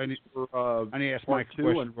subjects. I need to ask Mike a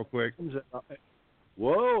question real quick.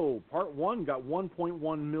 Whoa! Part 1 got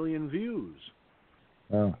 1.1 million views.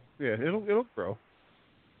 Oh. Yeah, it'll grow.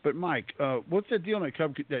 But Mike, what's that deal on that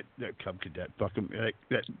Cub Cadet?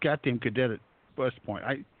 That goddamn cadet at West Point.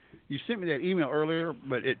 You sent me that email earlier,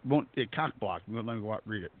 but it cock blocked. Let me go out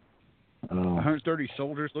and read it. 130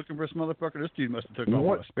 soldiers looking for this motherfucker. This dude must have took off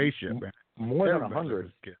on a spaceship, man. More than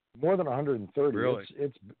 100. More than 130. Really?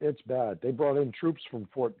 It's bad. They brought in troops from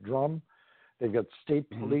Fort Drum. They've got state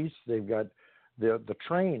police. They've got the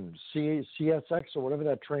train, CSX or whatever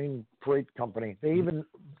that train freight company. They even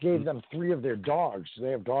gave them 3 of their dogs.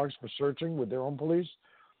 They have dogs for searching with their own police,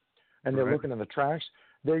 and they're looking in the tracks.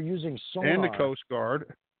 They're using sonar. And the Coast Guard.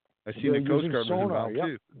 I see the Coast Guard was involved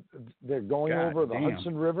too. They're going over the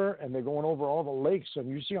Hudson River, and they're going over all the lakes, and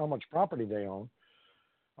you see how much property they own.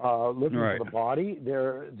 Looking for the body.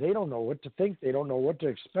 They don't know what to think. They don't know what to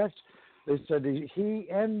expect. They said he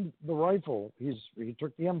and the rifle, he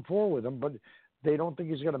took the M4 with him, but they don't think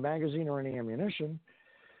he's got a magazine or any ammunition.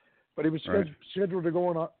 But he was scheduled to go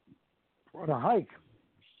on a hike.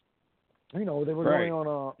 You know, they were going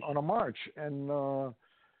on a march,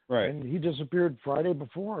 and he disappeared Friday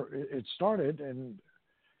before it started, and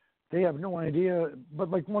They have no idea. But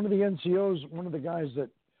like one of the NCOs, one of the guys that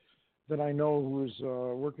I know who's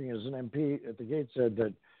working as an MP at the gate said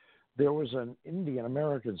that there was an Indian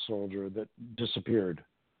American soldier that disappeared,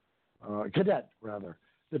 cadet rather,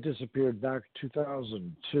 that disappeared back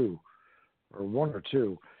 2002 or 1 or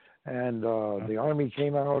 2. And the Army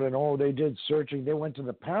came out and, they did searching. They went to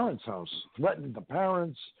the parents' house, threatened the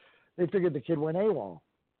parents. They figured the kid went AWOL.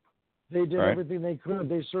 They did everything they could.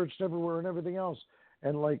 They searched everywhere and everything else.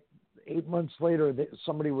 And like 8 months later,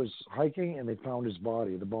 somebody was hiking and they found his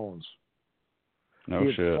body, the bones. No he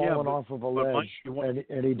had shit. fallen off of a ledge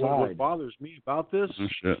and he died. What bothers me about this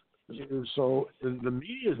is the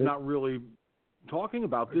media is not really talking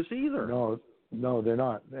about this either. No, they're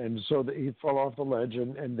not. And so he fell off the ledge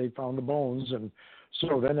and they found the bones. And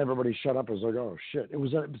so then everybody shut up. It was like, oh, shit.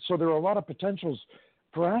 So there are a lot of potentials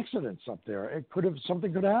for accidents up there.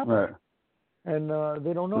 Something could happen. Right. And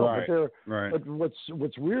they don't know. Right. But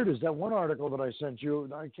what's weird is that one article that I sent you,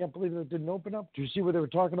 I can't believe it didn't open up. Do you see where they were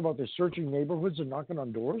talking about they're searching neighborhoods and knocking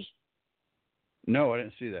on doors? No, I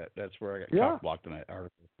didn't see that. That's where I got cock blocked in that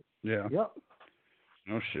article. Yeah. Yeah.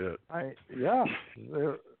 No shit.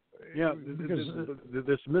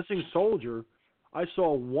 This missing soldier, I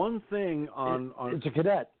saw one thing on it's a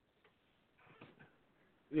cadet.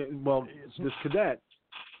 Yeah, well, this cadet.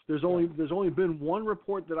 There's only been one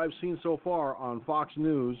report that I've seen so far on Fox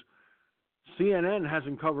News. CNN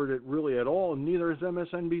hasn't covered it really at all, and neither has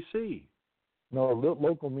MSNBC. No,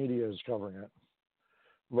 local media is covering it.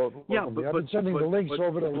 But I've been sending the links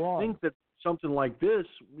over to Ron. I think that something like this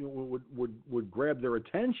would grab their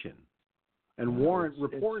attention and warrant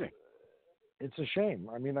reporting. It's a shame.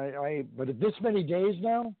 I mean, but at this many days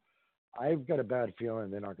now, I've got a bad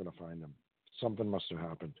feeling they're not going to find him. Something must have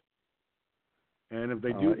happened. And if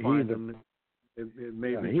they do find him, it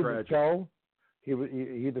may be tragic. He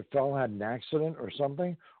either fell, had an accident or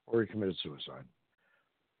something, or he committed suicide.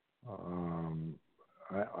 I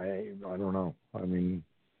don't know. I mean,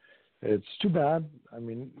 it's too bad. I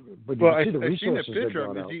mean, but you see the resources I've seen a picture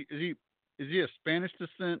of him. Is he of Spanish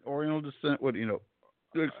descent, Oriental descent? What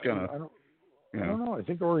It's kind of. I don't know. I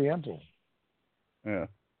think Oriental. Yeah.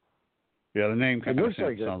 Yeah, the name kind of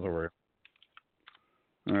sounds over.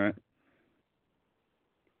 All right.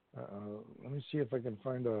 Let me see if I can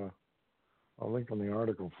find a link on the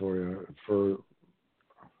article for you.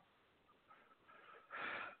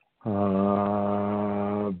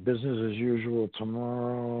 Business as usual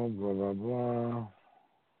tomorrow. Blah blah blah.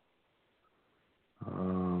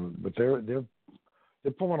 But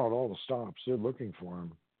they're pulling out all the stops. They're looking for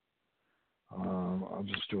him. I'll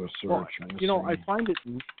just do a search. Well, I find it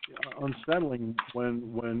unsettling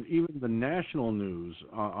when even the national news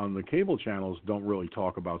on the cable channels don't really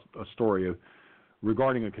talk about a story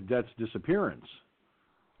regarding a cadet's disappearance,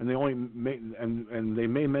 and they only they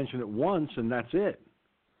may mention it once, and that's it.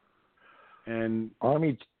 And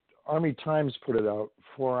Army Times put it out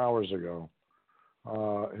 4 hours ago.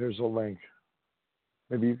 Here's a link.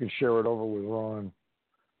 Maybe you can share it over with Ron.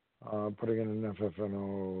 Putting in an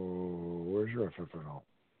FFNO. Where's your FFNO?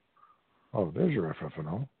 Oh, there's your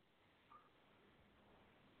FFNO.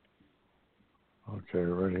 Okay,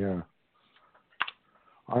 right here.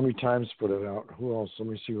 Army Times put it out. Who else? Let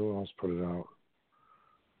me see who else put it out.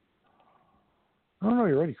 I don't know.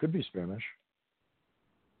 You're right. It could be Spanish.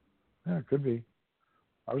 Yeah, it could be.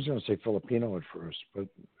 I was going to say Filipino at first, but.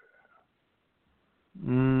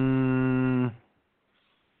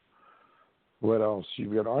 What else?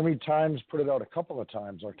 You've got Army Times put it out a couple of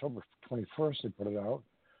times. October 21st, they put it out.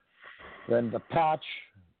 Then The Patch,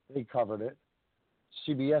 they covered it.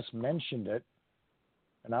 CBS mentioned it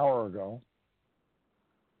an hour ago.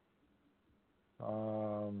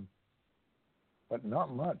 But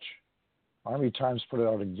not much. Army Times put it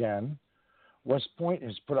out again. West Point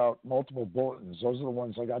has put out multiple bulletins. Those are the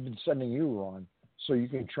ones like I've been sending you, Ron, so you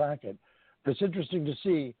can track it. But it's interesting to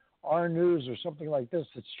see our news or something like this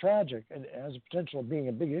that's tragic and has a potential of being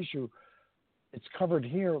a big issue. It's covered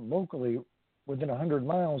here locally within 100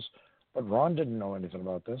 miles, but Ron didn't know anything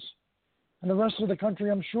about this. And the rest of the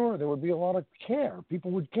country, I'm sure there would be a lot of care.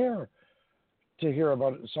 People would care to hear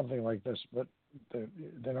about something like this, but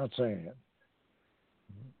they're not saying it.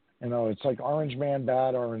 You know, it's like Orange Man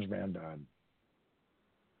bad, Orange Man bad.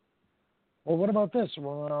 Well, what about this?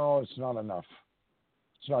 Well, no, it's not enough.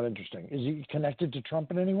 It's not interesting. Is he connected to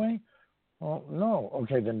Trump in any way? Well, no.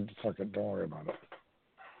 Okay, then fuck it. Don't worry about it.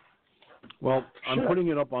 Well, I'm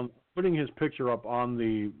putting his picture up on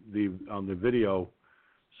the video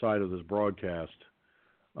side of this broadcast.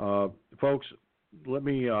 Folks, let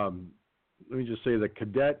me just say that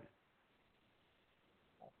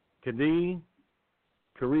Kadi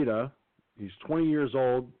Karita, he's 20 years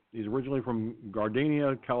old, He's originally from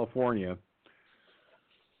Gardenia, California.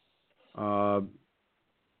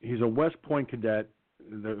 He's a West Point cadet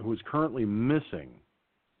who is currently missing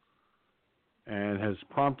and has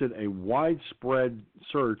prompted a widespread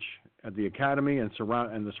search at the academy and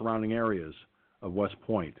the surrounding areas of West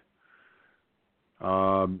Point.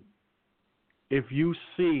 If you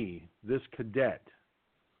see this cadet,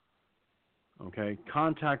 okay,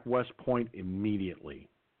 contact West Point immediately,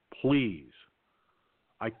 please.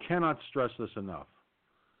 I cannot stress this enough.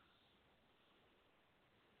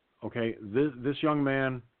 Okay, this young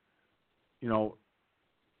man, you know,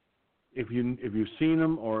 if you've seen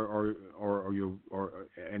him or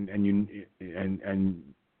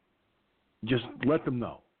just let them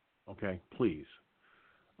know, okay, please.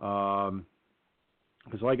 Because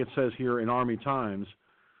like it says here in Army Times,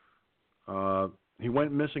 he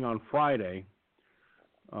went missing on Friday,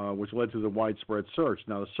 which led to the widespread search.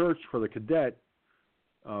 Now, the search for the cadet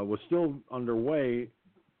was still underway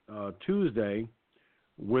Tuesday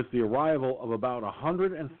with the arrival of about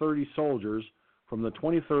 130 soldiers from the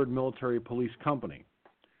 23rd Military Police Company.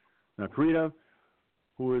 Now, Karita,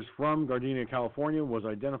 who is from Gardenia, California, was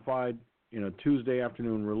identified in a Tuesday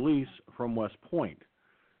afternoon release from West Point.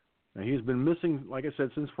 Now, he's been missing, like I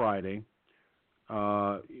said, since Friday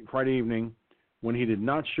evening, when he did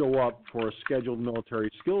not show up for a scheduled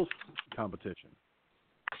military skills competition.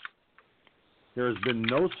 There has been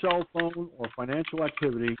no cell phone or financial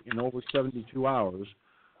activity in over 72 hours,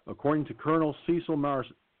 according to Colonel Cecil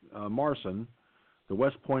Marson, the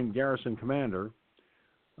West Point Garrison commander,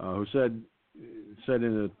 who said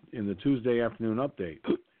in the Tuesday afternoon update.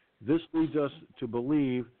 This leads us to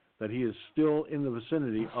believe that he is still in the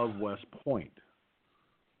vicinity of West Point.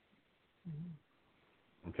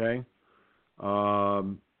 Okay?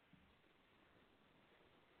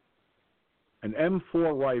 An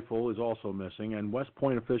M4 rifle is also missing, and West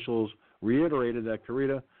Point officials reiterated that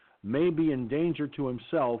Karita may be in danger to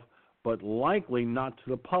himself, but likely not to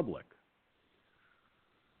the public.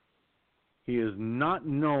 He is not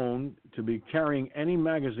known to be carrying any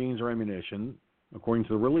magazines or ammunition, according to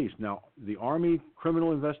the release. Now, the Army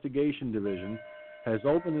Criminal Investigation Division has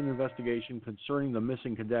opened an investigation concerning the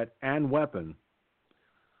missing cadet and weapon.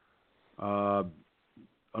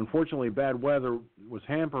 Unfortunately, bad weather was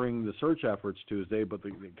hampering the search efforts Tuesday, but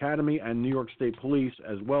the Academy and New York State Police,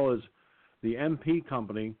 as well as the MP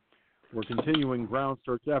Company, were continuing ground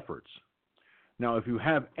search efforts. Now, if you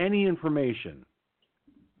have any information,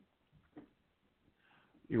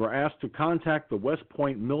 you are asked to contact the West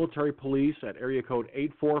Point Military Police at area code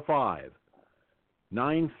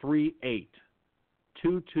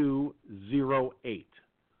 845-938-2208.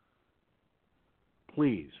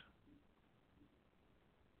 Please,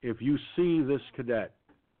 if you see this cadet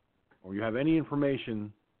or you have any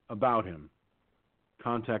information about him,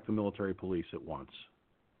 contact the military police at once.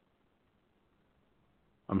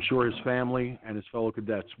 I'm sure his family and his fellow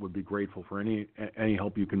cadets would be grateful for any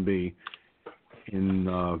help you can be in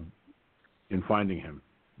finding him.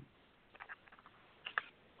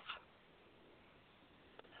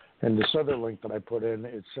 And this other link that I put in,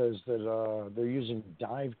 it says that they're using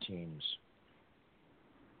dive teams.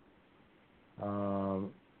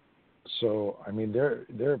 So, I mean,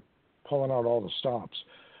 they're pulling out all the stops.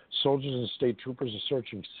 Soldiers and state troopers are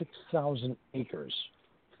searching 6,000 acres.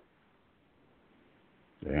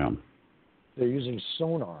 Damn. They're using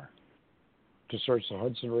sonar to search the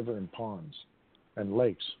Hudson River and ponds and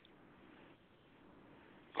lakes.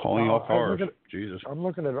 Calling all cars. Jesus. I'm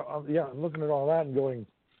looking at all that and going,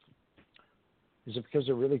 is it because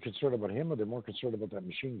they're really concerned about him, or they're more concerned about that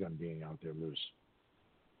machine gun being out there loose?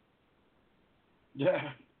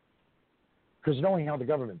 Yeah. Because knowing how the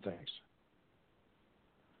government thinks.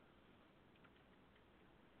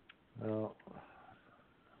 Well,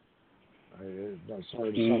 I'm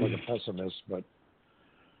sorry to sound like a pessimist, but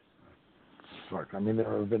fuck. I mean,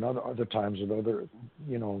 there have been other times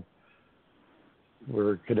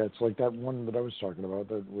where cadets like that one that I was talking about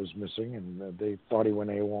that was missing, and they thought he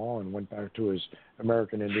went AWOL and went back to his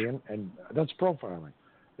American Indian, and that's profiling.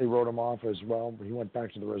 They wrote him off as, well, he went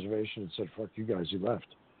back to the reservation and said, fuck you guys, he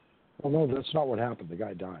left. Well, no, that's not what happened. The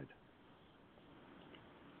guy died.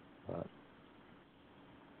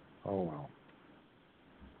 Oh, well.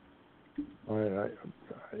 All right,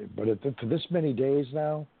 but to this many days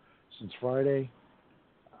now, since Friday,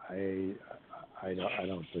 I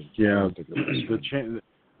don't think. Yeah, I don't think it was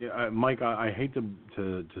Mike, I hate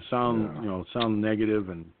to sound sound negative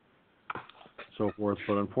and so forth,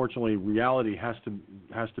 but unfortunately, reality has to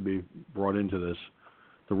be brought into this.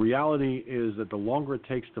 The reality is that the longer it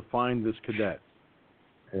takes to find this cadet,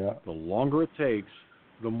 the longer it takes,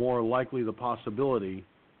 the more likely the possibility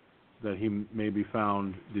that he may be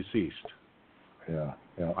found deceased. Yeah.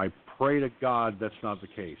 I pray to God that's not the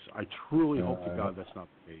case. I truly hope to God that's not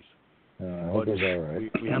the case. I hope he's all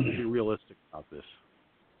right. We have to be realistic about this.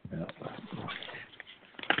 Yeah.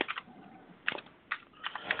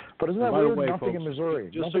 But isn't that by the weird? way, Nothing folks, in Missouri.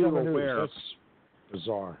 just Nothing so on the you're news. aware, That's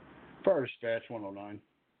bizarre. First, dispatch 109.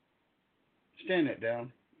 Stand that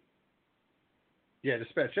down. Yeah,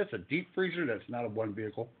 dispatch, that's a deep freezer. That's not a one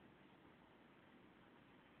vehicle.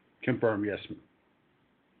 Confirm, yes.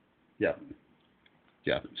 Yeah.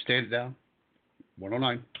 Yeah, stand it down.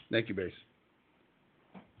 109. Thank you, base.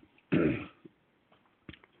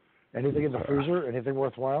 Anything in the freezer? Anything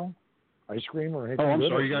worthwhile? Ice cream or anything? Oh, I'm good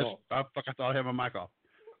sorry, you or guys. no? I thought I had my mic off.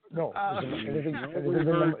 No. Is there anything We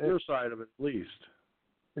heard your side of it, at least.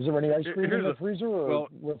 Is there any ice cream in the freezer or well,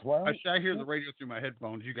 worthwhile? I hear the radio through my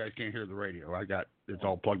headphones. You guys can't hear the radio. It's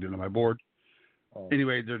all plugged into my board. Oh.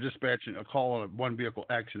 Anyway, they're dispatching a call on a one vehicle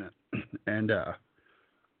accident, and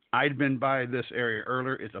I'd been by this area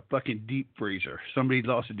earlier. It's a fucking deep freezer. Somebody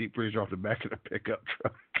lost a deep freezer off the back of the pickup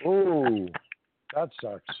truck. Oh, that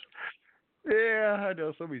sucks. Yeah, I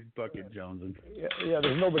know. Somebody's fucking jonesing. Yeah,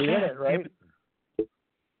 there's nobody in it, right?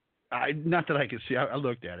 Not that I can see. I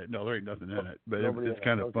looked at it. No, there ain't nothing in it. But it's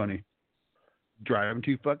kind of funny. Driving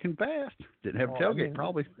too fucking fast. Didn't have a tailgate,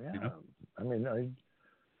 probably. Yeah. You know? I mean,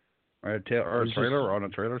 or a trailer, or on a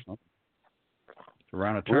trailer or something.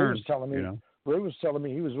 Around a turn. Ray was telling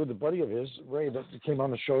me he was with a buddy of his, Ray, that came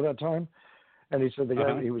on the show that time, and he said the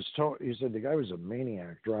guy he said the guy was a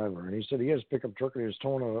maniac driver, and he said he has a pickup truck and he was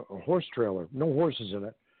towing a horse trailer, no horses in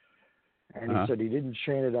it, and he said he didn't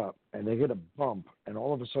chain it up, and they hit a bump, and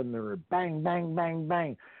all of a sudden they were bang, bang, bang,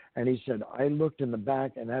 bang, and he said I looked in the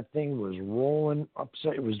back and that thing was rolling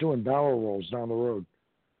upside, it was doing barrel rolls down the road,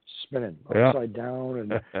 spinning upside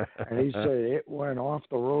down, and he said it went off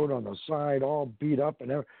the road on the side, all beat up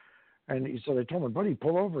and everything. And he said, I told my buddy,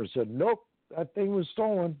 pull over. He said, nope, that thing was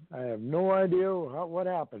stolen. I have no idea what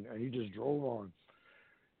happened. And he just drove on.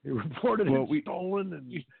 He reported it stolen.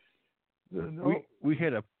 And we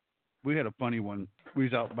had a funny one. We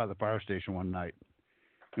was out by the fire station one night,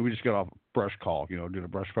 and we just got off a brush call, doing a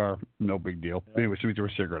brush fire. No big deal. Yeah. Anyway, so we threw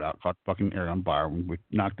a cigarette out, caught fucking air on fire. We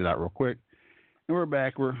knocked it out real quick. And we're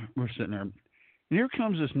back. We're sitting there. And here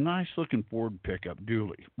comes this nice-looking Ford pickup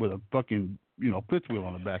dually with a fucking fifth wheel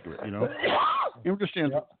on the back of it, And we're just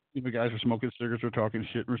standing there. The guys are smoking cigarettes, we're talking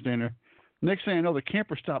shit, and we're standing there. Next thing I know, the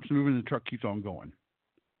camper stops moving and the truck keeps on going.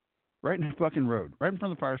 Right in the fucking road, right in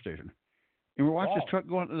front of the fire station. And we're watching this truck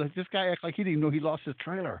going. This guy acts like he didn't even know he lost his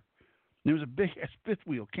trailer. And it was a big-ass fifth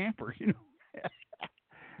wheel camper, That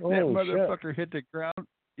motherfucker hit the ground,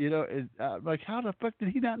 like, how the fuck did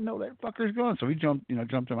he not know that fucker's going? So he jumped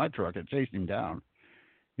in my truck and chased him down.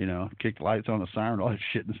 Kicked lights on the siren, all that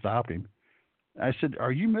shit, and stopped him. I said,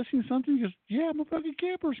 are you missing something? He goes, yeah, my fucking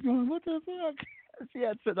camper's going. What the fuck?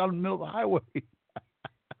 Yeah, it's sitting out in the middle of the highway.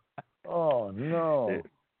 Oh, no.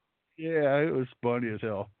 It was funny as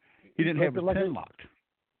hell. He didn't have his pen locked.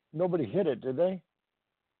 Nobody hit it, did they?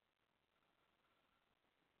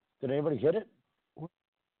 Did anybody hit it? What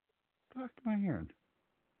the fuck am I hearing?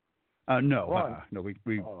 No. No, we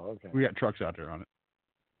got trucks out there on it.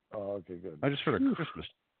 Oh, okay, good. I just heard a Christmas.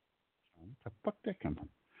 Where the fuck did that come from?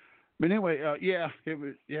 But anyway, it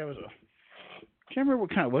was a. Can't remember what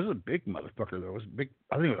kind. It was a big motherfucker though. It was big.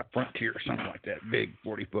 I think it was a Frontier or something like that. Big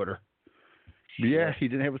 40-footer. But yeah, he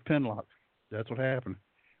didn't have his pen locked. That's what happened.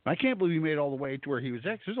 I can't believe he made it all the way to where he was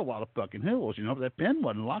at. There's a lot of fucking hills, But that pen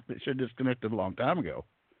wasn't locked. It should have disconnected a long time ago.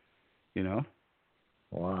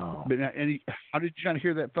 Wow. But how did you try to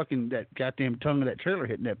hear that goddamn tongue of that trailer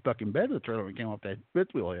hitting that fucking bed of the trailer when it came off that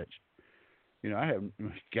fifth wheel hitch? I haven't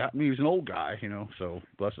got me. He was an old guy, so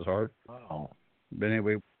bless his heart. Wow. But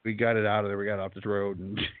anyway, we got it out of there. We got off this road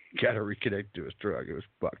and got to reconnect to his truck. It was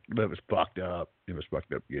fucked up. It was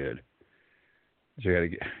fucked up good. So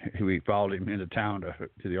we followed him into town to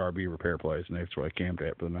the RV repair place, and that's where I camped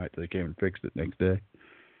at for the night. They came and fixed it next day.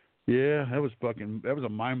 Yeah, that was a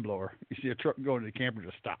mind blower. You see a truck going to the camper,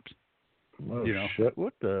 just stops. Oh, shit.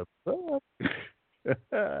 What the fuck?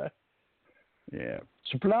 Yeah.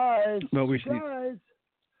 Supplies. Well, we've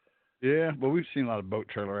seen a lot of boat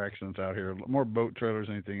trailer accidents out here. More boat trailers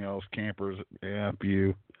than anything else. Campers, a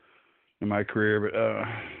few in my career.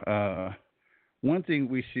 But one thing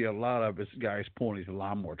we see a lot of is guys pulling these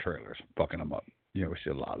lawnmower trailers, fucking them up. We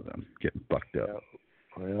see a lot of them getting fucked up.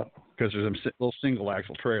 Yeah. Because there's them little single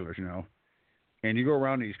axle trailers, And you go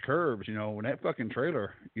around these curves, when that fucking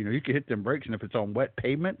trailer, you can hit them brakes, and if it's on wet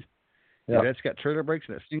pavement, that's got trailer brakes,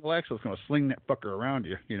 and that single axle is going to sling that fucker around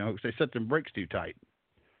you, because they set them brakes too tight.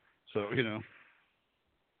 So,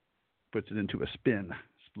 puts it into a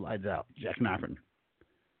slides out, jackknifing.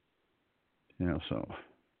 So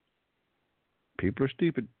people are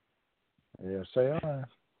stupid. Yes, they are.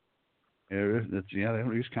 They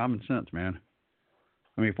don't use common sense, man.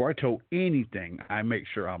 I mean, before I tow anything, I make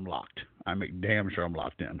sure I'm locked. I make damn sure I'm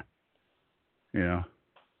locked in. Because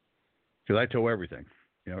I tow everything.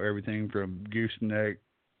 Everything from gooseneck,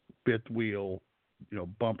 fifth wheel,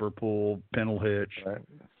 bumper pull, pintle hitch.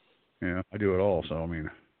 Right. I do it all. So, I mean,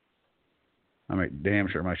 I make damn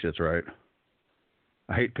sure my shit's right.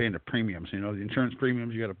 I hate paying the premiums. The insurance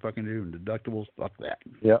premiums you got to fucking do and deductibles. Fuck that.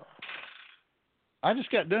 Yeah. I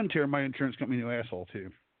just got done tearing my insurance company new asshole,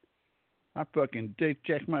 too. They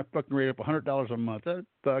jacked my fucking rate up $100 a month.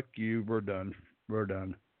 Fuck you. We're done. We're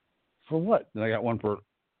done. For what? Then I got one for,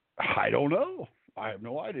 I don't know. I have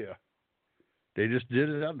no idea. They just did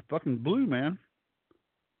it out of the fucking blue, man.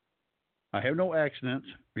 I have no accidents,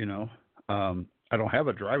 I don't have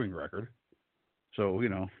a driving record. So,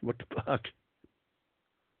 what the fuck?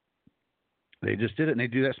 They just did it, and they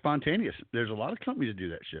do that spontaneous. There's a lot of companies that do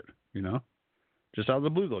that shit, Just out of the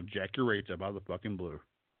blue, they'll jack your rates up out of the fucking blue.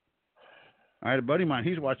 I had a buddy of mine,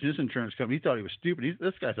 he's watching this insurance company. He thought he was stupid.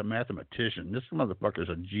 This guy's a mathematician. This motherfucker's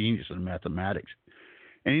a genius in mathematics.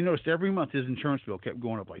 And he noticed every month his insurance bill kept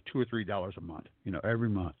going up like $2 or $3 a month. Every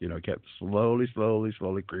month. It kept slowly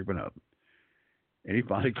creeping up. And he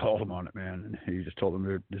finally called him on it, man. And he just told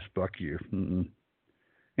him, just fuck you. Mm-mm.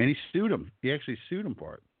 And he sued him. He actually sued him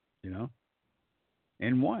for it,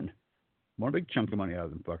 and won. Won a big chunk of money out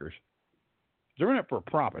of them fuckers. They're in it for a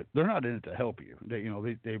profit. They're not in it to help you.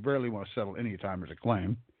 They rarely want to settle any time there's a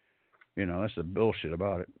claim. That's the bullshit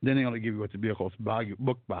about it. Then they only give you what the vehicle's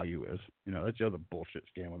book value is. That's the other bullshit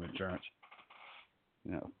scam with insurance.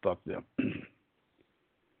 Fuck them.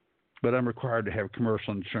 But I'm required to have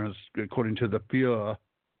commercial insurance according to the FIA.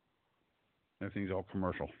 Everything's all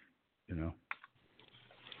commercial, And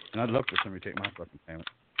I'd love for somebody to take my fucking payment.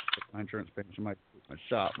 Take my insurance payments, my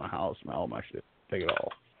shop, my house, all my shit. Take it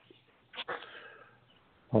all.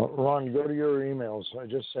 Ron, go to your emails. I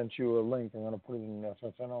just sent you a link. I'm going to put it in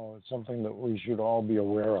FFNO. It's something that we should all be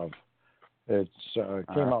aware of. It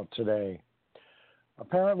came out today.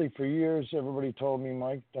 Apparently, for years, everybody told me,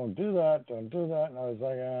 Mike, don't do that. And I was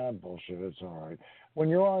like, bullshit, it's all right. When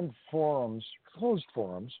you're on forums, closed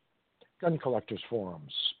forums, gun collectors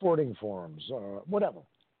forums, sporting forums, whatever,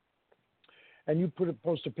 and you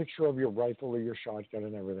post a picture of your rifle or your shotgun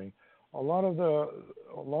and everything, a lot of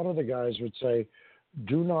the guys would say,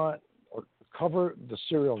 do not cover the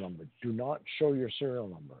serial number. Do not show your serial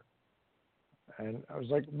number. And I was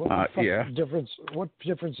like, what difference? What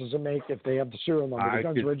difference does it make if they have the serial number? The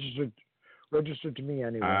gun's registered to me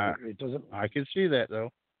anyway. It doesn't. I can see that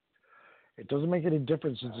though. It doesn't make any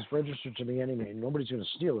difference since it's registered to me anyway. Nobody's going to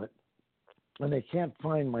steal it, and they can't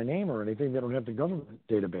find my name or anything. They don't have the government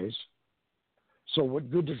database. So what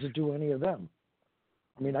good does it do any of them?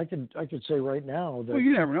 I mean, I could say right now that. Well,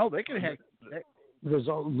 you never know. They could have. There's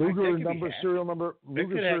a Luger number, serial number,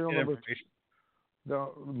 Luger serial number.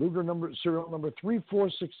 The Luger number, serial number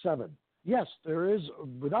 3467. Yes, there is,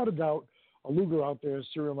 without a doubt, a Luger out there,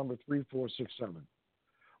 serial number 3467.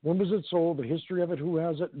 When was it sold? The history of it? Who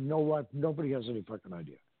has it? Nobody has any fucking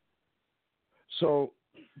idea. So,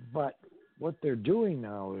 but what they're doing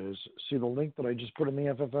now is, see the link that I just put in the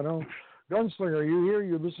FFNO? Gunslinger, are you here?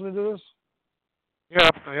 You listening to this?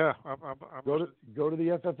 Yeah. I'm go to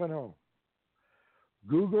the FFNO.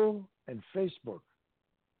 Google and Facebook.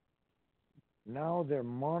 Now they're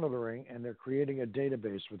monitoring and they're creating a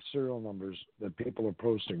database with serial numbers that people are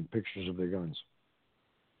posting pictures of their guns.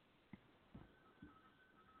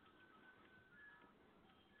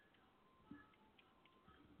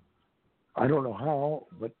 I don't know how,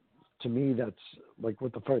 but to me that's like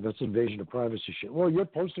what the fuck? That's invasion of privacy shit. Well, you're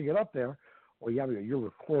posting it up there. Well, yeah, you're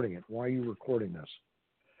recording it. Why are you recording this?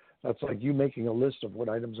 That's like you making a list of what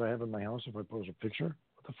items I have in my house if I post a picture.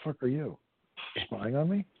 What the fuck are you? Spying on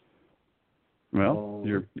me? Well,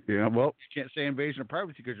 you can't say invasion of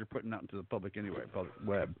privacy because you're putting out into the public anyway, public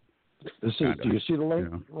web. Do you see the link,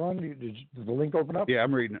 Ron? Did the link open up? Yeah,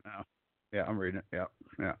 I'm reading it now. Yeah, I'm reading it.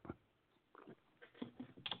 Yeah.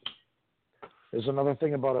 There's another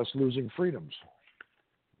thing about us losing freedoms.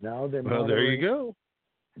 Now they're monitoring. Well, there you go.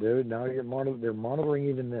 They're monitoring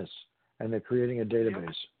even this, and they're creating a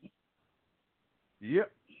database. Yep.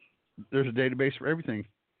 There's a database for everything.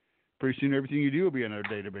 Pretty soon, everything you do will be in our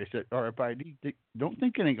database. That RFID. Don't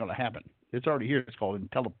think it ain't going to happen. It's already here. It's called in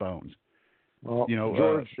telephones. Well,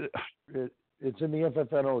 George, it's in the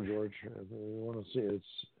FFNO, George. You want to see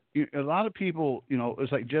it? A lot of people,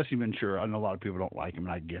 it's like Jesse Ventura. I know a lot of people don't like him,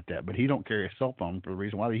 and I get that. But he don't carry a cell phone for the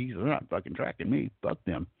reason why they're not fucking tracking me. Fuck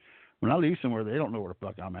them. When I leave somewhere, they don't know where the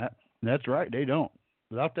fuck I'm at. And that's right, they don't.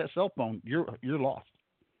 Without that cell phone, you're lost.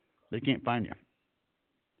 They can't find you.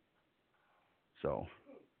 So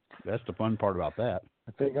that's the fun part about that.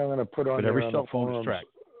 I think I'm going to put on, but every on cell the phone forums, is tracked.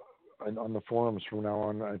 on the forums from now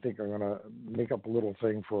on. I think I'm going to make up a little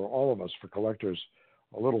thing for all of us, for collectors,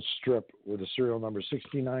 a little strip with the serial number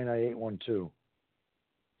 69I812.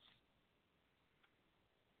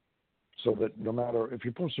 So that no matter if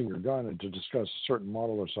you're posting your gun and to discuss a certain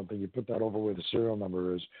model or something, you put that over where the serial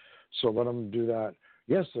number is. So let them do that.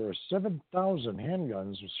 Yes, there are 7,000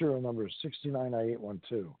 handguns with serial number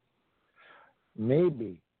 69I812.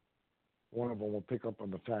 Maybe one of them will pick up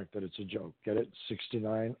on the fact that it's a joke. Get it?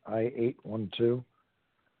 69I812.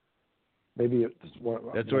 Maybe it's what.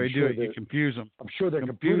 That's why you do it. You confuse them. I'm sure their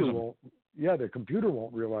computer won't. Yeah, their computer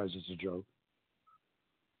won't realize it's a joke.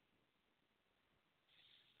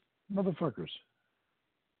 Motherfuckers.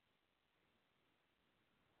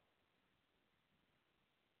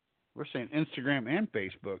 We're saying Instagram and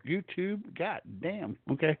Facebook. YouTube, god damn.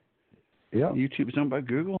 Okay. Yeah. YouTube is owned by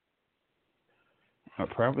Google.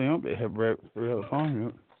 Probably owned. They have real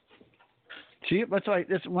phone. See, that's like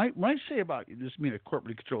this. When I say about this being a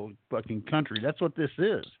corporately controlled fucking country, that's what this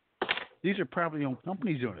is. These are privately owned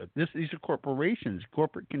companies doing it. These are corporations,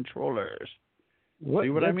 corporate controllers. What, see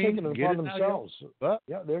what I mean? Taking it upon themselves.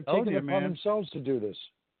 Yeah, they're taking it upon themselves to do this.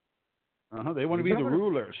 They want to be the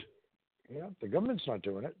rulers. Yeah, the government's not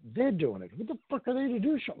doing it. They're doing it. What the fuck are they to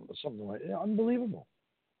do something like that? Unbelievable.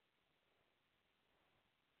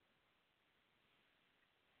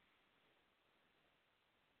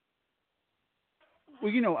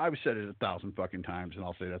 Well, I've said it 1,000 fucking times, and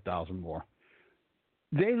I'll say it 1,000 more.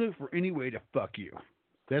 They look for any way to fuck you.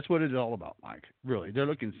 That's what it's all about, Mike. Really, they're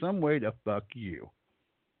looking some way to fuck you.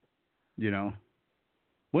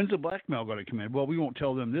 When's the blackmail going to come in? Well, we won't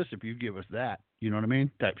tell them this if you give us that. You know what I mean?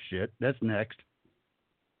 Type shit. That's next.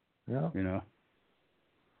 Yeah.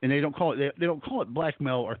 And they don't call it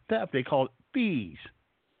blackmail or theft. They call it fees.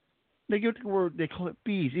 They give it the word. They call it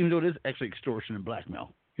fees, even though it is actually extortion and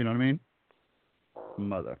blackmail. You know what I mean?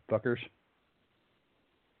 Motherfuckers.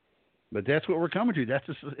 But that's what we're coming to.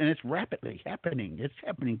 And it's rapidly happening. It's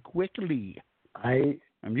happening quickly. I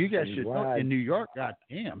mean, you guys should know in New York. God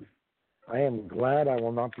damn. I am glad I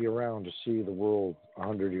will not be around to see the world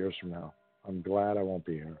 100 years from now. I'm glad I won't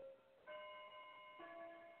be here.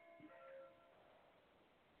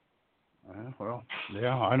 Well,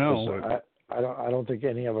 yeah, I know. I don't think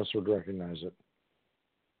any of us would recognize it.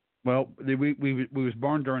 Well, we was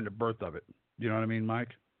born during the birth of it. You know what I mean, Mike?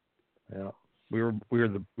 Yeah. We are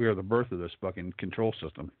the birth of this fucking control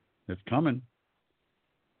system. It's coming.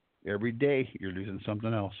 Every day you're losing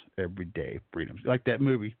something else. Every day, freedom. Like that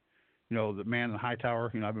movie, The Man in the High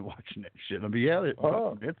Tower. I've been watching that shit.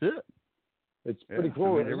 That's it. It's pretty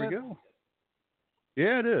cool. There we go.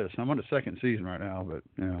 Yeah, it is. I'm on the second season right now, but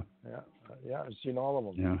yeah, I've seen all of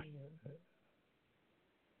them.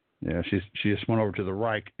 Yeah. She just went over to the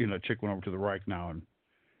Reich. Chick went over to the Reich now and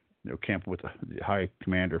camping with the high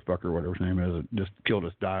commander, fucker, whatever his name is. Just killed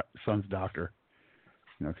his son's doctor.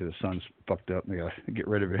 Because his son's fucked up. And they got to get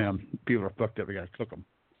rid of him. People are fucked up. They got to cook them.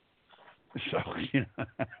 So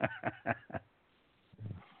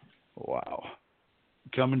wow.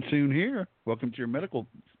 Coming soon here. Welcome to your medical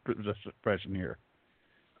profession here.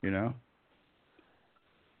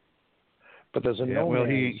 But there's a no well,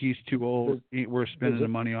 man's... he's too old. We're spending the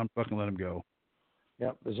money on fucking let him go.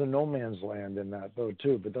 Yeah, there's a no man's land in that, though,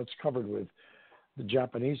 too. But that's covered with the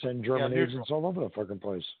Japanese and German agents all over the fucking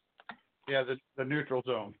place. Yeah, the neutral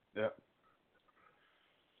zone. Yeah.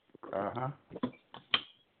 Uh-huh.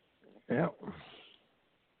 Yeah.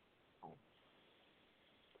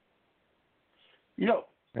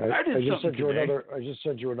 I just sent you another. I just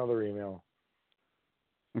sent you another email.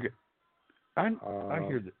 Okay. I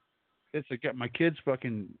hear that. It's got my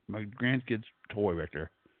grandkid's toy back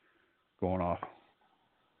there going off.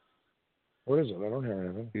 What is it? I don't hear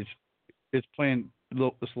anything. It's playing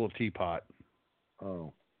this little teapot.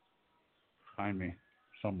 Oh. Behind me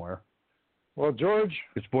somewhere. Well, George,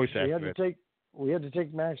 it's voice activated. We had to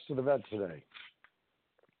take Max to the vet today.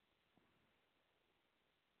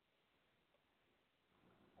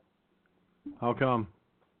 How come?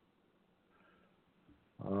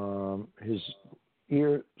 His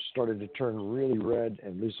ear started to turn really red,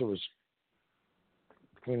 and Lisa was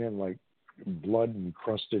cleaning like blood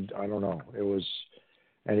encrusted. I don't know. It was,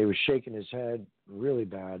 and he was shaking his head really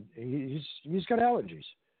bad. He's got allergies,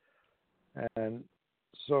 and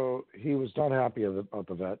so he was not happy about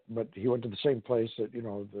the vet. But he went to the same place that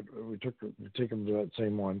that we take him to that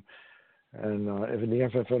same one, and if in the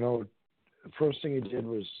FFNO. The first thing he did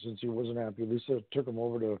was, since he wasn't happy, Lisa took him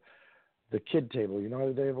over to the kid table. You know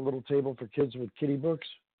how they have a little table for kids with kiddie books?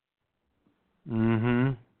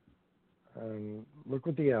 Mm-hmm. And look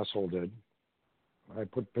what the asshole did. I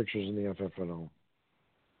put pictures in the FFNO.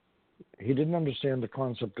 He didn't understand the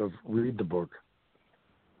concept of read the book.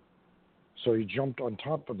 So he jumped on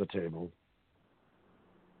top of the table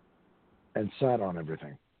and sat on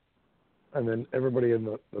everything. And then everybody in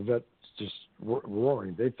the vet just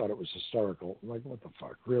roaring. They thought it was hysterical. I'm like, what the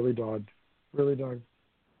fuck? Really, dog? Really, dog?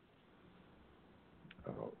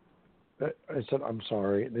 I said, I'm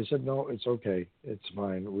sorry. They said, no, it's okay. It's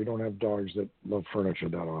fine. We don't have dogs that love furniture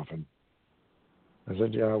that often. I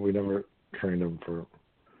said, yeah, we never trained them for...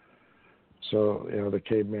 So, the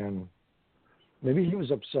caveman... Maybe he was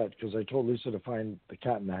upset because I told Lisa to find the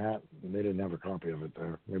Cat in the Hat, and they didn't have a copy of it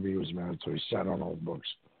there. Maybe he was mad, so he sat on old books.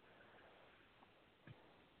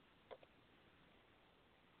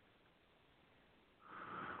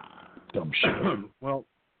 Dumb shit. Well,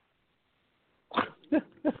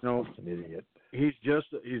 no, an idiot. He's just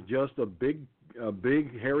a big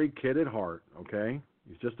hairy kid at heart. Okay,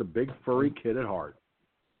 he's just a big furry kid at heart.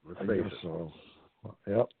 Let's face it. So,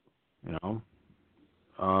 yep.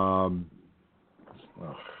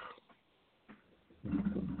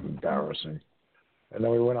 Embarrassing. And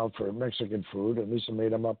then we went out for Mexican food, and Lisa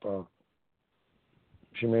made him up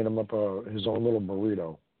his own little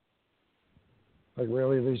burrito. Like,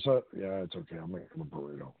 really, Lisa? Yeah, it's okay. I'll make him a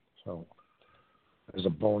burrito. So, as a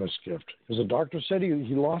bonus gift. Because the doctor said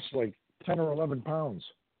he lost like 10 or 11 pounds.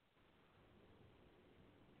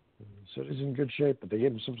 He said he's in good shape, but they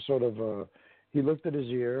gave him some sort of, he looked at his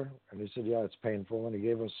ear, and he said, yeah, it's painful, and he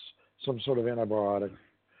gave us some sort of antibiotic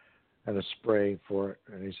and a spray for it.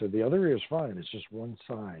 And he said, the other ear is fine. It's just one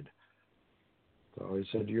side. So he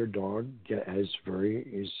said, your dog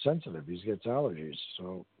he's sensitive. He gets allergies.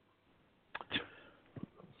 So,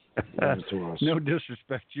 no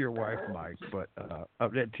disrespect to your wife, Mike, but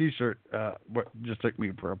that T-shirt just took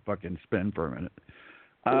me for a fucking spin for a minute.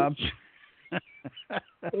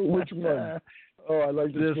 Which one? Oh, I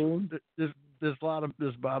like the spoon. This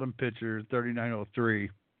bottom picture, 3903.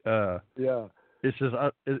 Yeah. It says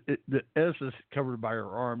the S is covered by her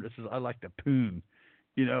arm. It says I like the poon.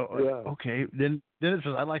 Yeah. Okay. Then it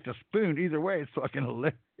says I like the spoon. Either way, it's fucking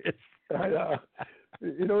hilarious.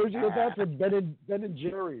 You know, that's from Ben and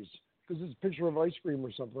Jerry's, because it's a picture of ice cream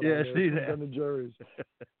or something. Yeah, see that. Ben and Jerry's.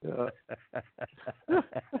 Yeah.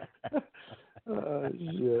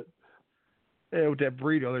 Shit. Yeah, with that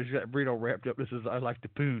burrito, there's that burrito wrapped up. This is I like the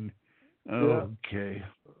poon. Okay.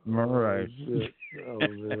 All right. Shit. Oh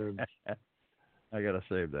man. I gotta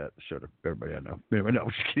save that. Show to everybody I know. Anyway, no, I'm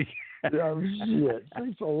just kidding. Shit.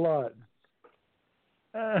 Thanks a lot.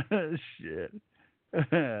 Shit.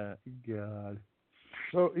 God.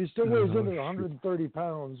 So he still weighs in at 130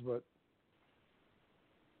 pounds, but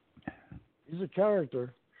he's a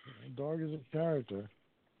character. The dog is a character.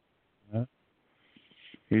 Yeah.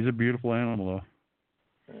 He's a beautiful animal, though.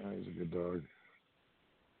 Yeah, he's a good dog.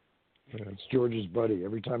 Yeah, it's George's buddy.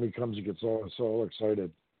 Every time he comes, he gets so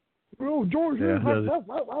excited. Oh, George!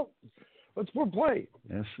 Let's play.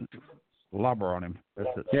 Yes, lobber on him.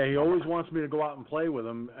 That's it. Yeah, he always wants me to go out and play with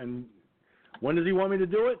him. And when does he want me to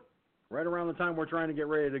do it? Right around the time we're trying to get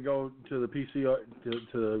ready to go to the to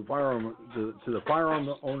the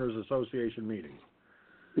Firearm Owners Association meeting.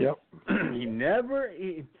 Yep.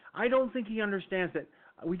 I don't think he understands that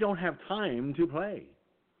we don't have time to play.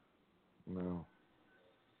 No.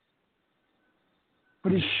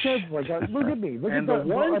 But he said, like, look at me. Look and at the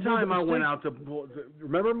that. one time I went out to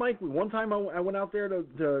remember, Mike? One time I went out there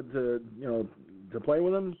to play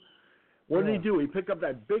with him. What did he do? He picked up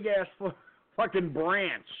that big ass fucking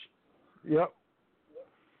branch. Yep.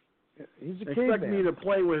 He's a caveman. Expect me to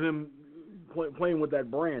play with him, playing with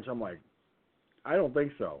that branch. I'm like, I don't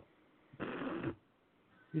think so.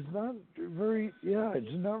 He's not very. Yeah, it's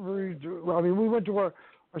not very. Well, I mean, we went to our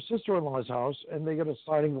sister-in-law's house, and they got a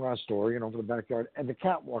sliding glass door, for the backyard. And the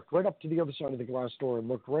cat walked right up to the other side of the glass door and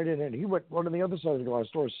looked right in it. And he went right on the other side of the glass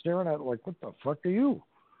door, staring at it like, "What the fuck are you?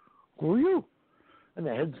 Who are you?" And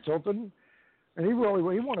the head's tilted. And he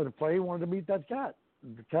wanted to play. He wanted to meet that cat.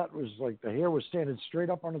 The cat was like, the hair was standing straight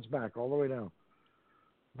up on its back all the way down.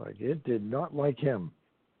 Like, it did not like him.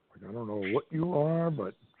 Like, I don't know what you are,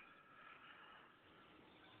 but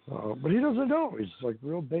he doesn't know. He's like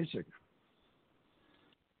real basic.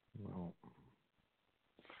 Well,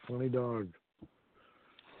 funny dog.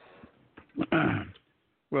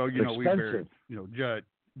 Well, expensive. We buried,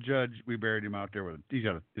 Judge, we buried him out there he's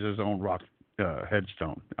his own rock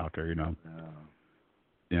headstone out there,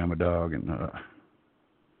 Yeah, I'm a dog, and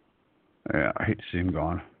I hate to see him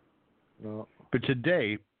gone. No. But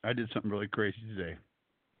today, I did something really crazy today.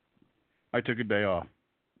 I took a day off.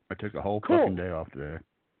 I took a whole fucking day off today.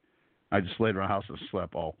 I just laid around the house and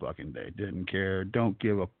slept all fucking day. Didn't care. Don't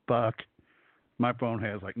give a fuck. My phone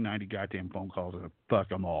has like 90 goddamn phone calls and fuck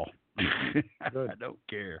them all. I don't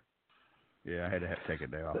care. Yeah, I had to take a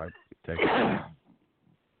day off. I take it.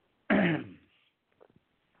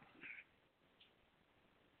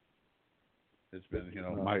 It's been,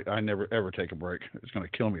 I never ever take a break. It's going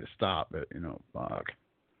to kill me to stop, but fuck.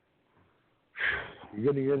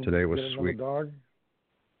 Today was sweet. Dog?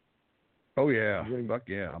 Oh yeah, fuck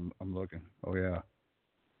yeah. I'm looking. Oh yeah.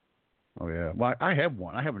 Well, I have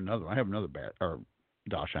one. I have another bat or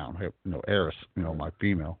dachshund. I have, Eris. My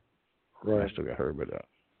female. Right. I still got her, but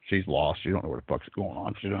she's lost. She don't know what the fuck's going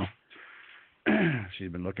on.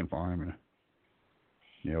 She's been looking for him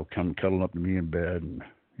and come cuddling up to me in bed and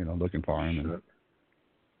looking for him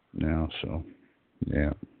and so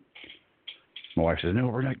yeah. My wife says, "No,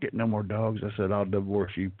 we're not getting no more dogs." I said, "I'll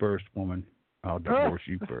divorce you first, woman. I'll divorce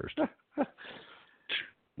you first."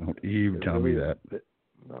 Don't even tell me that.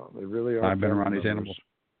 No, they really are. I've been around these animals.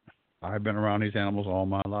 I've been around these animals all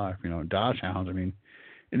my life. Dachshunds. I mean,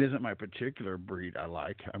 it isn't my particular breed I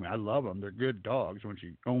like. I mean, I love them. They're good dogs. Once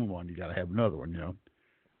you own one, you got to have another one. Yep.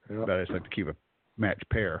 But I just like to keep a matched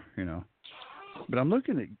pair. But I'm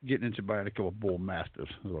looking at getting into buying a couple of bull mastiffs.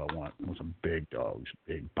 Is what I want. I want some big dogs,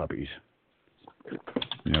 big puppies.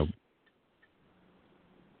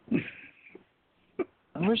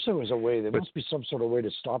 I wish there was a way. There must be some sort of way to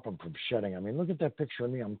stop them from shedding. I mean, look at that picture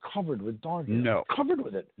of me. I'm covered with dog hair. No, I'm covered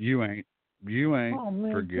with it. You ain't. Oh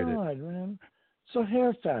man, Forget God, it, man. It's a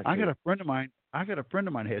hair factory. I got a friend of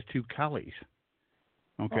mine who has 2 collies.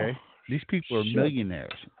 Okay, these people are shit.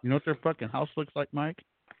 millionaires. You know what their fucking house looks like, Mike?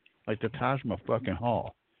 Like the Taj Mahal fucking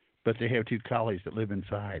hall, but they have 2 collies that live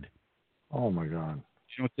inside. Oh my God.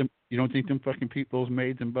 You don't think them fucking people, those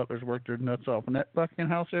maids and butlers, work their nuts off in that fucking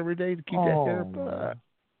house every day to keep that hair up?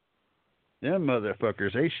 Them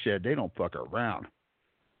motherfuckers, they shed. They don't fuck around.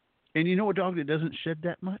 And you know a dog that doesn't shed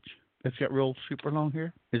that much? That's got real super long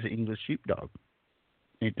hair? Is an English sheepdog.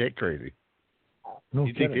 Ain't that crazy? No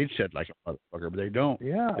you think they'd shed like a motherfucker, but they don't.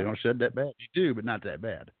 Yeah. They don't shed that bad. They do, but not that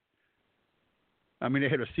bad. I mean, they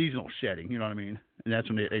had a seasonal shedding, you know what I mean? And that's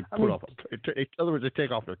when they put off. In other words, they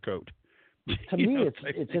take off their coat. To me,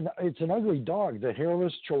 it's an ugly dog. The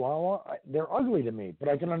hairless Chihuahua, they're ugly to me, but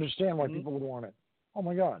I can understand why people would want it. Oh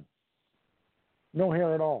my God, no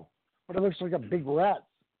hair at all, but it looks like a big rat.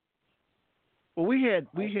 Well, we had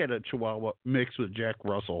a Chihuahua mixed with Jack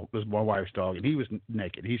Russell, this is my wife's dog, and he was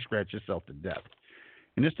naked. He scratched himself to death,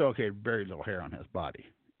 and this dog had very little hair on his body,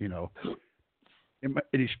 And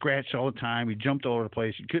he scratched all the time. He jumped all over the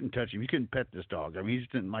place. You couldn't touch him. You couldn't pet this dog. I mean, he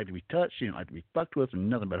just didn't like to be touched. He didn't like to be fucked with, and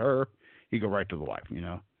nothing but her. He'd go right to the wife,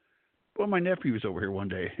 Well, my nephew was over here one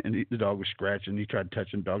day, and the dog was scratching. He tried to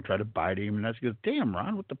touch him. The dog tried to bite him, and I goes, "Damn,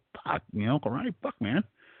 Ron, what the fuck? Uncle Ronnie, fuck, man."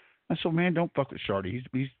 I said, "Man, don't fuck with Shardy.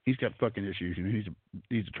 He's got fucking issues. He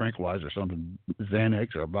needs a tranquilizer or something,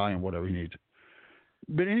 Xanax or a Valium, whatever he needs."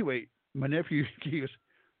 But anyway, my nephew, he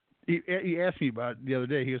asked me about it the other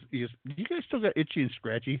day. He goes, "Do you guys still got Itchy and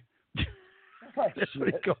Scratchy?" That's what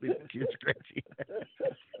he called him, Itchy and Scratchy.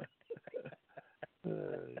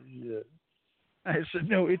 Yeah. I said,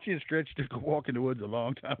 "No, Itchy and Scratchy took a walk in the woods a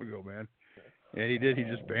long time ago, man." And he did. He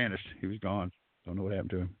just vanished. He was gone. Don't know what happened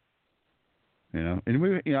to him. And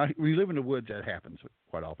we live in the woods. That happens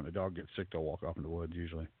quite often. A dog gets sick, they'll walk off in the woods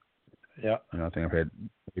usually. Yeah. I think I've had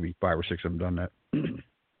maybe 5 or 6 of them done that.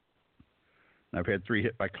 I've had 3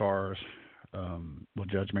 hit by cars.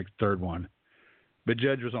 Judge makes the 3rd one. But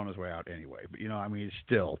Judge was on his way out anyway. But,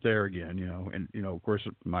 still there again, And, of course,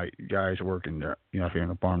 my guys working there, if you're in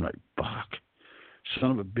the farm, like, fuck,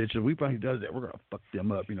 son of a bitch. If we finally does that, we're going to fuck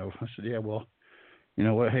them up, I said, yeah, well, you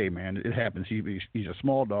know what? Hey, man, it happens. He's a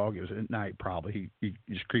small dog. It was at night probably. He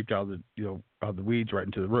just creeped out of the, out of the weeds right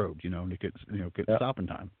into the road, and he couldn't stop in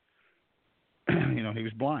time. He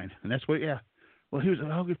was blind. And that's what, yeah. Well, he was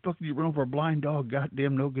like, "How good fucking you run over a blind dog?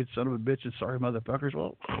 Goddamn no good son of a bitch and sorry motherfuckers."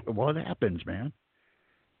 Well, what happens, man?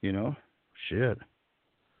 Shit.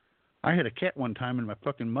 I had a cat one time in my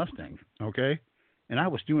fucking Mustang, okay? And I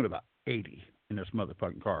was doing about 80 in this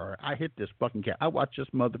motherfucking car. I hit this fucking cat. I watched this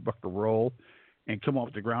motherfucker roll and come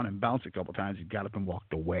off the ground and bounce a couple times. He got up and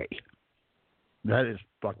walked away. That is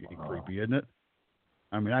fucking creepy, isn't it?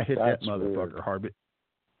 I mean, I hit that motherfucker hard,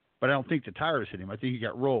 but I don't think the tires hit him. I think he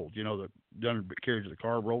got rolled. The undercarriage of the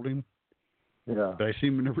car rolled him. Yeah. But I see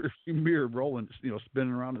him in the rearview mirror rolling,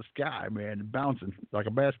 spinning around the sky, man, and bouncing like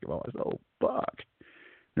a basketball. I said, "Oh, fuck."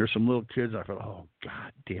 There's some little kids. I thought, "Oh,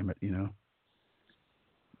 God damn it,"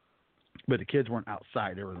 But the kids weren't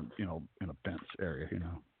outside. They were, in a fence area,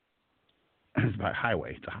 It's by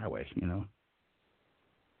highway. It's a highway, you know.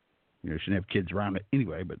 You shouldn't have kids around it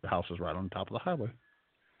anyway, but the house is right on top of the highway.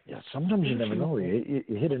 Yeah, sometimes you never know. You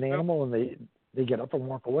hit an animal and they get up and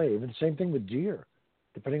walk away. Even the same thing with deer,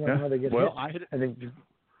 depending on how they get hit. I hit it. And then you've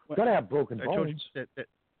got to have broken bones. I told you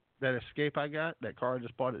that Escape I got, that car I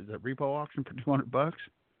just bought at the repo auction for $200.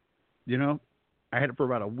 You know, I had it for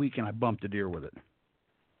about a week and I bumped a deer with it.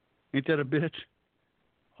 Ain't that a bitch?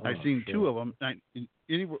 I've seen two of them.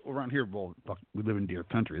 Anywhere around here, we live in deer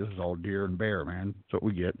country. This is all deer and bear, man. That's what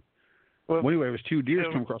we get. Well, anyway, it was two deer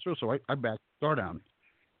coming across the road, so I backed the car down.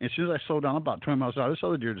 And as soon as I slowed down about 20 miles an hour, this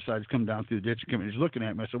other deer decided to come down through the ditch and come and he's looking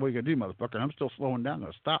at me. I said, "What are you going to do, motherfucker?" And I'm still slowing down. I'm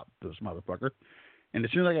going to stop this motherfucker. And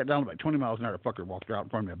as soon as I got down to about 20 miles an hour, the fucker walked out in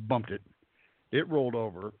front of me. I bumped it. It rolled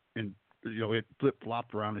over and, it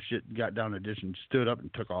flip-flopped around and shit, got down the ditch and stood up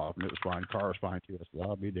and took off. And it was fine. Car was fine, too. I said,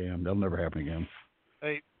 "I'll be damned. That'll never happen again."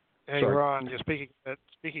 Hey, Sorry. Ron, just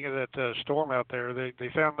speaking of that storm out there, they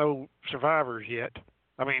found no survivors yet.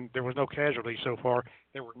 I mean, there was no casualties so far.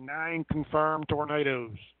 There were 9 confirmed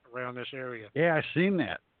tornadoes around this area. Yeah, I seen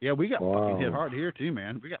that. Yeah, we got fucking hit hard here, too,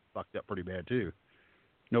 man. We got fucked up pretty bad, too.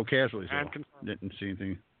 No casualties, though. Didn't see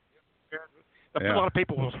anything. A lot of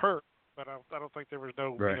people was hurt, but I don't think there was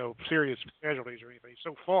no serious casualties or anything.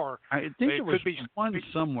 So far, I think there was one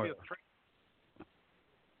somewhere.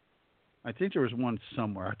 I think there was one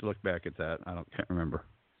somewhere. I have to look back at that. Can't remember.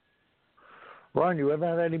 Ron, you ever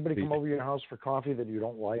had anybody come over your house for coffee that you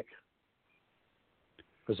don't like?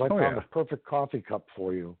 Because I found the perfect coffee cup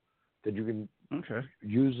for you that you can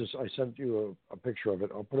use this. I sent you a picture of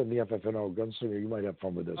it. I'll put it in the FFNO. Gunslinger, you might have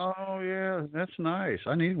fun with this. Oh, yeah. That's nice.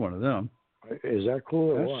 I need one of them. Is that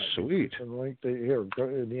cool or That's what? Sweet. Here, go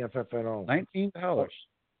in the FFNO. $19.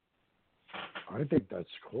 I think that's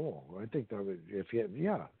cool. I think that would,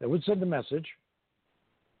 that would send a message.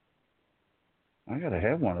 I got to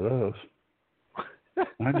have one of those.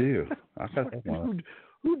 I do. I got to have one.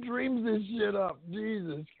 Who dreams this shit up?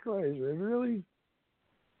 Jesus Christ, really?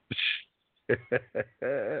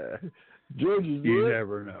 George, you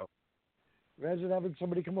never know. Imagine having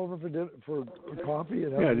somebody come over for coffee.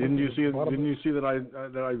 And didn't you see that I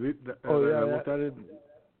looked at it?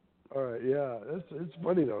 All right, yeah, it's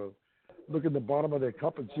funny though. Look at the bottom of their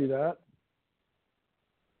cup and see that.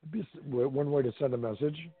 It'd be one way to send a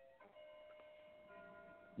message.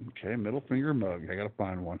 Okay, middle finger mug. I gotta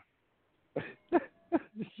find one.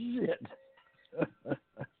 Shit.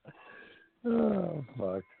 Oh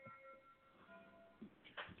fuck.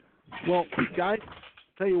 Well, guys,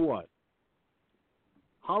 tell you what.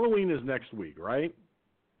 Halloween is next week, right?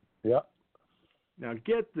 Yep. Now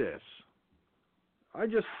get this. I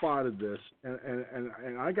just spotted this, and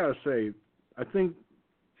I gotta say, I think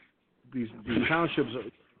these townships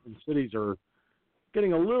and cities are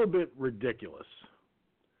getting a little bit ridiculous.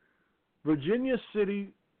 Virginia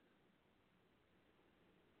City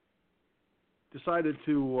decided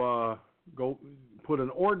to go put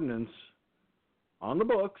an ordinance on the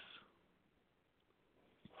books,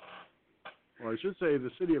 or I should say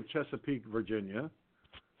the city of Chesapeake, Virginia,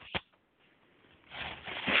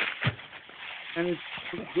 and it's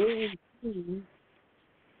going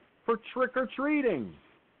for trick-or-treating.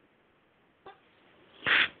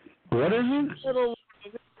 What is it? Little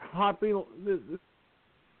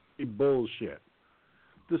bullshit.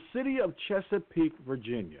 The city of Chesapeake,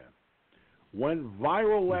 Virginia, went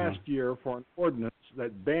viral last year for an ordinance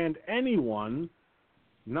that banned anyone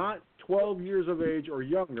not 12 years of age or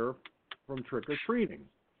younger from trick-or-treating.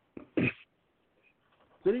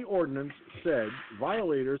 City ordinance said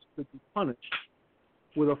violators could be punished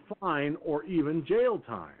with a fine or even jail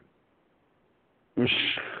time.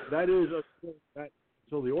 That is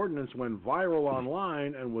until the ordinance went viral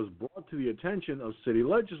online and was brought to the attention of city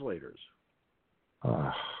legislators.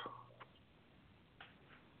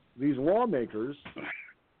 These lawmakers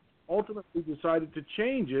ultimately decided to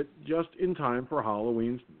change it just in time for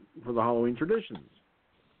the Halloween traditions.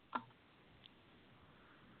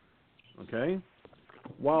 Okay?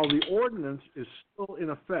 While the ordinance is still in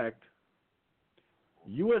effect,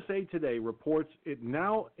 USA Today reports it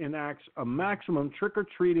now enacts a maximum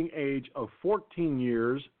trick-or-treating age of 14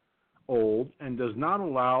 years old and does not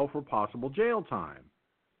allow for possible jail time.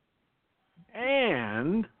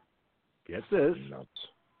 And, get this,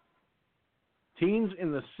 teens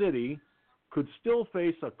in the city could still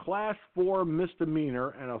face a Class 4 misdemeanor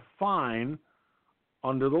and a fine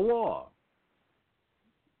under the law.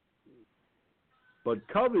 But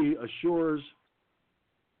Covey assures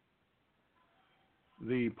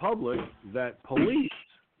the public that police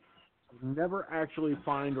never actually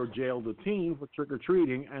fined or jailed a teen for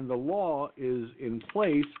trick-or-treating, and the law is in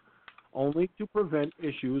place only to prevent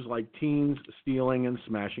issues like teens stealing and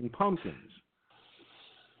smashing pumpkins.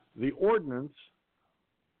 The ordinance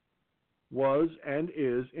was and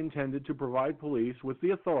is intended to provide police with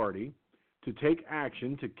the authority to take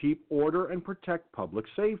action to keep order and protect public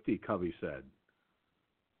safety, Covey said,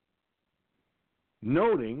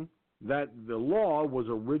 noting that the law was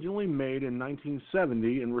originally made in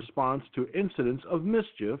 1970 in response to incidents of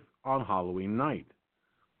mischief on Halloween night.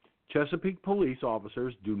 Chesapeake police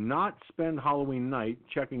officers do not spend Halloween night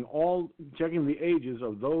checking the ages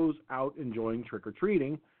of those out enjoying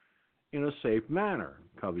trick-or-treating in a safe manner,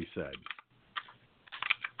 Covey said.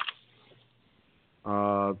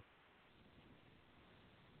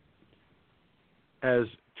 As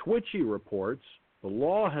Twitchy reports, the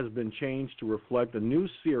law has been changed to reflect a new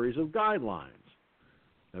series of guidelines.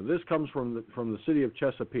 Now, this comes from the city of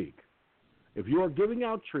Chesapeake. If you are giving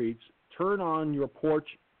out treats, turn on your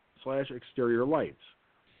porch/exterior lights.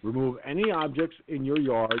 Remove any objects in your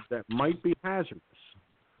yard that might be hazardous.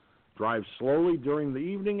 Drive slowly during the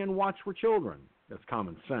evening and watch for children. That's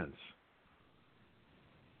common sense.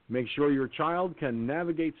 Make sure your child can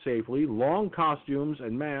navigate safely. Long costumes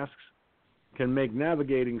and masks can make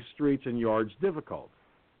navigating streets and yards difficult.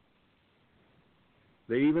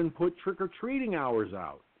 They even put trick-or-treating hours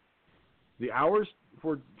out. The hours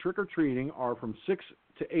for trick-or-treating are from 6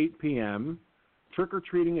 to 8 p.m.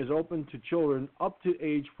 Trick-or-treating is open to children up to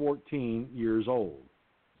age 14 years old.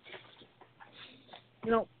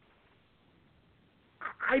 You know,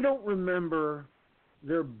 I don't remember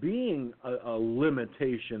there being a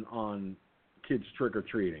limitation on kids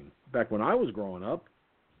trick-or-treating back when I was growing up.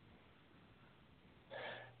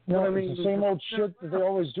 No, it's the same old shit that they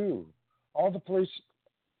always do. All the police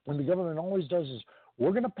and the government always does is,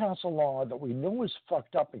 we're going to pass a law that we know is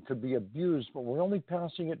fucked up and could be abused, but we're only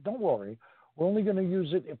passing it, don't worry, we're only going to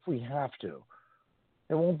use it if we have to.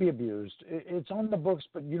 It won't be abused. It's on the books,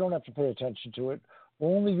 but you don't have to pay attention to it.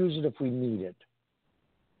 We'll only use it if we need it.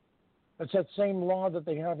 It's that same law that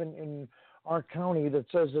they have in our county that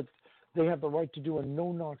says that they have the right to do a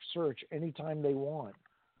no-knock search anytime they want,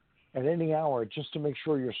 at any hour, just to make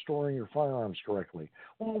sure you're storing your firearms correctly.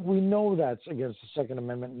 Well, we know that's against the Second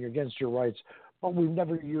Amendment and you're against your rights, but we've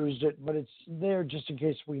never used it, but it's there just in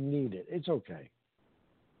case we need it. It's okay.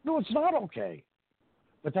 No, it's not okay.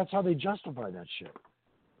 But that's how they justify that shit.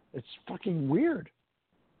 It's fucking weird.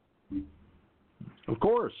 Of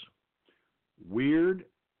course. Weird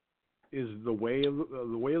is the way of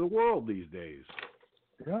the world these days.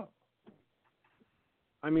 Yeah.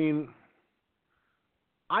 I mean,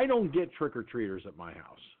 I don't get trick-or-treaters at my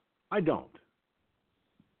house. I don't.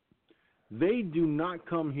 They do not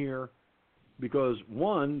come here because,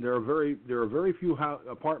 one, there are very few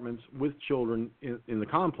apartments with children in the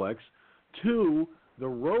complex. Two, the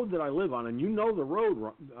road that I live on, and you know the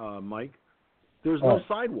road, Mike, there's no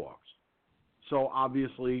sidewalks. So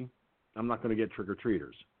obviously, I'm not going to get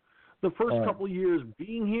trick-or-treaters. The first couple of years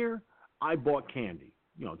being here, I bought candy,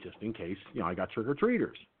 just in case, I got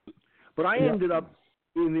trick-or-treaters. But I ended up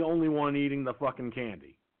being the only one eating the fucking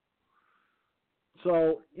candy.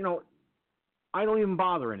 So, I don't even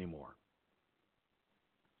bother anymore.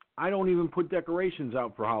 I don't even put decorations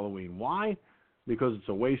out for Halloween. Why? Because it's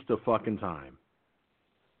a waste of fucking time.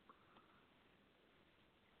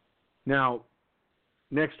 Now,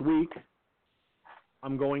 next week,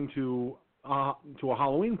 I'm going to a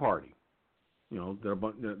Halloween party.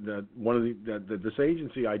 That one of that this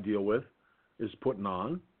agency I deal with is putting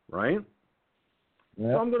on, right?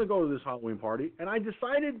 Yeah. So I'm going to go to this Halloween party, and I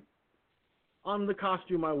decided on the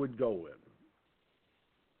costume I would go with.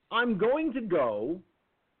 I'm going to go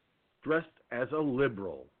dressed as a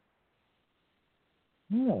liberal.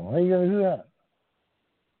 Oh, how are you going to do that?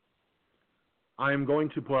 I'm going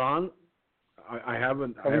to put on. I have a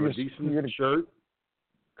decent shirt.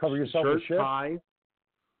 Cover yourself with shit? Tie.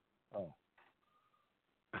 Oh.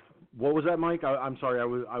 What was that, Mike? I'm sorry. I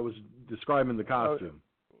was describing the costume.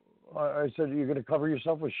 I said you're going to cover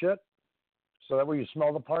yourself with shit, so that way you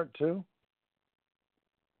smell the part too.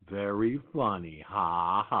 Very funny,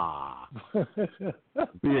 ha ha.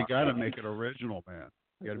 You got to make it original, man.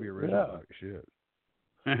 You got to be original about shit.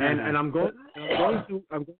 and I'm going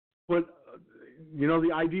to put,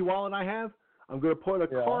 the ID wallet I have. I'm going to put a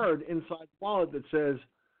card inside the wallet that says,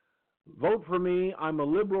 "Vote for me. I'm a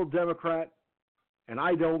liberal Democrat, and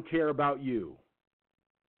I don't care about you."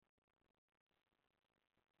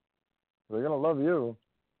 They're going to love you.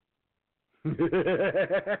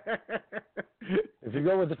 If you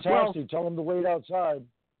go with the taxi, tell them to wait outside.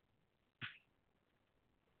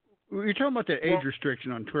 You're talking about the age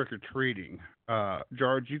restriction on trick-or-treating.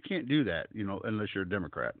 George, you can't do that, unless you're a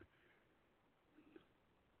Democrat.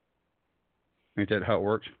 Ain't that how it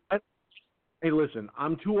works? Hey, listen,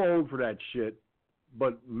 I'm too old for that shit,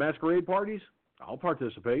 but masquerade parties, I'll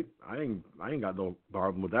participate. I ain't got no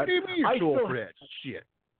problem with that. What do you mean you're too old for that shit?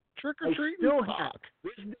 Trick or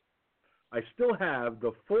treating? I still have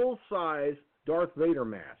the full-size Darth Vader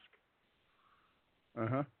mask.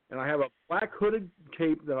 Uh-huh. And I have a black hooded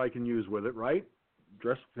cape that I can use with it, right?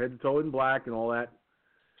 Dressed head to toe in black and all that.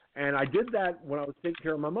 And I did that when I was taking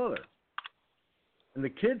care of my mother. And the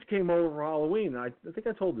kids came over for Halloween. I think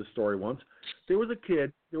I told this story once. There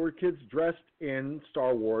were kids dressed in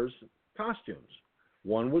Star Wars costumes.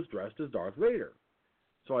 One was dressed as Darth Vader.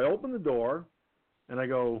 So I opened the door, and I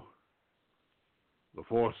go, "The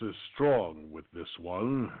Force is strong with this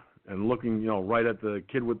one." And looking, right at the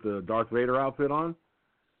kid with the Darth Vader outfit on.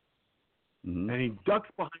 Mm-hmm. And he ducks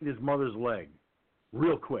behind his mother's leg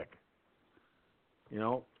real quick.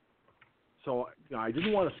 So I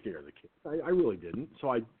didn't want to scare the kid. I really didn't. So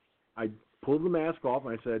I pulled the mask off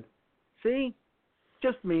and I said, "See,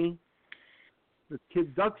 just me." The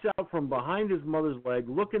kid ducks out from behind his mother's leg,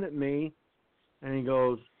 looking at me, and he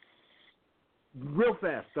goes real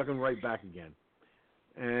fast, ducking right back again.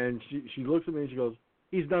 And she looks at me and she goes,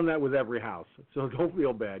 "He's done that with every house, so don't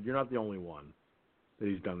feel bad. You're not the only one that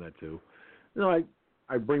he's done that to." I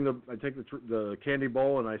take the candy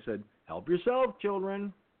bowl and I said, "Help yourself,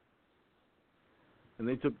 children." And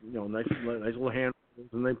they took, nice little handfuls,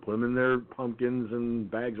 and they put them in their pumpkins and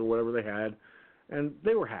bags or whatever they had, and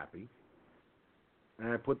they were happy.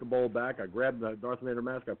 And I put the bowl back. I grabbed the Darth Vader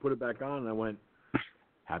mask. I put it back on, and I went,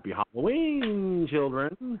 "Happy Halloween,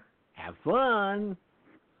 children. Have fun."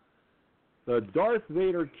 The Darth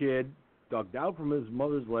Vader kid ducked out from his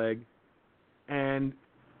mother's leg and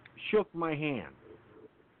shook my hand.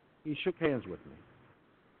 He shook hands with me.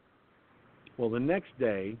 Well, the next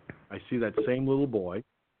day, I see that same little boy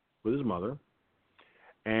with his mother,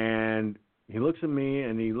 and he looks at me,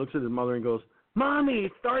 and he looks at his mother and goes, "Mommy,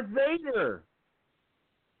 it's Darth Vader."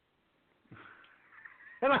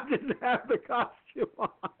 And I didn't have the costume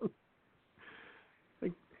on.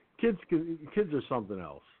 Like, kids are something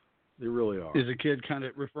else. They really are. Is the kid kind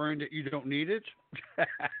of referring that you don't need it?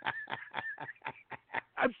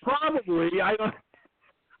 Probably.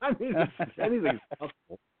 Anything's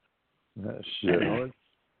possible. Shit.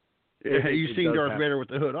 You've seen Darth Vader with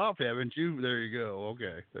the hood off, haven't you? There you go.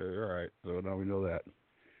 Okay. All right. So now we know that.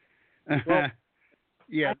 Well,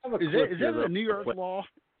 yeah. Is that a New York law?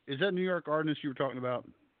 Is that New York ordinance you were talking about?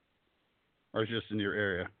 Or is it just in your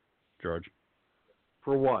area, George?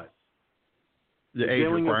 For what? The age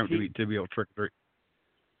requirement to be able to trick or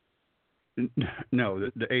treat. No,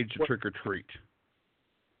 the age to trick or treat.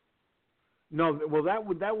 No, well, that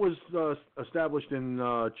was established in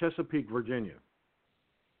Chesapeake, Virginia.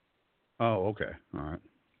 Oh, okay, all right.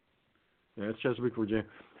 Yeah, it's Chesapeake, Virginia.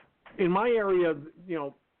 In my area,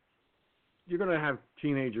 you're going to have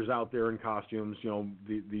teenagers out there in costumes.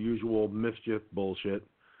 The usual mischief bullshit.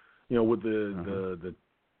 With the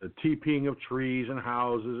TPing of trees and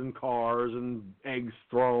houses and cars and eggs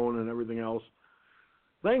thrown and everything else.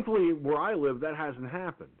 Thankfully, where I live, that hasn't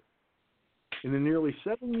happened. In the nearly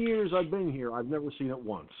 7 years I've been here, I've never seen it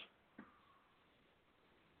once.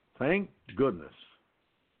 Thank goodness.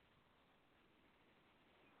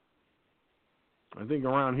 I think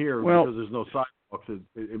around here, because there's no sidewalks,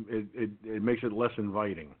 it makes it less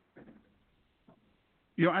inviting.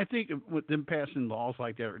 I think with them passing laws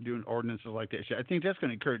like that or doing ordinances like that, I think that's going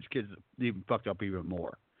to encourage kids to even fuck up even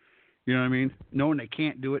more. You know what I mean? Knowing they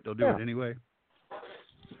can't do it, they'll do it anyway.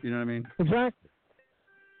 You know what I mean? Exactly.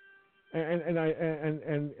 And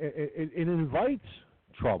it invites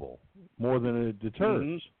trouble more than it deters.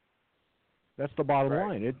 Mm-hmm. That's the bottom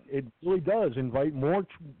line. It really does invite more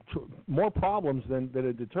problems than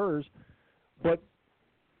it deters. But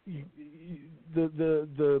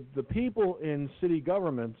the people in city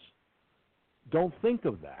governments don't think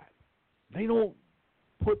of that. They don't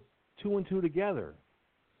put two and two together.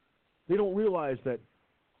 They don't realize that,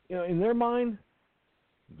 in their mind,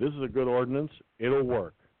 this is a good ordinance. It'll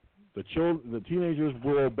work. The teenagers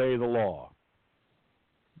will obey the law.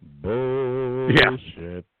 Bullshit.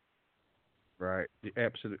 Yeah. Right. The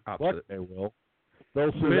absolute opposite. What? They will.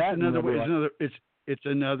 They'll see that. It's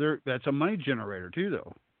another. That's a money generator too,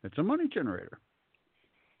 though. It's a money generator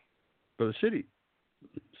for the city.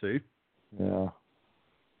 See? Yeah.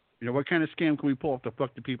 What kind of scam can we pull off to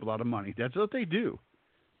fuck the people out of money? That's what they do.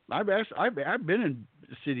 I've been in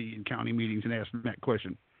city and county meetings and asked them that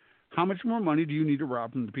question. How much more money do you need to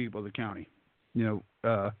rob from the people of the county?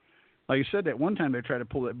 Like you said, that one time they tried to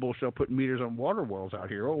pull that bullshit up, putting meters on water wells out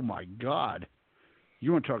here. Oh, my God.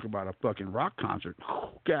 You want to talk about a fucking rock concert?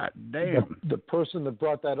 God damn. The person that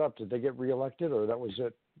brought that up, did they get reelected, or that was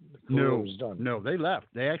it? The career was done. No, they left.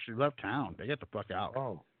 They actually left town. They got the fuck out.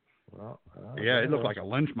 Oh. Well, yeah, it looked like a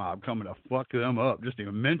lynch mob coming to fuck them up. Just to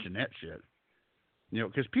even mention that shit. You know,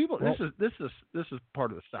 because people, this is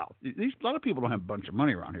part of the South. A lot of people don't have a bunch of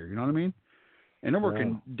money around here. You know what I mean? And they're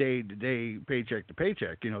working day to day, paycheck to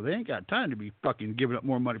paycheck. You know, they ain't got time to be fucking giving up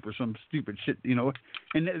more money for some stupid shit. You know,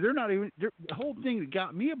 and they're not even. The whole thing that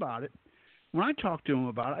got me about it, when I talked to them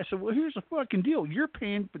about it, I said, "Well, here's the fucking deal. You're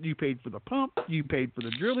paying, you paid for the pump, you paid for the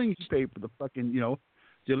drilling, you paid for the fucking, the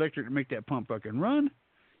electric to make that pump fucking run.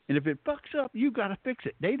 And if it fucks up, you got to fix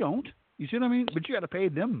it. They don't. You see what I mean? But you got to pay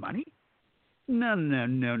them money. No.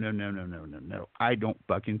 I don't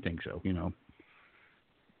fucking think so. You know."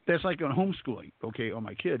 That's like on homeschooling, okay, on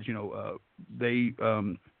my kids, they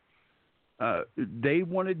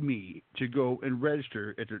wanted me to go and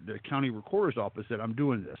register at the county recorder's office that I'm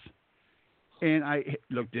doing this. And I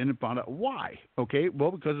looked in and found out why. Okay, well,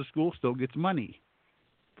 because the school still gets money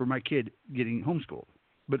for my kid getting homeschooled.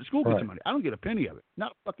 But the school gets the money. I don't get a penny of it,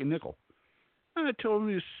 not a fucking nickel. And I told him,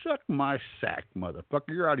 "You suck my sack, motherfucker.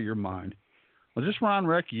 You're out of your mind." "Was this Ron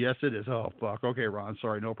Reck?" "Yes, it is." "Oh, fuck. Okay, Ron,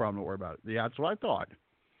 sorry, no problem. Don't worry about it." Yeah, that's what I thought.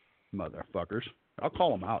 Motherfuckers. I'll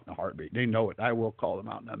call them out in a heartbeat. They know it. I will call them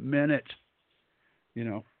out in a minute.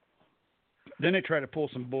 Then they tried to pull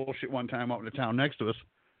some bullshit one time out in the town next to us,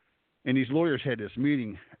 and these lawyers had this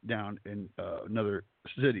meeting down in another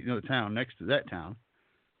town next to that town,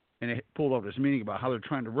 and they pulled off this meeting about how they're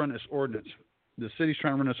trying to run this ordinance. The city's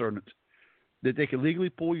trying to run this ordinance that they could legally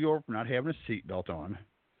pull you over for not having a seatbelt on.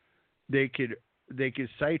 They could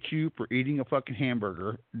cite you for eating a fucking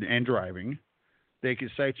hamburger and driving. They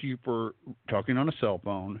could cite you for talking on a cell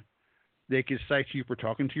phone. They could cite you for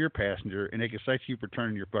talking to your passenger, and they could cite you for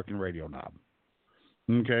turning your fucking radio knob.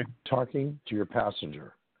 Okay? Talking to your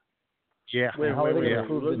passenger. Yeah. Wait a minute.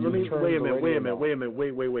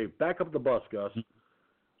 Back up the bus, Gus.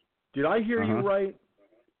 Did I hear you right?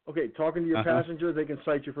 Okay, talking to your passenger, they can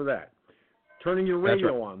cite you for that. Turning your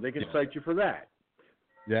radio on, they can cite you for that.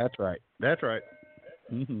 That's right.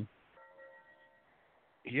 Mm-hmm.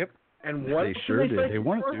 Yep. And what they sure did. They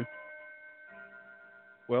wanted to.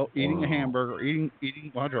 Well, eating a hamburger, eating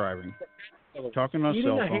while driving, talking on a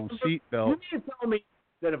cell phone, seatbelt. You mean to tell me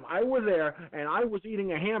that if I were there and I was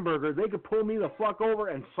eating a hamburger, they could pull me the fuck over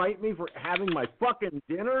and cite me for having my fucking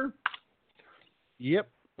dinner? Yep.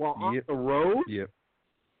 While on the road? Yep.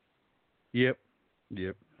 Yeah,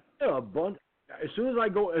 a bunch. As soon as I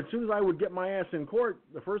would get my ass in court,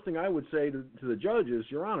 the first thing I would say to the judge is,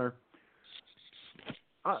 "Your Honor,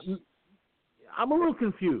 I'm a little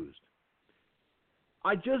confused.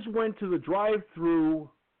 I just went to the drive-thru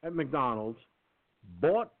at McDonald's,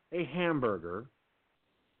 bought a hamburger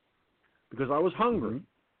because I was hungry.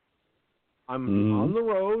 I'm on the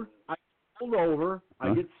road. I pulled over.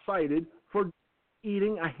 I get cited for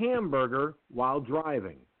eating a hamburger while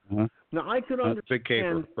driving. Now, I could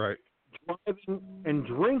understand driving and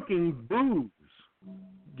drinking booze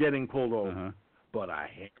getting pulled over. But a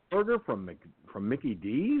hamburger from Mickey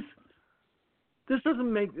D's? This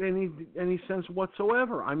doesn't make any sense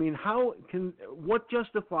whatsoever. I mean, what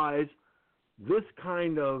justifies this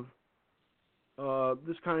kind of a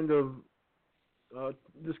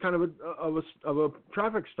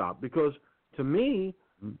traffic stop? Because to me,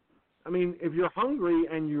 I mean, if you're hungry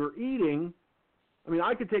and you're eating, I mean,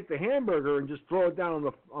 I could take the hamburger and just throw it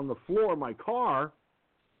down on the floor of my car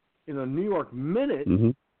in a New York minute.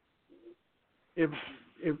 If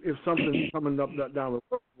something's coming up down the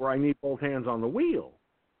road where I need both hands on the wheel.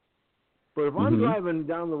 But if I'm driving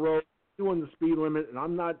down the road doing the speed limit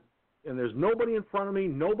and there's nobody in front of me,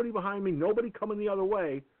 nobody behind me, nobody coming the other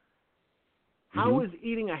way, how is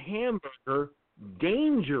eating a hamburger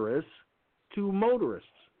dangerous to motorists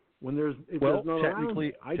when there's none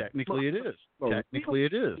around? Technically it is. Technically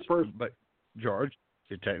it is. But George,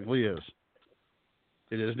 it technically is.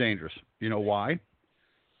 It is dangerous. You know why?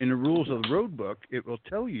 In the rules of the road book, it will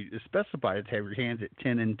tell you, it specifies to have your hands at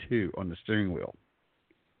 10 and 2 on the steering wheel.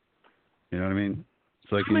 You know what I mean?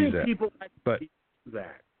 So I can use that. How many people actually do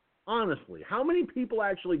that? Honestly, how many people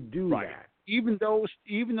actually do that? Even those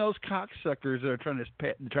cocksuckers that are trying to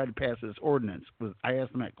pass this ordinance, I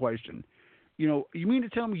asked them that question. You mean to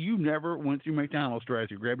tell me you never went through McDonald's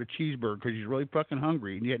drive-thru, grabbed a cheeseburger because you're really fucking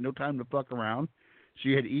hungry and you had no time to fuck around, so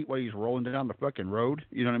you had to eat while you was rolling down the fucking road?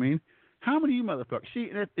 You know what I mean? How many of you motherfuckers?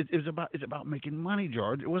 See, it's about making money,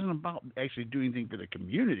 George. It wasn't about actually doing anything for the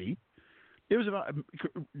community. It was about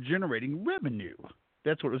generating revenue.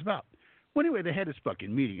 That's what it was about. Well, anyway, they had this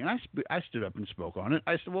fucking meeting, and I stood up and spoke on it.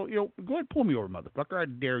 I said, well, go ahead, pull me over, motherfucker. I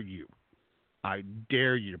dare you. I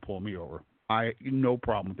dare you to pull me over. No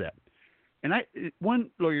problem with that. And one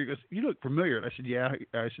lawyer goes, "You look familiar." And I said, "Yeah."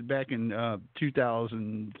 I said, "Back in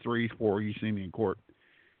 2003, 4, you seen me in court,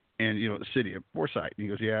 and the city of Forsyth." And he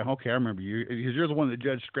goes, "Yeah, okay, I remember you." Because you're the one the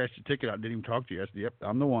judge scratched the ticket out and didn't even talk to you. I said, "Yep,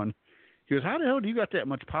 I'm the one." He goes, "How the hell do you got that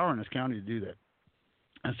much power in this county to do that?"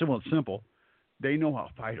 I said, "Well, it's simple. They know I'll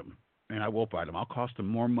fight them, and I will fight them. I'll cost them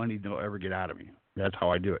more money than they'll ever get out of me. That's how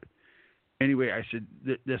I do it." Anyway, I said,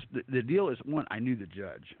 the deal is, one, I knew the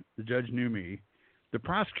judge. The judge knew me. The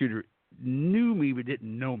prosecutor knew me but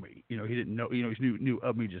didn't know me. He didn't know. He knew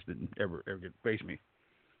of me, just didn't ever get to face me.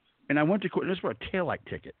 And I went to court. And this was for a taillight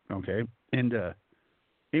ticket, okay? And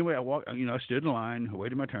anyway, I walked. I stood in line,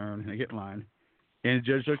 waited my turn, and I get in line. And the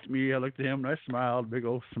judge looked at me. I looked at him, and I smiled, big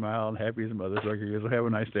old smile, happy as a mother's sucker. He goes, "Well, have a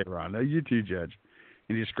nice day, Ron." "Now, you too, Judge."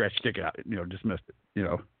 And he just scratched the ticket out, dismissed it,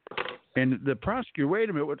 And the prosecutor, "Wait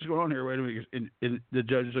a minute, what's going on here? Wait a minute." And the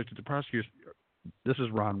judge looked at the prosecutor. "This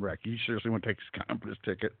is Ron Reck. You seriously want to take his time for this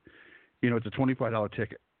ticket? It's a $25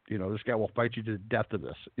 ticket. This guy will fight you to the death of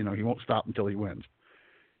this. He won't stop until he wins."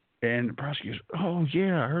 And the prosecutor says, "Oh,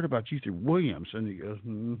 yeah, I heard about you through Williams." And he goes,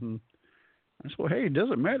 "Mm-hmm." I said, "Well, hey, it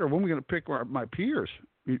doesn't matter. When are we going to pick my peers?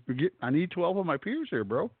 I need 12 of my peers here,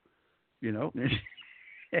 bro." He goes,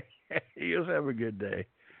 "Have a good day."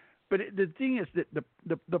 But the thing is that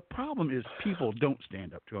the problem is people don't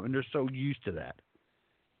stand up to them, and they're so used to that.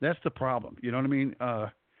 That's the problem. You know what I mean?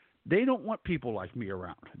 They don't want people like me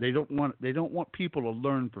around. They don't want people to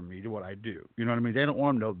learn from me to what I do. You know what I mean? They don't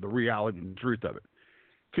want to know the reality and the truth of it.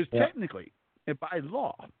 Because technically, by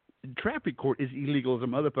law, traffic court is illegal as a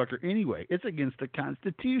motherfucker anyway. It's against the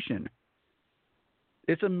Constitution.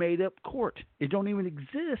 It's a made-up court. It don't even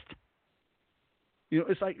exist.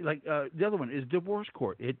 It's like the other one is divorce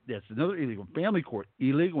court. That's another illegal. Family court,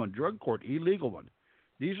 illegal one. Drug court, illegal one.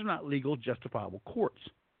 These are not legal, justifiable courts.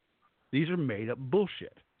 These are made-up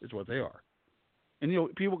bullshit, is what they are.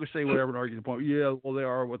 And, people can say whatever and argue the point. Yeah, well, they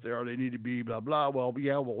are what they are. They need to be, blah, blah. Well,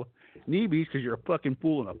 yeah, need be because you're a fucking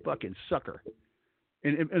fool and a fucking sucker.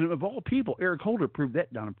 And of all people, Eric Holder proved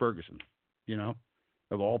that down in Ferguson,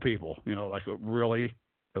 of all people, like really,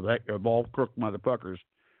 of all crook motherfuckers.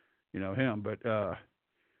 Him, but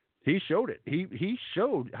he showed it. He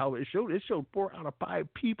showed how it showed. It showed 4 out of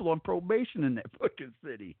 5 people on probation in that fucking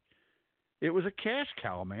city. It was a cash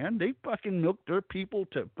cow, man. They fucking milked their people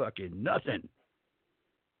to fucking nothing.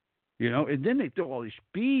 And then they throw all these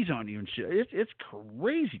fees on you and shit. It's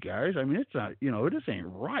crazy, guys. I mean, it's not, it just ain't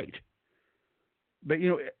right. But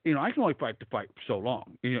I can only fight the fight for so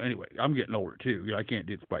long. Anyway, I'm getting older too. I can't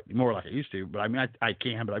do the fight anymore like I used to. But I mean, I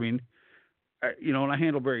can. But I mean. And I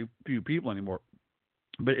handle very few people anymore.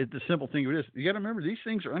 But the simple thing of it is, you got to remember these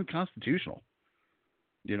things are unconstitutional.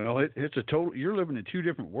 It's a total. You're living in 2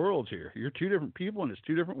 different worlds here. You're 2 different people, and it's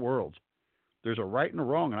 2 different worlds. There's a right and a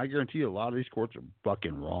wrong, and I guarantee you, a lot of these courts are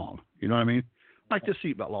fucking wrong. You know what I mean? Like the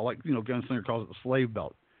seatbelt law, like Gunslinger calls it the slave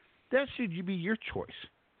belt. That should be your choice,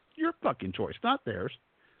 your fucking choice, not theirs.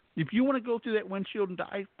 If you want to go through that windshield and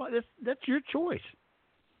die, that's your choice.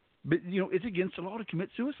 But, it's against the law to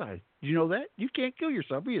commit suicide. Do you know that? You can't kill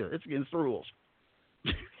yourself either. It's against the rules.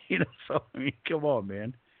 So, I mean, come on,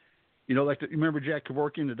 man. Like, remember Jack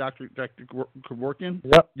Kevorkian, the Dr. Kevorkian?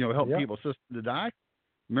 Yep. Helping people assist to die?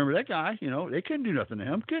 Remember that guy? They couldn't do nothing to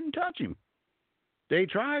him. Couldn't touch him. They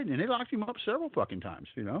tried, and they locked him up several fucking times,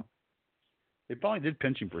 They probably did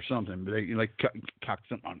pinch him for something, but they, cocked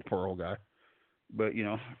something on the poor old guy. But,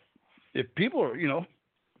 if people are,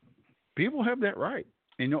 people have that right.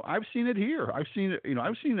 And, I've seen it here. I've seen it.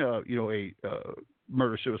 I've seen a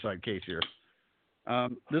murder-suicide case here.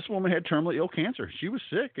 This woman had terminally ill cancer. She was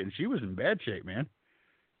sick, and she was in bad shape, man.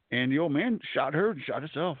 And the old man shot her and shot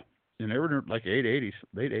himself. And they were in like late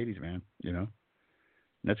 80s, man. And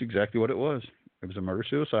that's exactly what it was. It was a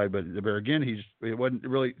murder-suicide. But again, it wasn't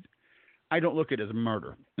really. I don't look at it as a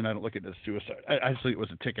murder, and I don't look at it as suicide. I see it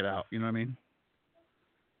was a ticket out. You know what I mean?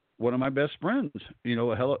 One of my best friends,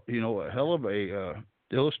 a hell of a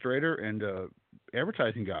illustrator and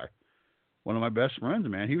advertising guy. One of my best friends,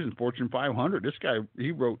 man. He was in Fortune 500. This guy,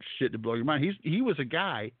 he wrote shit to blow your mind. He was a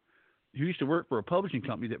guy who used to work for a publishing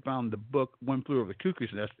company that found the book One Flew Over the Cuckoo's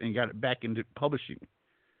Nest and got it back into publishing.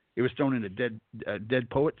 It was thrown in a dead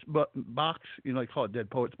poets box. They call it dead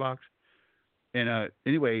poets box. And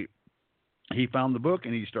anyway, he found the book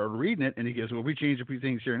and he started reading it. And he goes, "Well, we changed a few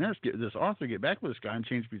things here and there. Let's get this author, get back with this guy and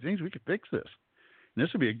change a few things. We could fix this. And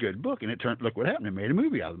this would be a good book." And it turned. Look what happened. It made a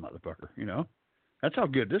movie out of the motherfucker. That's how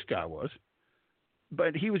good this guy was.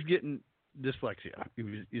 But he was getting dyslexia.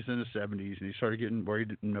 He's in his 70s, and he started getting where he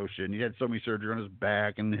didn't know shit. And he had so many surgery on his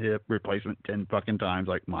back and hip replacement 10 fucking times,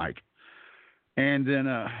 like Mike. And then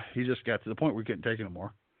he just got to the point where he couldn't take it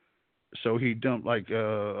anymore. So he dumped like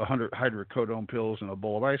 100 hydrocodone pills in a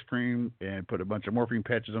bowl of ice cream and put a bunch of morphine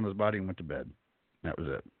patches on his body and went to bed. That was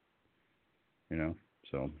it.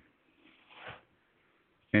 So.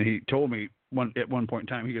 And he told me at one point in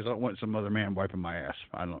time, he goes, "I want some other man wiping my ass.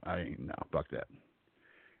 No, fuck that.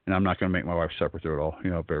 And I'm not going to make my wife suffer through it all, if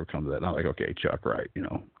it ever comes to that." And I'm like, "Okay, Chuck, right,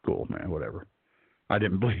 cool, man, whatever." I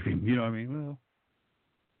didn't believe him, you know what I mean? Well,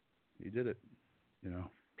 he did it,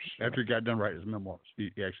 After he got done writing his memoirs,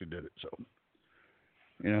 he actually did it. So,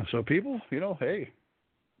 so people, hey,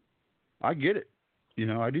 I get it.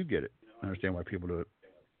 I do get it. I understand why people do it.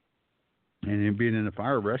 And in being in the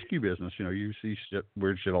fire rescue business, you see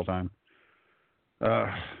weird shit all the time.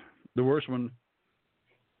 The worst one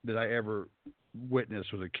that I ever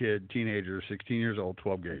witnessed was a kid, teenager, 16 years old,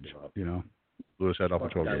 12 gauge. Blew his head off a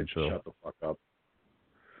 12 gauge. So shut the fuck up.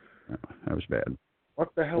 Yeah, that was bad.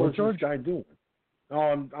 What the hell is this guy doing?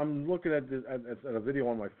 Oh, I'm looking at a video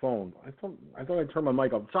on my phone. I thought I turned my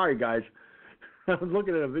mic off. Sorry, guys. I was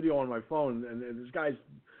looking at a video on my phone, and this guy's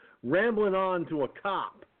rambling on to a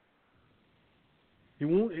cop. His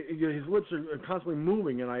lips are constantly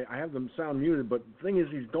moving, and I have them sound muted. But the thing is,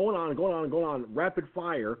 he's going on, rapid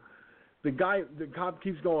fire. The cop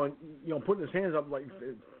keeps going, putting his hands up, like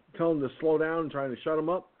telling him to slow down, trying to shut him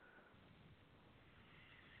up.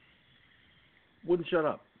 Wouldn't shut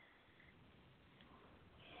up.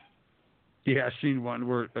 Yeah, I seen one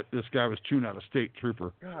where this guy was chewing out a state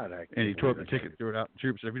trooper, and he tore up the ticket, threw it out. The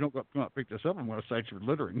trooper said, "If you don't come out pick this up, I'm going to cite you for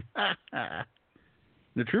littering."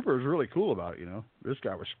 The trooper was really cool about it, This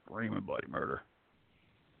guy was screaming bloody murder.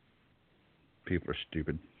 People are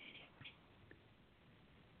stupid.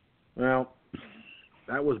 Well,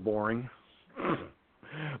 that was boring.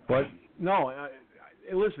 But, no,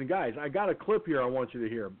 listen, guys, I got a clip here I want you to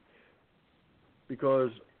hear.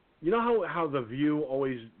 Because you know how The View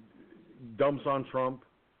always dumps on Trump,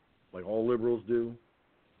 like all liberals do?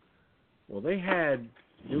 Well, they had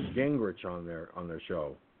Newt Gingrich on their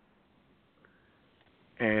show.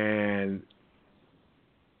 And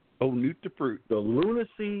Newt the Fruit. The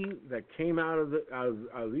lunacy that came out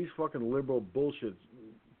of these fucking liberal bullshit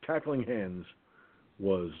cackling hens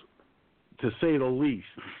was, to say the least,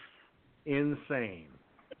 insane.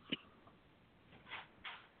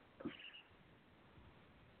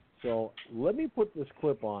 So let me put this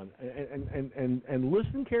clip on and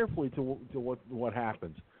listen carefully to what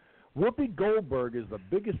happens. Whoopi Goldberg is the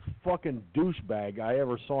biggest fucking douchebag I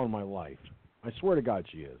ever saw in my life. I swear to God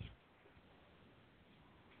she is.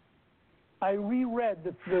 I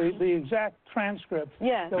reread the exact transcript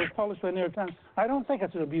that was published by the New York Times. I don't think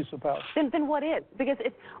it's an abuse of power. Then what is? Because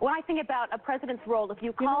when I think about a president's role, if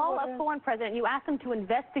you call a foreign president, you ask them to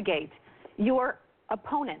investigate your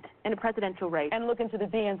opponent in a presidential race and look into the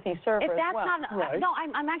DNC server. If that's as well. not, no,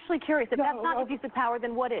 I'm actually curious. If that's not abuse of power,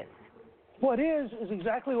 then what is? What is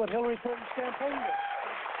exactly what Hillary Clinton's campaign did.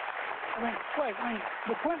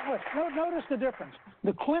 The Clinton. Notice the difference.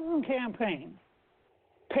 The Clinton campaign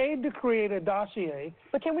paid to create a dossier.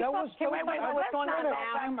 But can we talk? Wait, what's going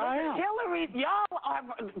on now? Hillary, y'all have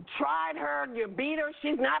tried her. You beat her.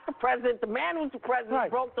 She's not the president. The man who's the president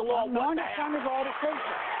broke the law. No, I'm not trying to go to prison.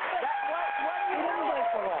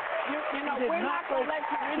 We're not going to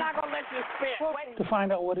let you spin. To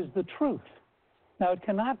find out what is the truth. Now, it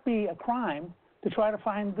cannot be a crime to try to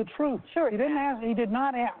find the truth. Sure. He didn't ask. He did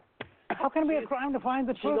not ask. How can it be a crime to find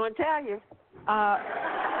the truth? She's going to tell you.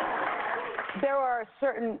 There are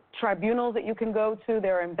certain tribunals that you can go to.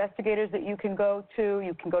 There are investigators that you can go to.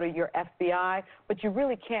 You can go to your FBI. But you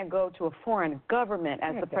really can't go to a foreign government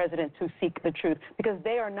as the president to seek the truth because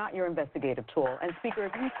they are not your investigative tool. And,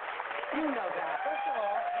 Speaker, you know that. First of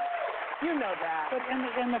all, you know that.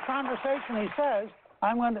 But in the conversation, he says,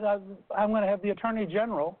 I'm going to have the Attorney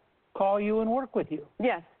General call you and work with you.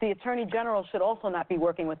 Yes, the Attorney General should also not be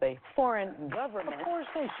working with a foreign government. Of course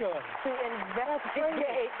they should. To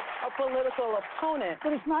investigate a political opponent.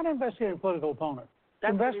 But it's not investigating a political opponent. It's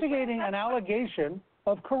investigating an allegation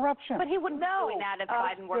of corruption. But he would know that if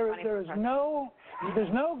Biden were running for president.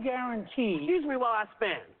 There's no guarantee. Excuse me while I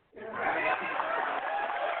spin.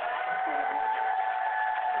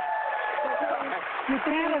 You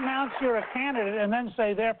can't announce you're a candidate and then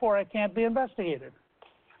say, therefore, I can't be investigated.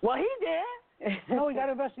 Well, he did. No, he got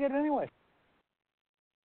investigated anyway.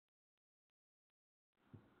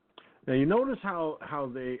 Now you notice how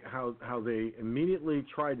they immediately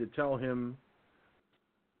tried to tell him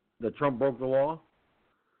that Trump broke the law,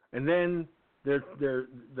 and then that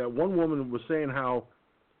one woman was saying how,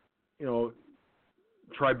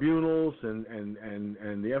 tribunals and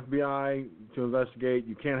the FBI to investigate.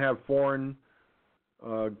 You can't have foreign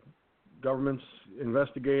government's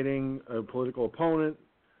investigating a political opponent,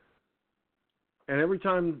 and every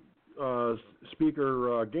time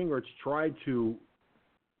Speaker Gingrich tried to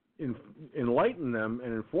enlighten them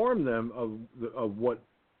and inform them of what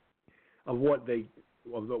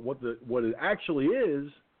it actually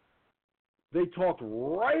is, they talked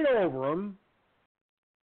right over him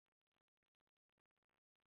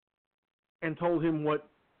and told him what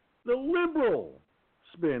the liberal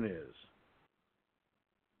spin is.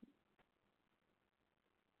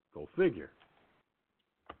 Go figure.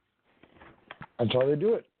 That's how they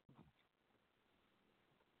do it.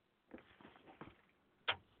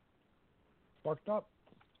 Fucked up.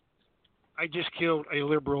 I just killed a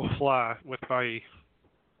liberal fly with my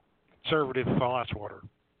conservative fly swatter.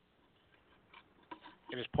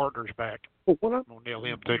 And his partner's back. But I'm going to nail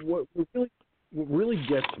him too. What really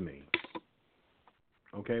gets me,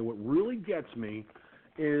 okay, what really gets me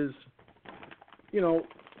is,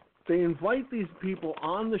 they invite these people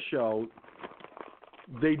on the show.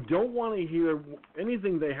 They don't want to hear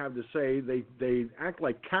anything they have to say. They act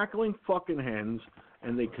like cackling fucking hens,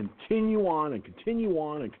 and they continue on and continue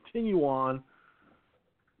on and continue on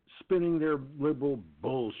spinning their liberal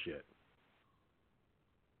bullshit.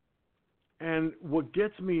 And what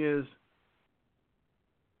gets me is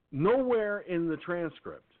nowhere in the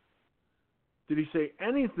transcript did he say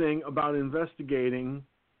anything about investigating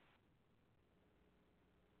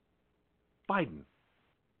Biden.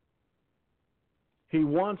 He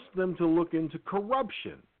wants them to look into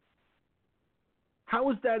corruption. How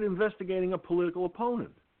is that investigating a political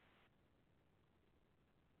opponent?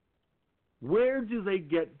 Where do they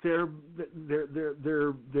get their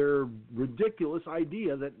ridiculous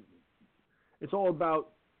idea that it's all about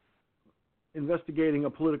investigating a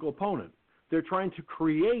political opponent? They're trying to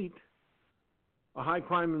create a high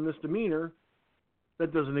crime and misdemeanor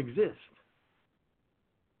that doesn't exist.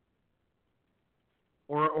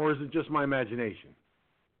 Or is it just my imagination?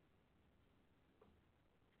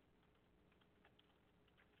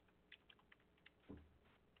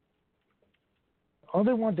 All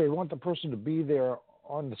they want the person to be there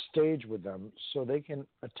on the stage with them so they can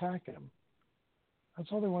attack him. That's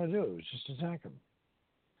all they want to do, is just attack him.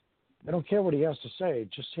 They don't care what he has to say,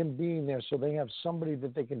 just him being there so they have somebody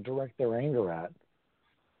that they can direct their anger at.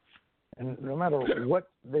 And no matter what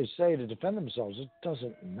they say to defend themselves, it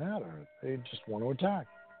doesn't matter. They just want to attack.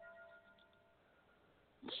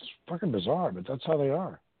 It's fucking bizarre, but that's how they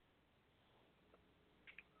are.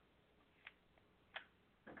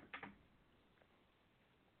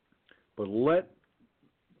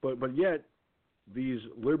 But yet, these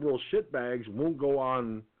liberal shitbags won't go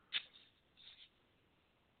on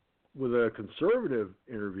with a conservative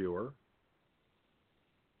interviewer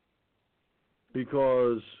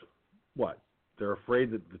because, what? They're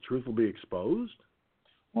afraid that the truth will be exposed?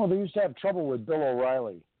 Well, they used to have trouble with Bill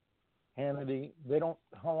O'Reilly, Hannity. They don't.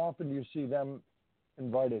 How often do you see them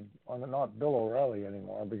invited on? Not Bill O'Reilly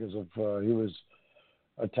anymore because of he was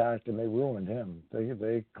attacked and they ruined him.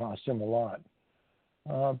 They cost him a lot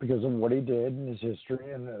because of what he did in his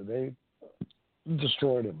history, and they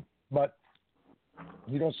destroyed him. But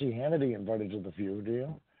you don't see Hannity invited to the feud, do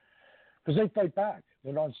you? Because they fight back.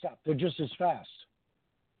 They're nonstop. They're just as fast.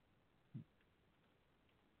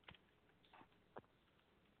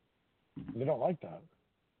 They don't like that.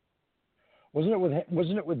 Wasn't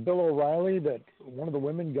it with Bill O'Reilly that one of the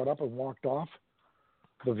women got up and walked off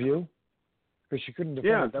the View because she couldn't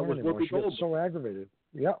defend her that was anymore? what we She got told so aggravated.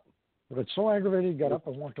 Yeah, but it's so aggravated, got up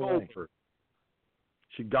and walked away.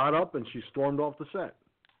 She got up and she stormed off the set.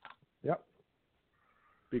 Yep.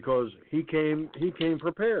 Because he came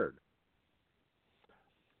prepared.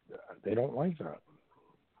 They don't like that.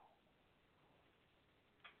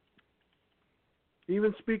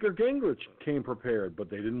 Even Speaker Gingrich came prepared, but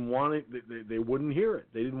they didn't want it. They wouldn't hear it.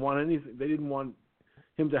 They didn't want anything. They didn't want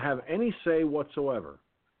him to have any say whatsoever.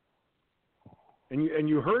 And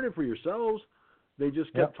you heard it for yourselves. They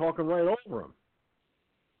just kept talking right over him,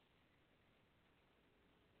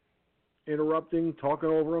 interrupting, talking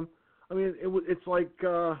over him. I mean, it's like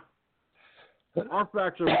our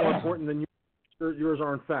facts are more important than yours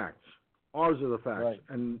aren't facts. Ours are the facts,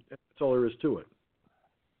 and that's all there is to it.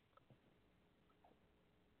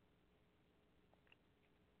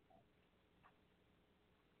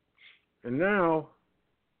 And now,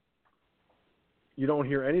 you don't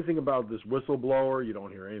hear anything about this whistleblower. You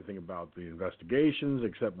don't hear anything about the investigations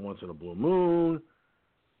except once in a blue moon.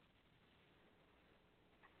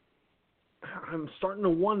 I'm starting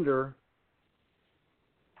to wonder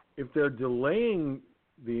if they're delaying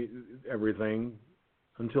everything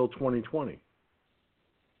until 2020.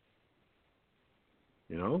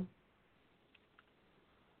 You know?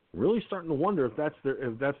 Really starting to wonder if that's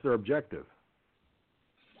their objective.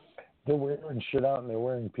 They're wearing shit out and they're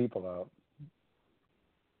wearing people out.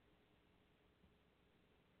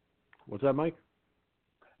 What's that, Mike?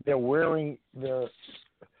 They're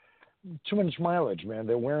too much mileage, man.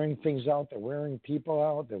 They're wearing things out. They're wearing people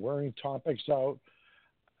out. They're wearing topics out.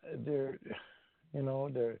 They've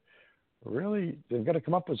got to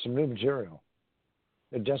come up with some new material.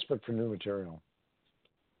 They're desperate for new material.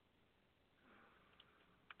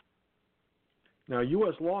 Now,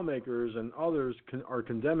 U.S. lawmakers and others are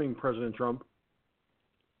condemning President Trump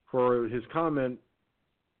for his comment,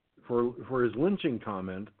 for his lynching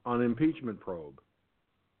comment on impeachment probe.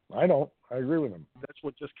 I don't. I agree with him. That's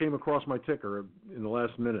what just came across my ticker in the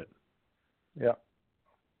last minute. Yeah.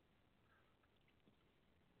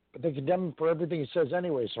 But they condemn him for everything he says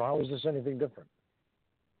anyway, so how is this anything different?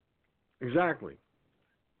 Exactly.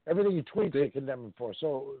 Everything he tweets, they condemn him for.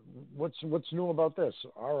 So what's new about this?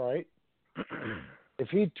 All right. If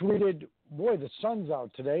he tweeted, boy, the sun's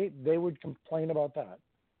out today, they would complain about that.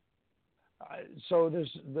 So there's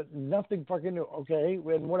nothing fucking new. Okay,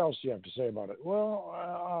 and what else do you have to say about it?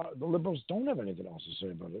 Well, the liberals don't have anything else to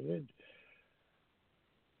say about it.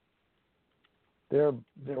 They're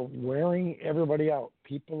wearing everybody out.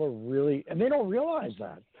 People are really, and they don't realize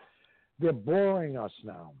that. They're boring us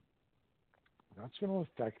now. That's going to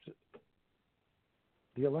affect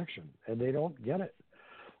the election, and they don't get it.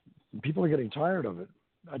 People are getting tired of it.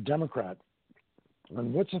 A Democrat.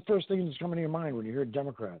 And what's the first thing that's coming to your mind when you hear a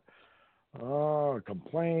Democrat? Oh,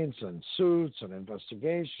 complaints and suits and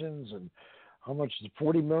investigations and how much is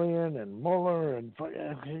 $40 million and Mueller and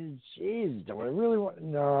jeez, do I really want?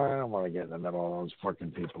 No, I don't want to get into all those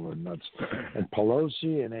fucking people are nuts. And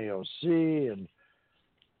Pelosi and AOC and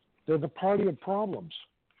they're the party of problems.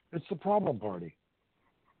 It's the problem party.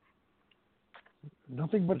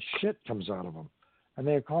 Nothing but shit comes out of them. And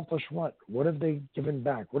they accomplish what? What have they given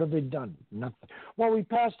back? What have they done? Nothing. Well, we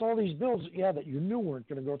passed all these bills, that you knew weren't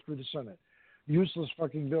going to go through the Senate. Useless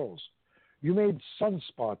fucking bills. You made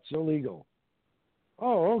sunspots illegal.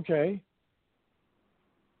 Oh, okay.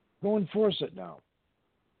 Go enforce it now.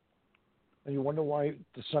 And you wonder why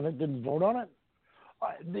the Senate didn't vote on it?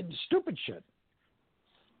 Stupid shit.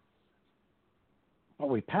 Well,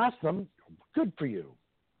 we passed them. Good for you.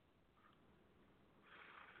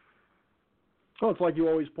 Well, it's like you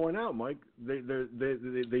always point out, Mike. They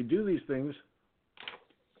do these things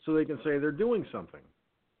so they can say they're doing something.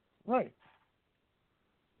 Right.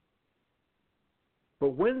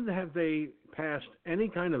 But when have they passed any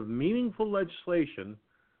kind of meaningful legislation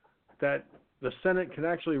that the Senate can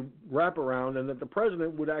actually wrap around and that the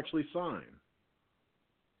president would actually sign?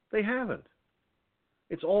 They haven't.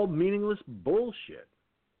 It's all meaningless bullshit.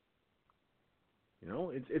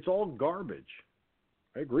 It's all garbage.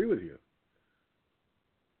 I agree with you.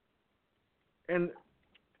 And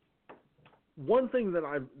one thing that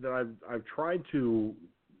I've tried to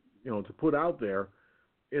put out there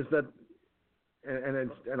is that,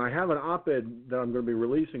 and I have an op-ed that I'm going to be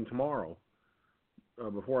releasing tomorrow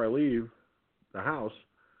before I leave the house,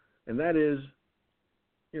 and that is,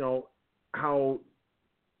 how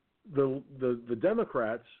the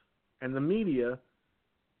Democrats and the media,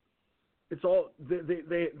 it's all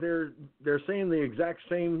they're saying the exact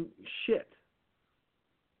same shit.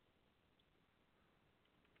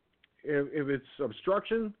 If it's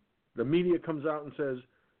obstruction, the media comes out and says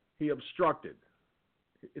he obstructed.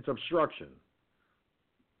 It's obstruction.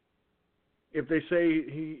 If they say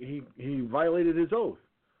he violated his oath,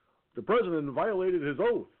 the president violated his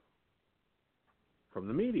oath from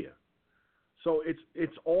the media. So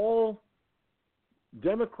it's all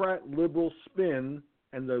Democrat liberal spin,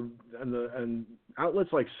 and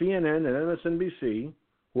outlets like CNN and MSNBC,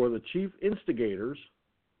 who are the chief instigators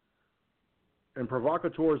and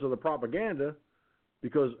provocateurs of the propaganda,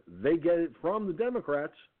 because they get it from the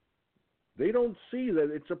Democrats. They don't see that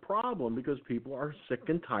it's a problem because people are sick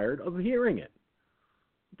and tired of hearing it.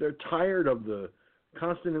 They're tired of the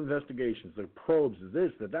constant investigations, the probes, the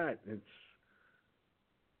this, the that.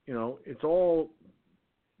 It's all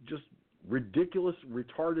just ridiculous,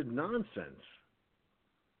 retarded nonsense.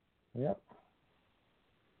 Yep.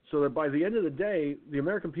 So that by the end of the day, the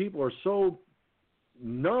American people are so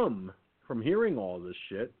numb from hearing all this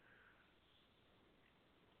shit.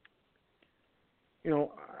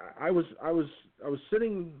 I was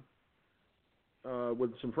sitting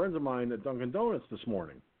with some friends of mine at Dunkin' Donuts this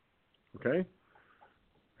morning, okay,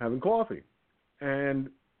 having coffee, and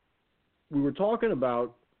we were talking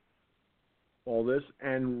about all this,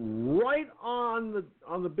 and right on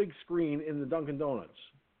the big screen in the Dunkin' Donuts,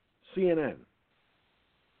 CNN,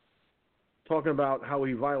 talking about how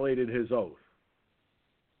he violated his oath.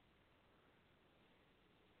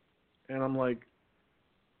 And I'm like,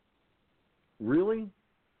 really?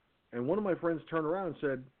 And one of my friends turned around and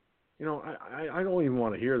said, you know, I don't even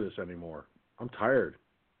want to hear this anymore. I'm tired.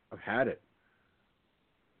 I've had it.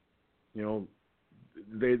 You know,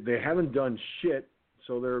 they haven't done shit,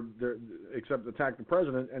 so they're except attack the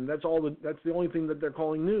president, and that's the only thing that they're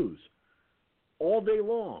calling news. All day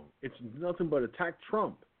long, it's nothing but attack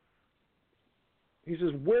Trump. He says,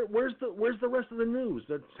 where's the rest of the news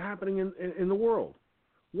that's happening in the world?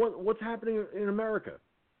 What's happening in America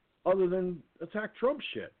other than attack Trump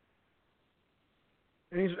shit?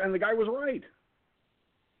 And the guy was right.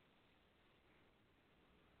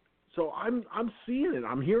 So I'm seeing it.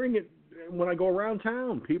 I'm hearing it when I go around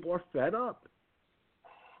town. People are fed up.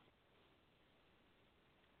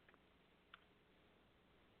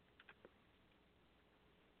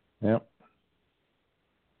 Yep.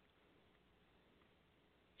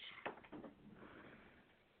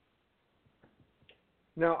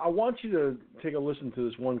 Now, I want you to take a listen to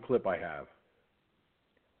this one clip I have.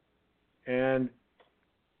 And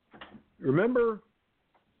remember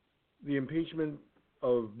the impeachment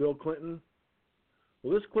of Bill Clinton?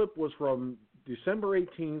 Well, this clip was from December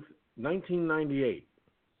 18th, 1998.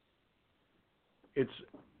 It's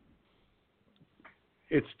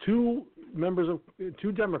two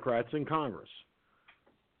Democrats in Congress.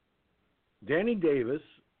 Danny Davis,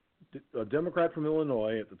 a Democrat from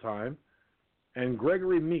Illinois at the time, and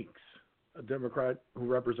Gregory Meeks, a Democrat who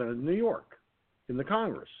represented New York in the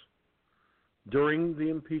Congress during the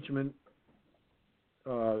impeachment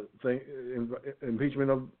impeachment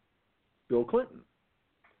of Bill Clinton.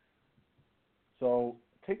 So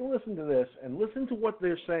take a listen to this and listen to what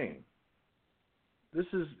they're saying. This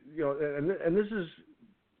is, you know, and this is,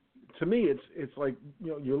 to me, it's like,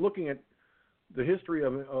 you know, you're looking at the history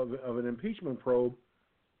of an impeachment probe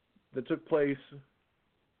that took place,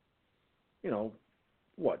 you know,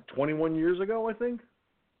 21 years ago, I think.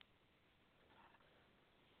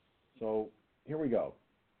 So here we go.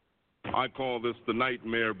 I call this the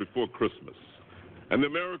nightmare before Christmas. And the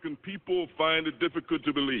American people find it difficult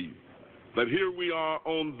to believe that here we are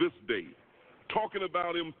on this day talking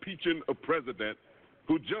about impeaching a president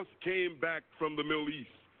who just came back from the Middle East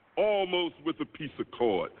almost with a peace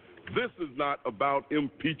accord. This is not about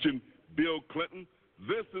impeaching Bill Clinton.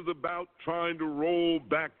 This is about trying to roll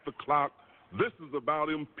back the clock. This is about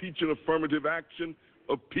impeaching affirmative action,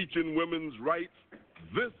 impeaching women's rights.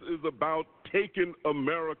 This is about taking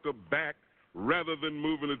America back rather than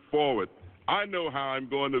moving it forward. I know how I'm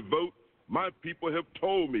going to vote. My people have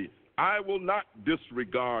told me I will not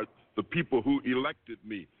disregard the people who elected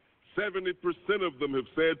me. 70% of them have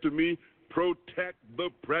said to me, protect the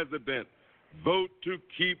president. Vote to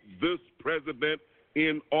keep this president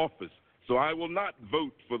in office. So I will not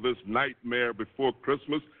vote for this nightmare before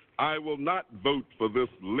Christmas. I will not vote for this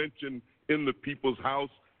lynching in the people's house.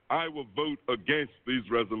 I will vote against these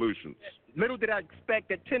resolutions. Little did I expect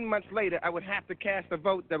that 10 months later I would have to cast a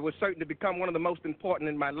vote that was certain to become one of the most important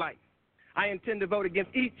in my life. I intend to vote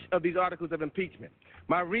against each of these articles of impeachment.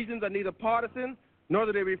 My reasons are neither partisan, nor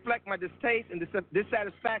do they reflect my distaste and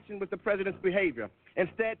dissatisfaction with the president's behavior.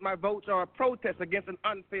 Instead, my votes are a protest against an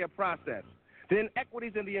unfair process. The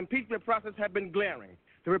inequities in the impeachment process have been glaring.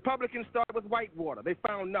 The Republicans started with Whitewater. They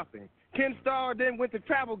found nothing. Ken Starr then went to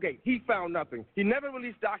Travelgate. He found nothing. He never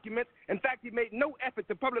released documents. In fact, he made no effort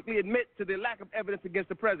to publicly admit to the lack of evidence against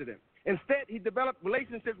the president. Instead, he developed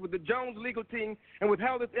relationships with the Jones legal team and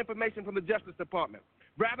withheld this information from the Justice Department.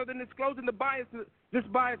 Rather than disclosing his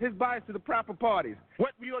bias to the proper parties.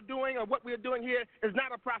 What we are doing here is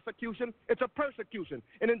not a prosecution, it's a persecution.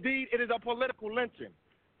 And indeed, it is a political lynching.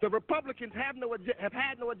 The Republicans have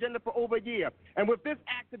had no agenda for over a year. And with this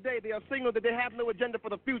act today, they are signaling that they have no agenda for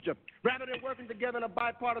the future. Rather than working together in a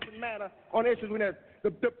bipartisan manner on issues,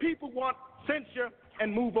 the people want censure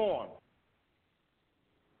and move on.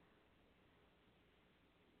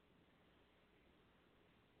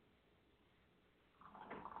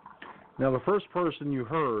 Now, the first person you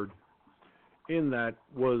heard in that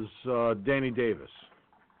was Danny Davis,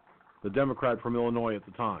 the Democrat from Illinois at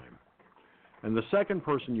the time. And the second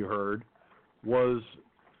person you heard was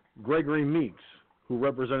Gregory Meeks, who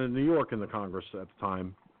represented New York in the Congress at the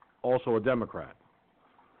time, also a Democrat.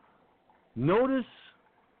 Notice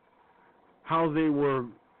how they were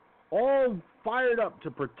all fired up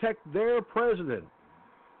to protect their president.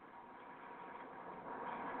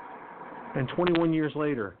 And 21 years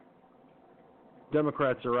later,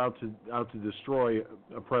 Democrats are out to destroy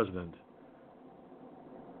a president,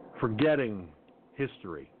 forgetting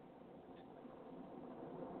history.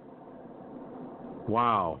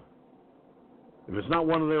 Wow. If it's not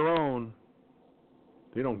one of their own,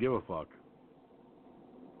 they don't give a fuck.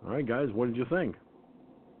 All right, guys, what did you think?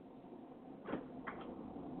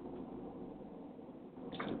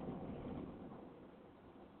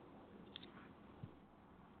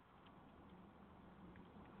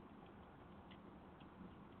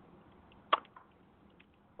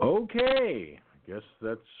 Okay, I guess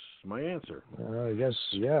that's my answer. I guess,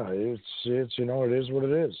 yeah, it's it is what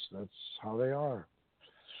it is. That's how they are.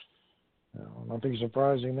 Nothing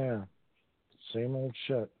surprising there. Same old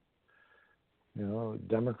shit.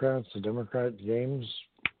 Democrats, the Democrat games.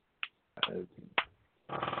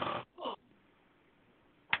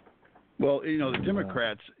 Well, the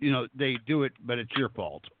Democrats, they do it, but it's your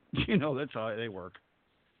fault. That's how they work.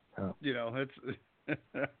 It's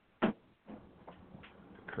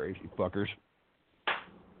crazy fuckers. I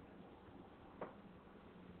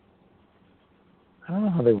don't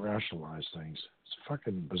know how they rationalize things. It's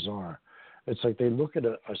fucking bizarre. It's like they look at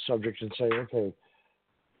a subject and say, okay,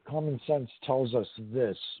 common sense tells us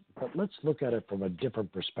this, but let's look at it from a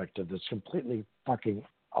different perspective that's completely fucking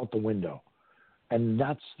out the window. And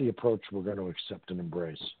that's the approach we're going to accept and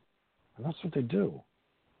embrace. And that's what they do.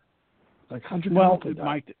 Like, how'd you come up with that?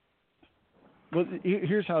 Mike,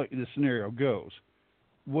 here's how the scenario goes.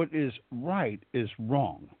 What is right is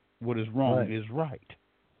wrong. What is wrong is right.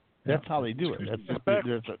 That's how they do it.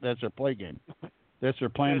 That's their play game. That's their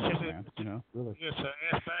plan, man. Really. It's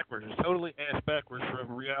ass backwards. It's totally ass backwards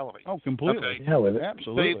from reality. Oh, completely. Okay. Yeah, with it.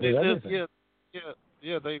 Absolutely. They live,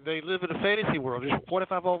 they live in a fantasy world. What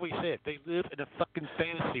if I've always said they live in a fucking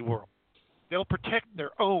fantasy world? They'll protect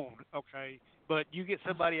their own, okay, but you get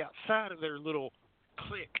somebody outside of their little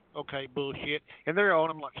clique, okay, bullshit, and they're on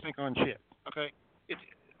them like stink on shit, okay.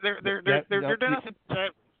 They're nothing.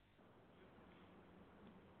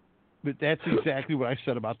 But that's exactly what I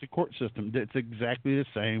said about the court system. It's exactly the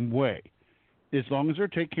same way. As long as they're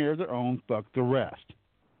taking care of their own, fuck the rest.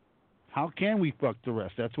 How can we fuck the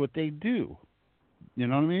rest? That's what they do. You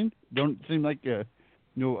know what I mean? Don't it seem like a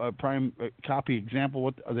prime copy example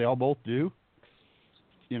what they all both do?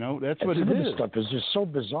 That's what it is. Some of this stuff is just so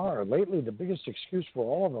bizarre. Lately, the biggest excuse for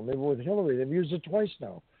all of them, they were with Hillary. They've used it twice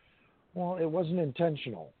now. Well, it wasn't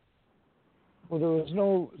intentional. Well, there was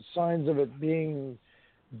no signs of it being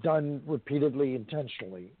done repeatedly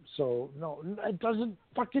intentionally. So, no, it doesn't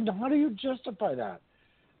fucking... How do you justify that?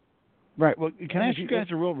 Right. Well, can I ask you guys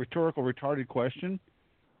a real rhetorical, retarded question?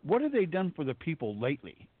 What have they done for the people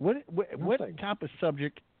lately? What type of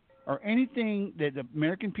subject or anything that the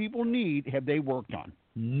American people need have they worked on?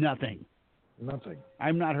 Nothing.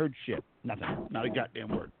 I've not heard shit. Nothing. Not a goddamn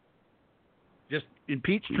word. Just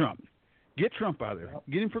impeach Trump. Get Trump out of there.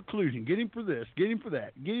 Get him for collusion. Get him for this. Get him for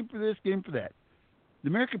that. Get him for this. Get him for that. The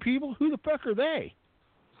American people, who the fuck are they?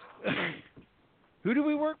 Who do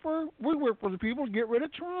we work for? We work for the people to get rid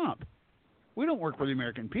of Trump. We don't work for the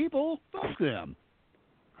American people. Fuck them.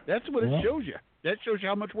 That's what it shows you. That shows you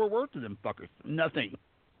how much we're worth to them fuckers. Nothing.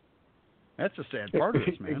 That's the sad part of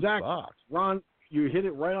this, man. Exactly. Fuck. Ron, you hit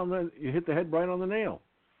the head right on the nail.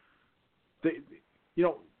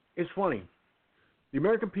 It's funny. The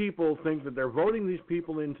American people think that they're voting these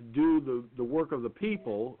people in to do the work of the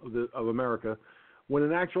people of America, when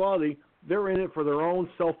in actuality they're in it for their own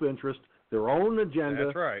self-interest, their own agenda.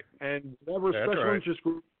 That's right. And whatever special interest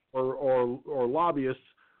group or lobbyists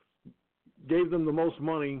gave them the most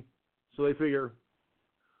money, so they figure,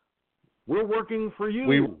 we're working for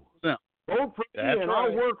you. Vote for me, and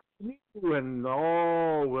I'll work for you. And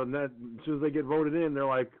as soon as they get voted in, they're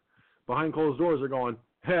like, behind closed doors, they're going,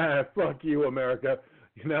 fuck you, America.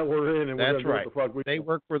 Now we're in, and we're going to do what the fuck we They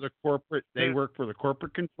work for the corporate. They work for the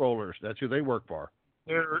corporate controllers. That's who they work for.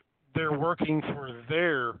 They're working for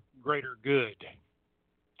their greater good.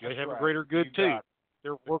 They have a greater good too.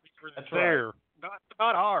 They're working for their,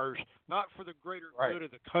 not ours, not for the greater good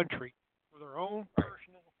of the country, for their own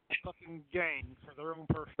personal fucking gain, for their own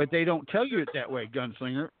personal. But they don't tell you it that way,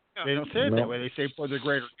 Gunslinger. Yeah. They don't say it that way. They say for the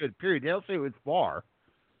greater good. Period. They don't say it's for.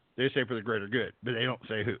 They say for the greater good, but they don't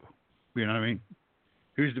say who. You know what I mean?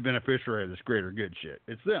 Who's the beneficiary of this greater good shit?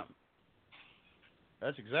 It's them.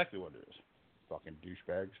 That's exactly what it is. Fucking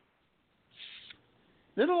douchebags.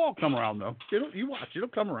 It'll all come around, though. You watch. It'll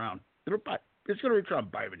come around. It's going to try to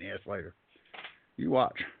bite me in the ass later. You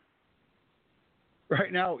watch.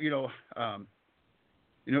 Right now,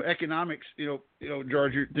 economics.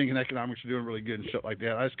 George, you're thinking economics are doing really good and shit like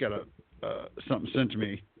that. I just got something sent to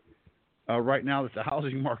me. Right now, that the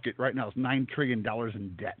housing market right now is $9 trillion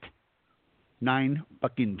in debt. $9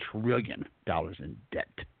 fucking trillion in debt.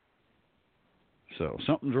 So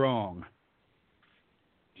something's wrong.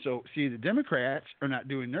 So, see, the Democrats are not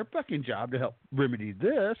doing their fucking job to help remedy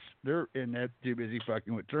this. They're too busy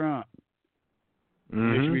fucking with Trump.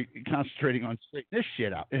 They should be concentrating on straightening this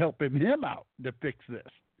shit out and helping him out to fix this.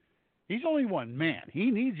 He's only one man.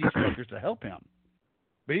 He needs these fuckers to help him,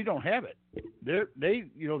 but he don't have it. They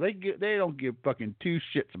don't give fucking two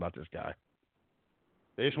shits about this guy.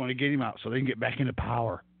 They just want to get him out so they can get back into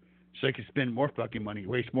power, so they can spend more fucking money,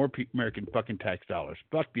 waste more American fucking tax dollars.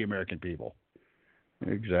 Fuck the American people.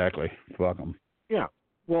 Exactly. Fuck them. Yeah.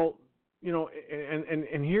 Well,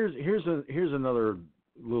 and here's another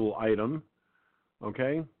little item.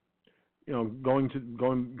 Okay. Going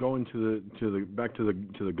to the back to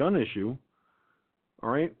the gun issue. All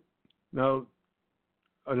right. Now,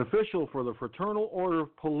 an official for the Fraternal Order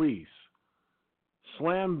of Police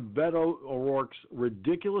slammed Beto O'Rourke's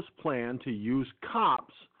ridiculous plan to use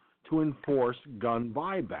cops to enforce gun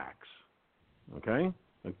buybacks. Okay?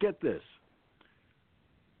 Now get this.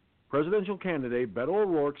 Presidential candidate Beto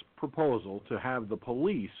O'Rourke's proposal to have the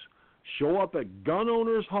police show up at gun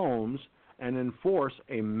owners' homes and enforce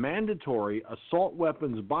a mandatory assault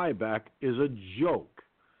weapons buyback is a joke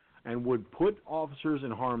and would put officers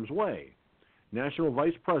in harm's way. National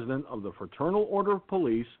Vice President of the Fraternal Order of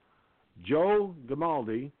Police, Joe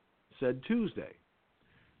Grimaldi, said Tuesday.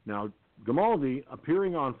 Now, Grimaldi,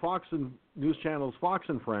 appearing on Fox and News Channel's Fox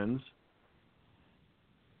and Friends,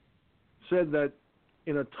 said that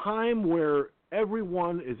in a time where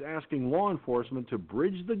everyone is asking law enforcement to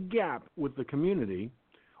bridge the gap with the community,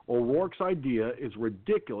 O'Rourke's idea is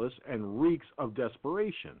ridiculous and reeks of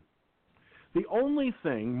desperation. The only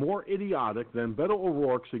thing more idiotic than Beto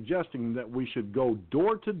O'Rourke suggesting that we should go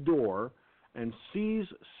door to door and seize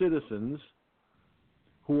citizens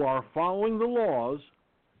who are following the laws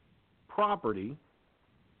property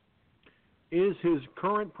is his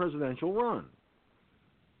current presidential run.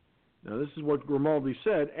 Now, this is what Grimaldi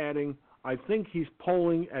said, adding, I think he's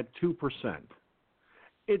polling at 2%.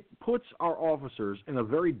 It puts our officers in a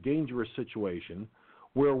very dangerous situation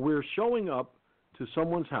where we're showing up to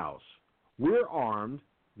someone's house. We're armed.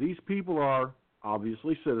 These people are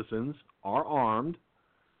obviously citizens, are armed.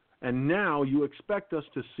 And now you expect us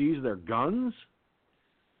to seize their guns?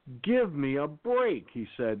 Give me a break, he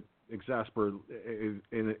said exasperatedly.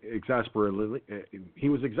 He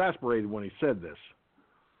was exasperated when he said this.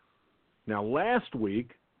 Now, last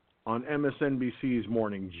week on MSNBC's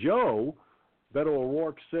Morning Joe, Beto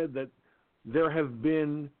O'Rourke said that there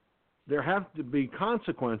have to be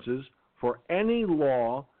consequences for any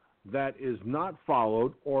law that is not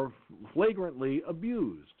followed or flagrantly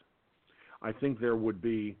abused. I think there would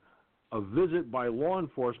be a visit by law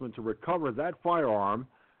enforcement to recover that firearm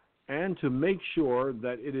and to make sure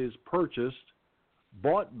that it is purchased,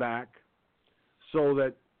 bought back, so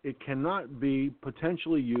that it cannot be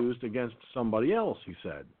potentially used against somebody else, he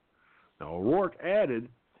said. Now, O'Rourke added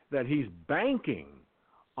that he's banking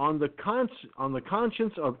on the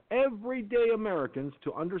conscience of everyday Americans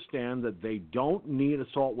to understand that they don't need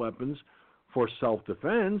assault weapons for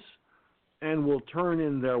self-defense and will turn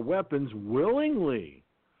in their weapons willingly,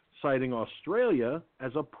 citing Australia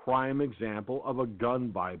as a prime example of a gun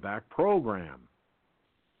buyback program.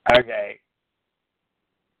 Okay.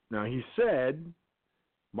 Now, he said,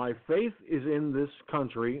 my faith is in this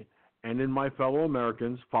country and in my fellow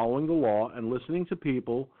Americans following the law and listening to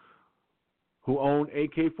people who own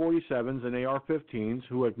AK-47s and AR-15s,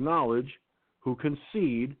 who acknowledge, who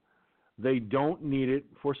concede they don't need it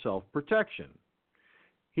for self-protection.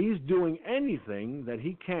 He's doing anything that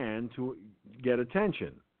he can to get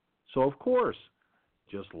attention. So, of course,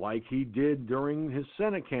 just like he did during his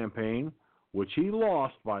Senate campaign, which he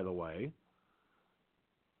lost, by the way,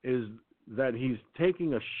 is that he's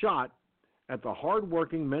taking a shot at the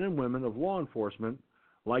hardworking men and women of law enforcement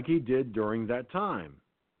like he did during that time.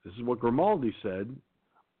 This is what Grimaldi said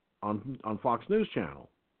on Fox News Channel.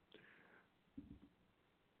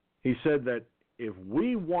 He said that if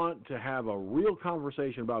we want to have a real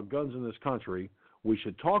conversation about guns in this country, we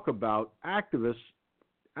should talk about activist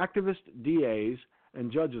DAs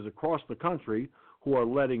and judges across the country who are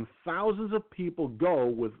letting thousands of people go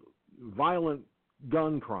with violent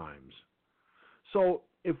gun crimes. So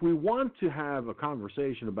if we want to have a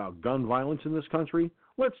conversation about gun violence in this country,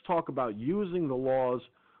 let's talk about using the laws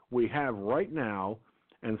we have right now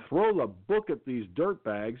and throw the book at these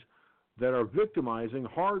dirtbags that are victimizing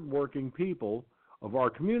hardworking people of our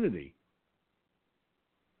community.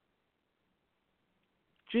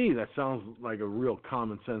 Gee, that sounds like a real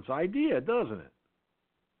common sense idea, doesn't it?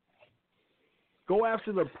 Go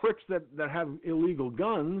after the pricks that have illegal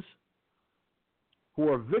guns who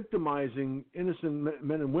are victimizing innocent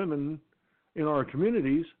men and women in our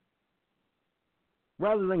communities,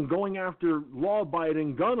 rather than going after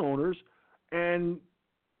law-abiding gun owners and,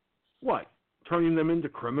 what, turning them into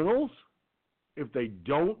criminals? if they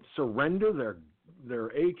don't surrender their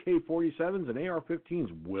AK-47s and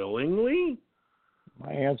AR-15s willingly?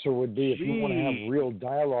 My answer would be if you want to have real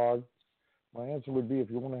dialogue. My answer would be if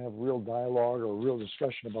you want to have real dialogue or real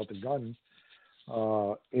discussion about the gun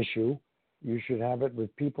issue, you should have it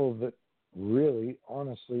with people that really,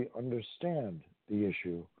 honestly understand the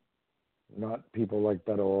issue, not people like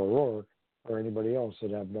Beto O'Rourke or anybody else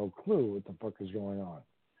that have no clue what the fuck is going on,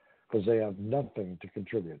 because they have nothing to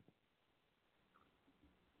contribute.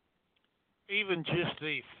 Even just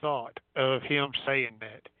the thought of him saying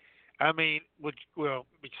that, I mean,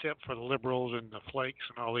 except for the liberals and the flakes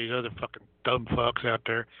and all these other fucking dumb fucks out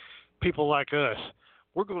there, people like us,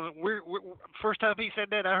 we're first time he said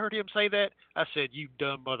that, I heard him say that, I said, you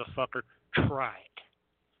dumb motherfucker, try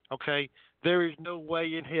it. Okay? There is no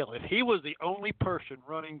way in hell. If he was the only person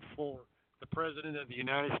running for the president of the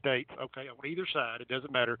United States, okay, on either side, it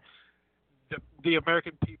doesn't matter, the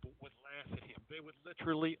American people would laugh at him. They would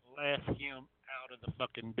literally laugh him out of the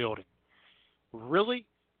fucking building. Really?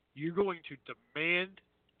 You're going to demand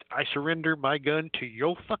I surrender my gun to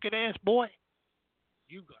your fucking ass, boy?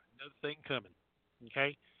 You got another thing coming.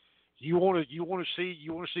 Okay? You want to see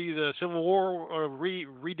the Civil War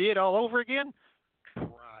redid all over again? Try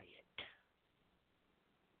it.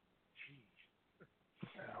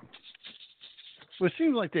 Well, it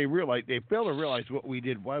seems like they fail to realize what we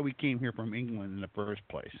did, why we came here from England in the first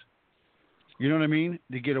place. You know what I mean?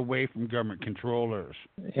 To get away from government controllers.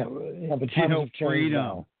 Yeah, but times have changed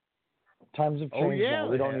now. Times have changed now.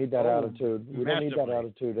 We don't need that attitude. We don't need that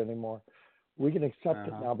attitude anymore. We can accept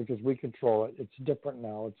it now because we control it. It's different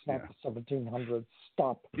now. It's not the 1700s.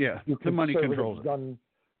 Stop. Yeah, you the money controls it.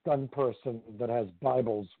 Gun person that has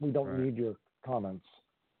Bibles. We don't need your comments.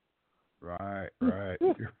 Right.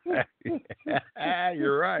 You're right.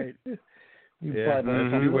 You're right. That's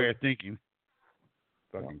a new way of thinking.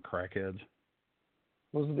 Fucking crackheads.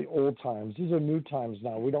 Those are the old times. These are new times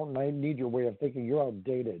now. We don't need your way of thinking. You're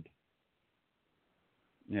outdated.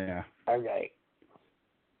 Yeah. Okay.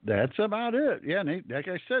 That's about it. Yeah, and like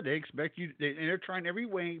I said, they expect you. They're trying every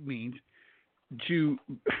way means to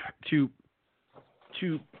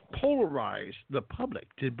polarize the public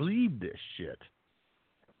to believe this shit.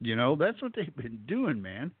 You know, that's what they've been doing,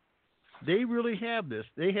 man. They really have this.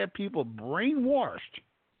 They have people brainwashed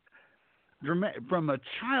from a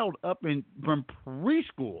child from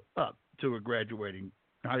preschool up to a graduating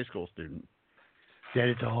high school student that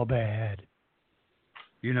it's all bad.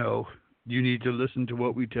 You know, you need to listen to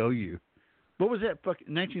what we tell you. What was that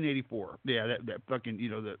fucking 1984? Yeah, that fucking, you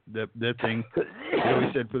know, that thing they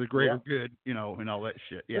always said for the greater good, you know, and all that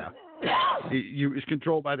shit. Yeah. It's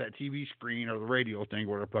controlled by that TV screen or the radio thing,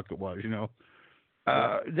 whatever the fuck it was, you know.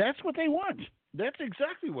 That's what they want. That's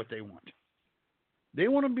exactly what they want. They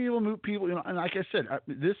want to be able to move people, you know, and like I said,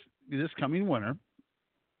 this coming winter,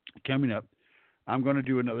 coming up, I'm going to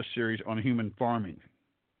do another series on human farming.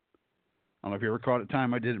 I don't know if you ever caught it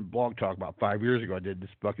time I did in Blog Talk about 5 years ago. I did this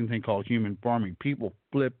fucking thing called human farming. People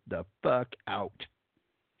flip the fuck out.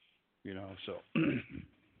 You know, so I'm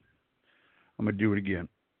going to do it again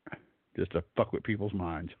just to fuck with people's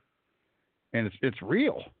minds. And it's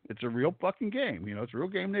real. It's a real fucking game. You know, it's a real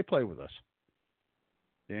game they play with us.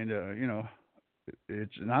 And, you know,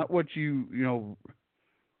 it's not what you know,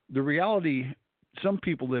 the reality some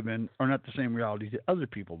people live in are not the same reality that other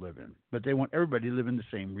people live in. But they want everybody to live in the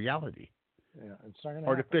same reality. Yeah, it's not going to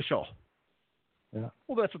artificial. Yeah.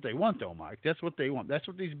 Well, that's what they want, though, Mike. That's what they want. That's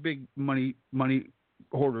what these big money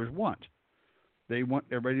hoarders want. They want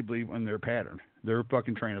everybody to believe in their pattern, their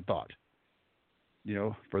fucking train of thought. You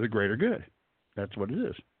know, for the greater good. That's what it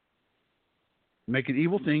is. Make an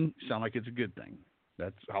evil thing sound like it's a good thing.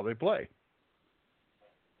 That's how they play.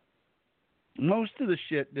 Most of the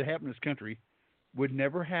shit that happened in this country would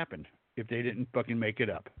never happen if they didn't fucking make it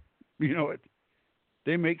up. You know it.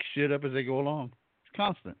 They make shit up as they go along. It's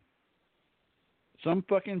constant. Some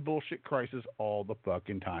fucking bullshit crisis all the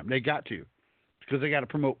fucking time. They got to. Because they got to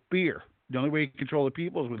promote fear. The only way you can control the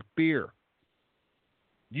people is with fear.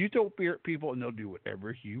 You throw fear at people and they'll do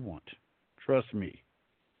whatever you want. Trust me.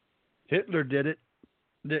 Hitler did it,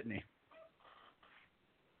 didn't he?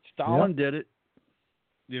 Stalin did it.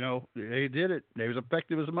 You know, they did it. They was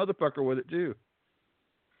effective as a motherfucker with it too.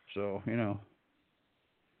 So, you know,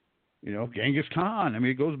 Genghis Khan. I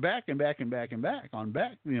mean, it goes back and back and back and back on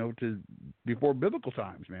back, you know, to before biblical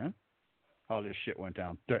times, man. How this shit went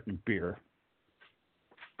down, threatening fear.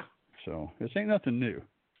 So this ain't nothing new.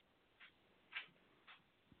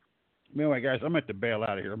 Anyway, guys, I'm at to bail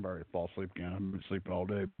out of here. I'm ready to fall asleep again. I've been sleeping all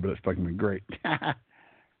day, but it's fucking been great.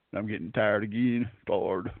 I'm getting tired again.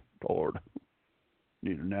 Lord.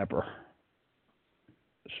 Need a napper.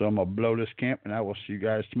 So I'm going to blow this camp, and I will see you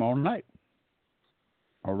guys tomorrow night.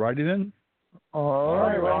 All righty then? All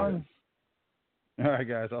right, Ron. All right,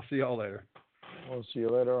 guys. I'll see y'all later. We'll see you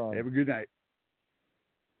later on. Have a good night.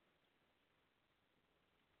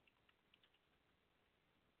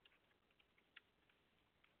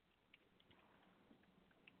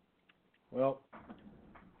 Well,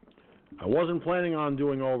 I wasn't planning on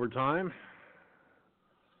doing overtime.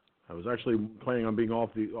 I was actually planning on being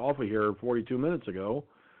off of here 42 minutes ago,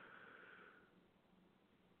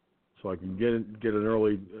 so I can get an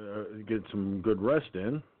early, get some good rest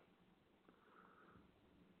in.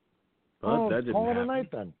 But that didn't call it happen. a night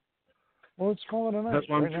then. Well, let's call it a night. That's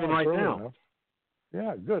what I'm doing right now. Enough.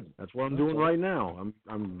 Yeah, good. That's what I'm doing right now.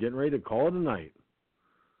 I'm getting ready to call it a night.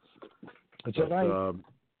 It's a night.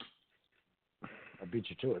 I beat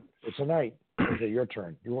you to it. It's a night. Okay, your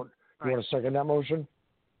turn. You want to second that motion?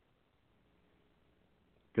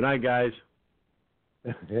 Good night, guys.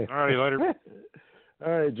 All righty, later.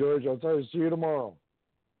 All right, George. I'll tell you. See you tomorrow.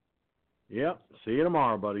 Yep. See you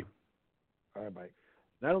tomorrow, buddy. All right, bye.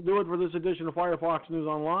 That'll do it for this edition of Firefox News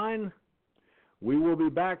Online. We will be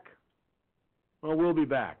back. Well, we'll be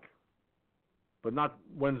back, but not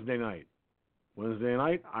Wednesday night. Wednesday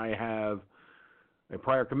night, I have a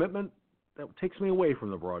prior commitment that takes me away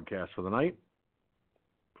from the broadcast for the night.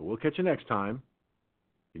 But we'll catch you next time.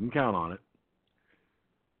 You can count on it.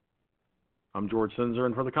 I'm George Sinzer,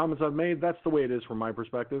 and for the comments I've made, that's the way it is from my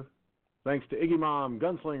perspective. Thanks to Iggy Mom,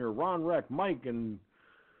 Gunslinger, Ron Reck, Mike, and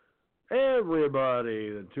everybody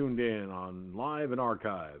that tuned in on live and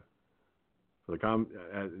archive. For the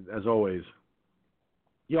as always,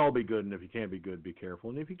 y'all be good, and if you can't be good, be careful.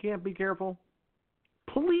 And if you can't be careful,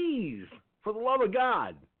 please, for the love of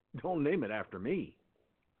God, don't name it after me.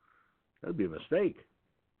 That'd be a mistake,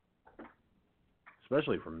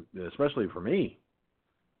 especially for me.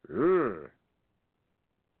 Ugh.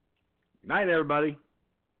 Good night, everybody.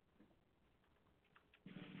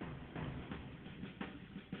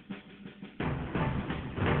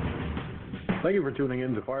 Thank you for tuning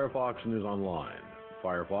in to Firefox News Online.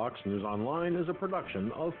 Firefox News Online is a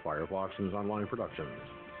production of Firefox News Online Productions.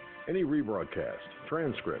 Any rebroadcast,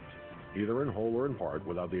 transcript, either in whole or in part,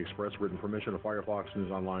 without the express written permission of Firefox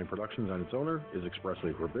News Online Productions and its owner, is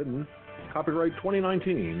expressly forbidden. Copyright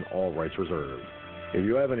 2019, all rights reserved. If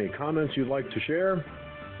you have any comments you'd like to share,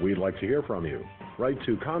 we'd like to hear from you. Write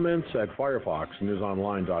to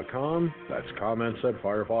comments@firefoxnewsonline.com. That's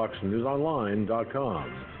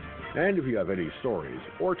comments@firefoxnewsonline.com. And if you have any stories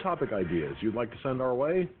or topic ideas you'd like to send our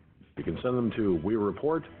way, you can send them to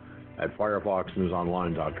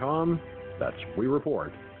WeReport@firefoxnewsonline.com. That's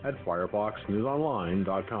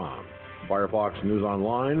WeReport@firefoxnewsonline.com. Firefox News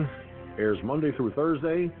Online airs Monday through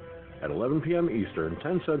Thursday at 11 p.m. Eastern,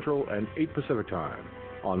 10 Central, and 8 Pacific Time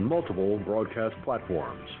on multiple broadcast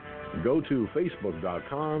platforms. Go to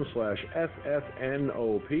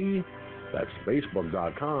facebook.com/FFNOP. That's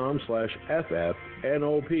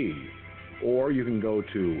facebook.com/FFNOP. Or you can go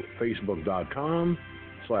to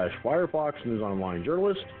facebook.com/Firefox News Online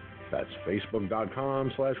Journalist. That's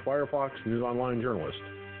facebook.com/Firefox News Online Journalist,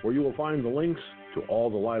 where you will find the links to all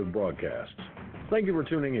the live broadcasts. Thank you for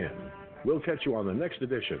tuning in. We'll catch you on the next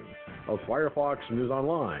edition of Firefox News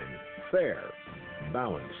Online. Fair,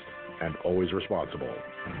 balanced, and always responsible.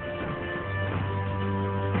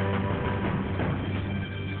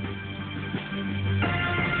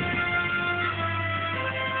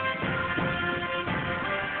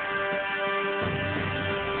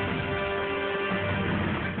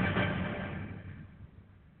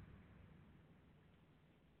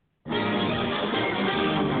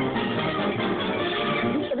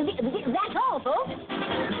 That's all, folks.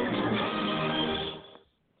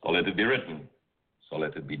 So let it be written. So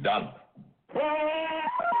let it be done.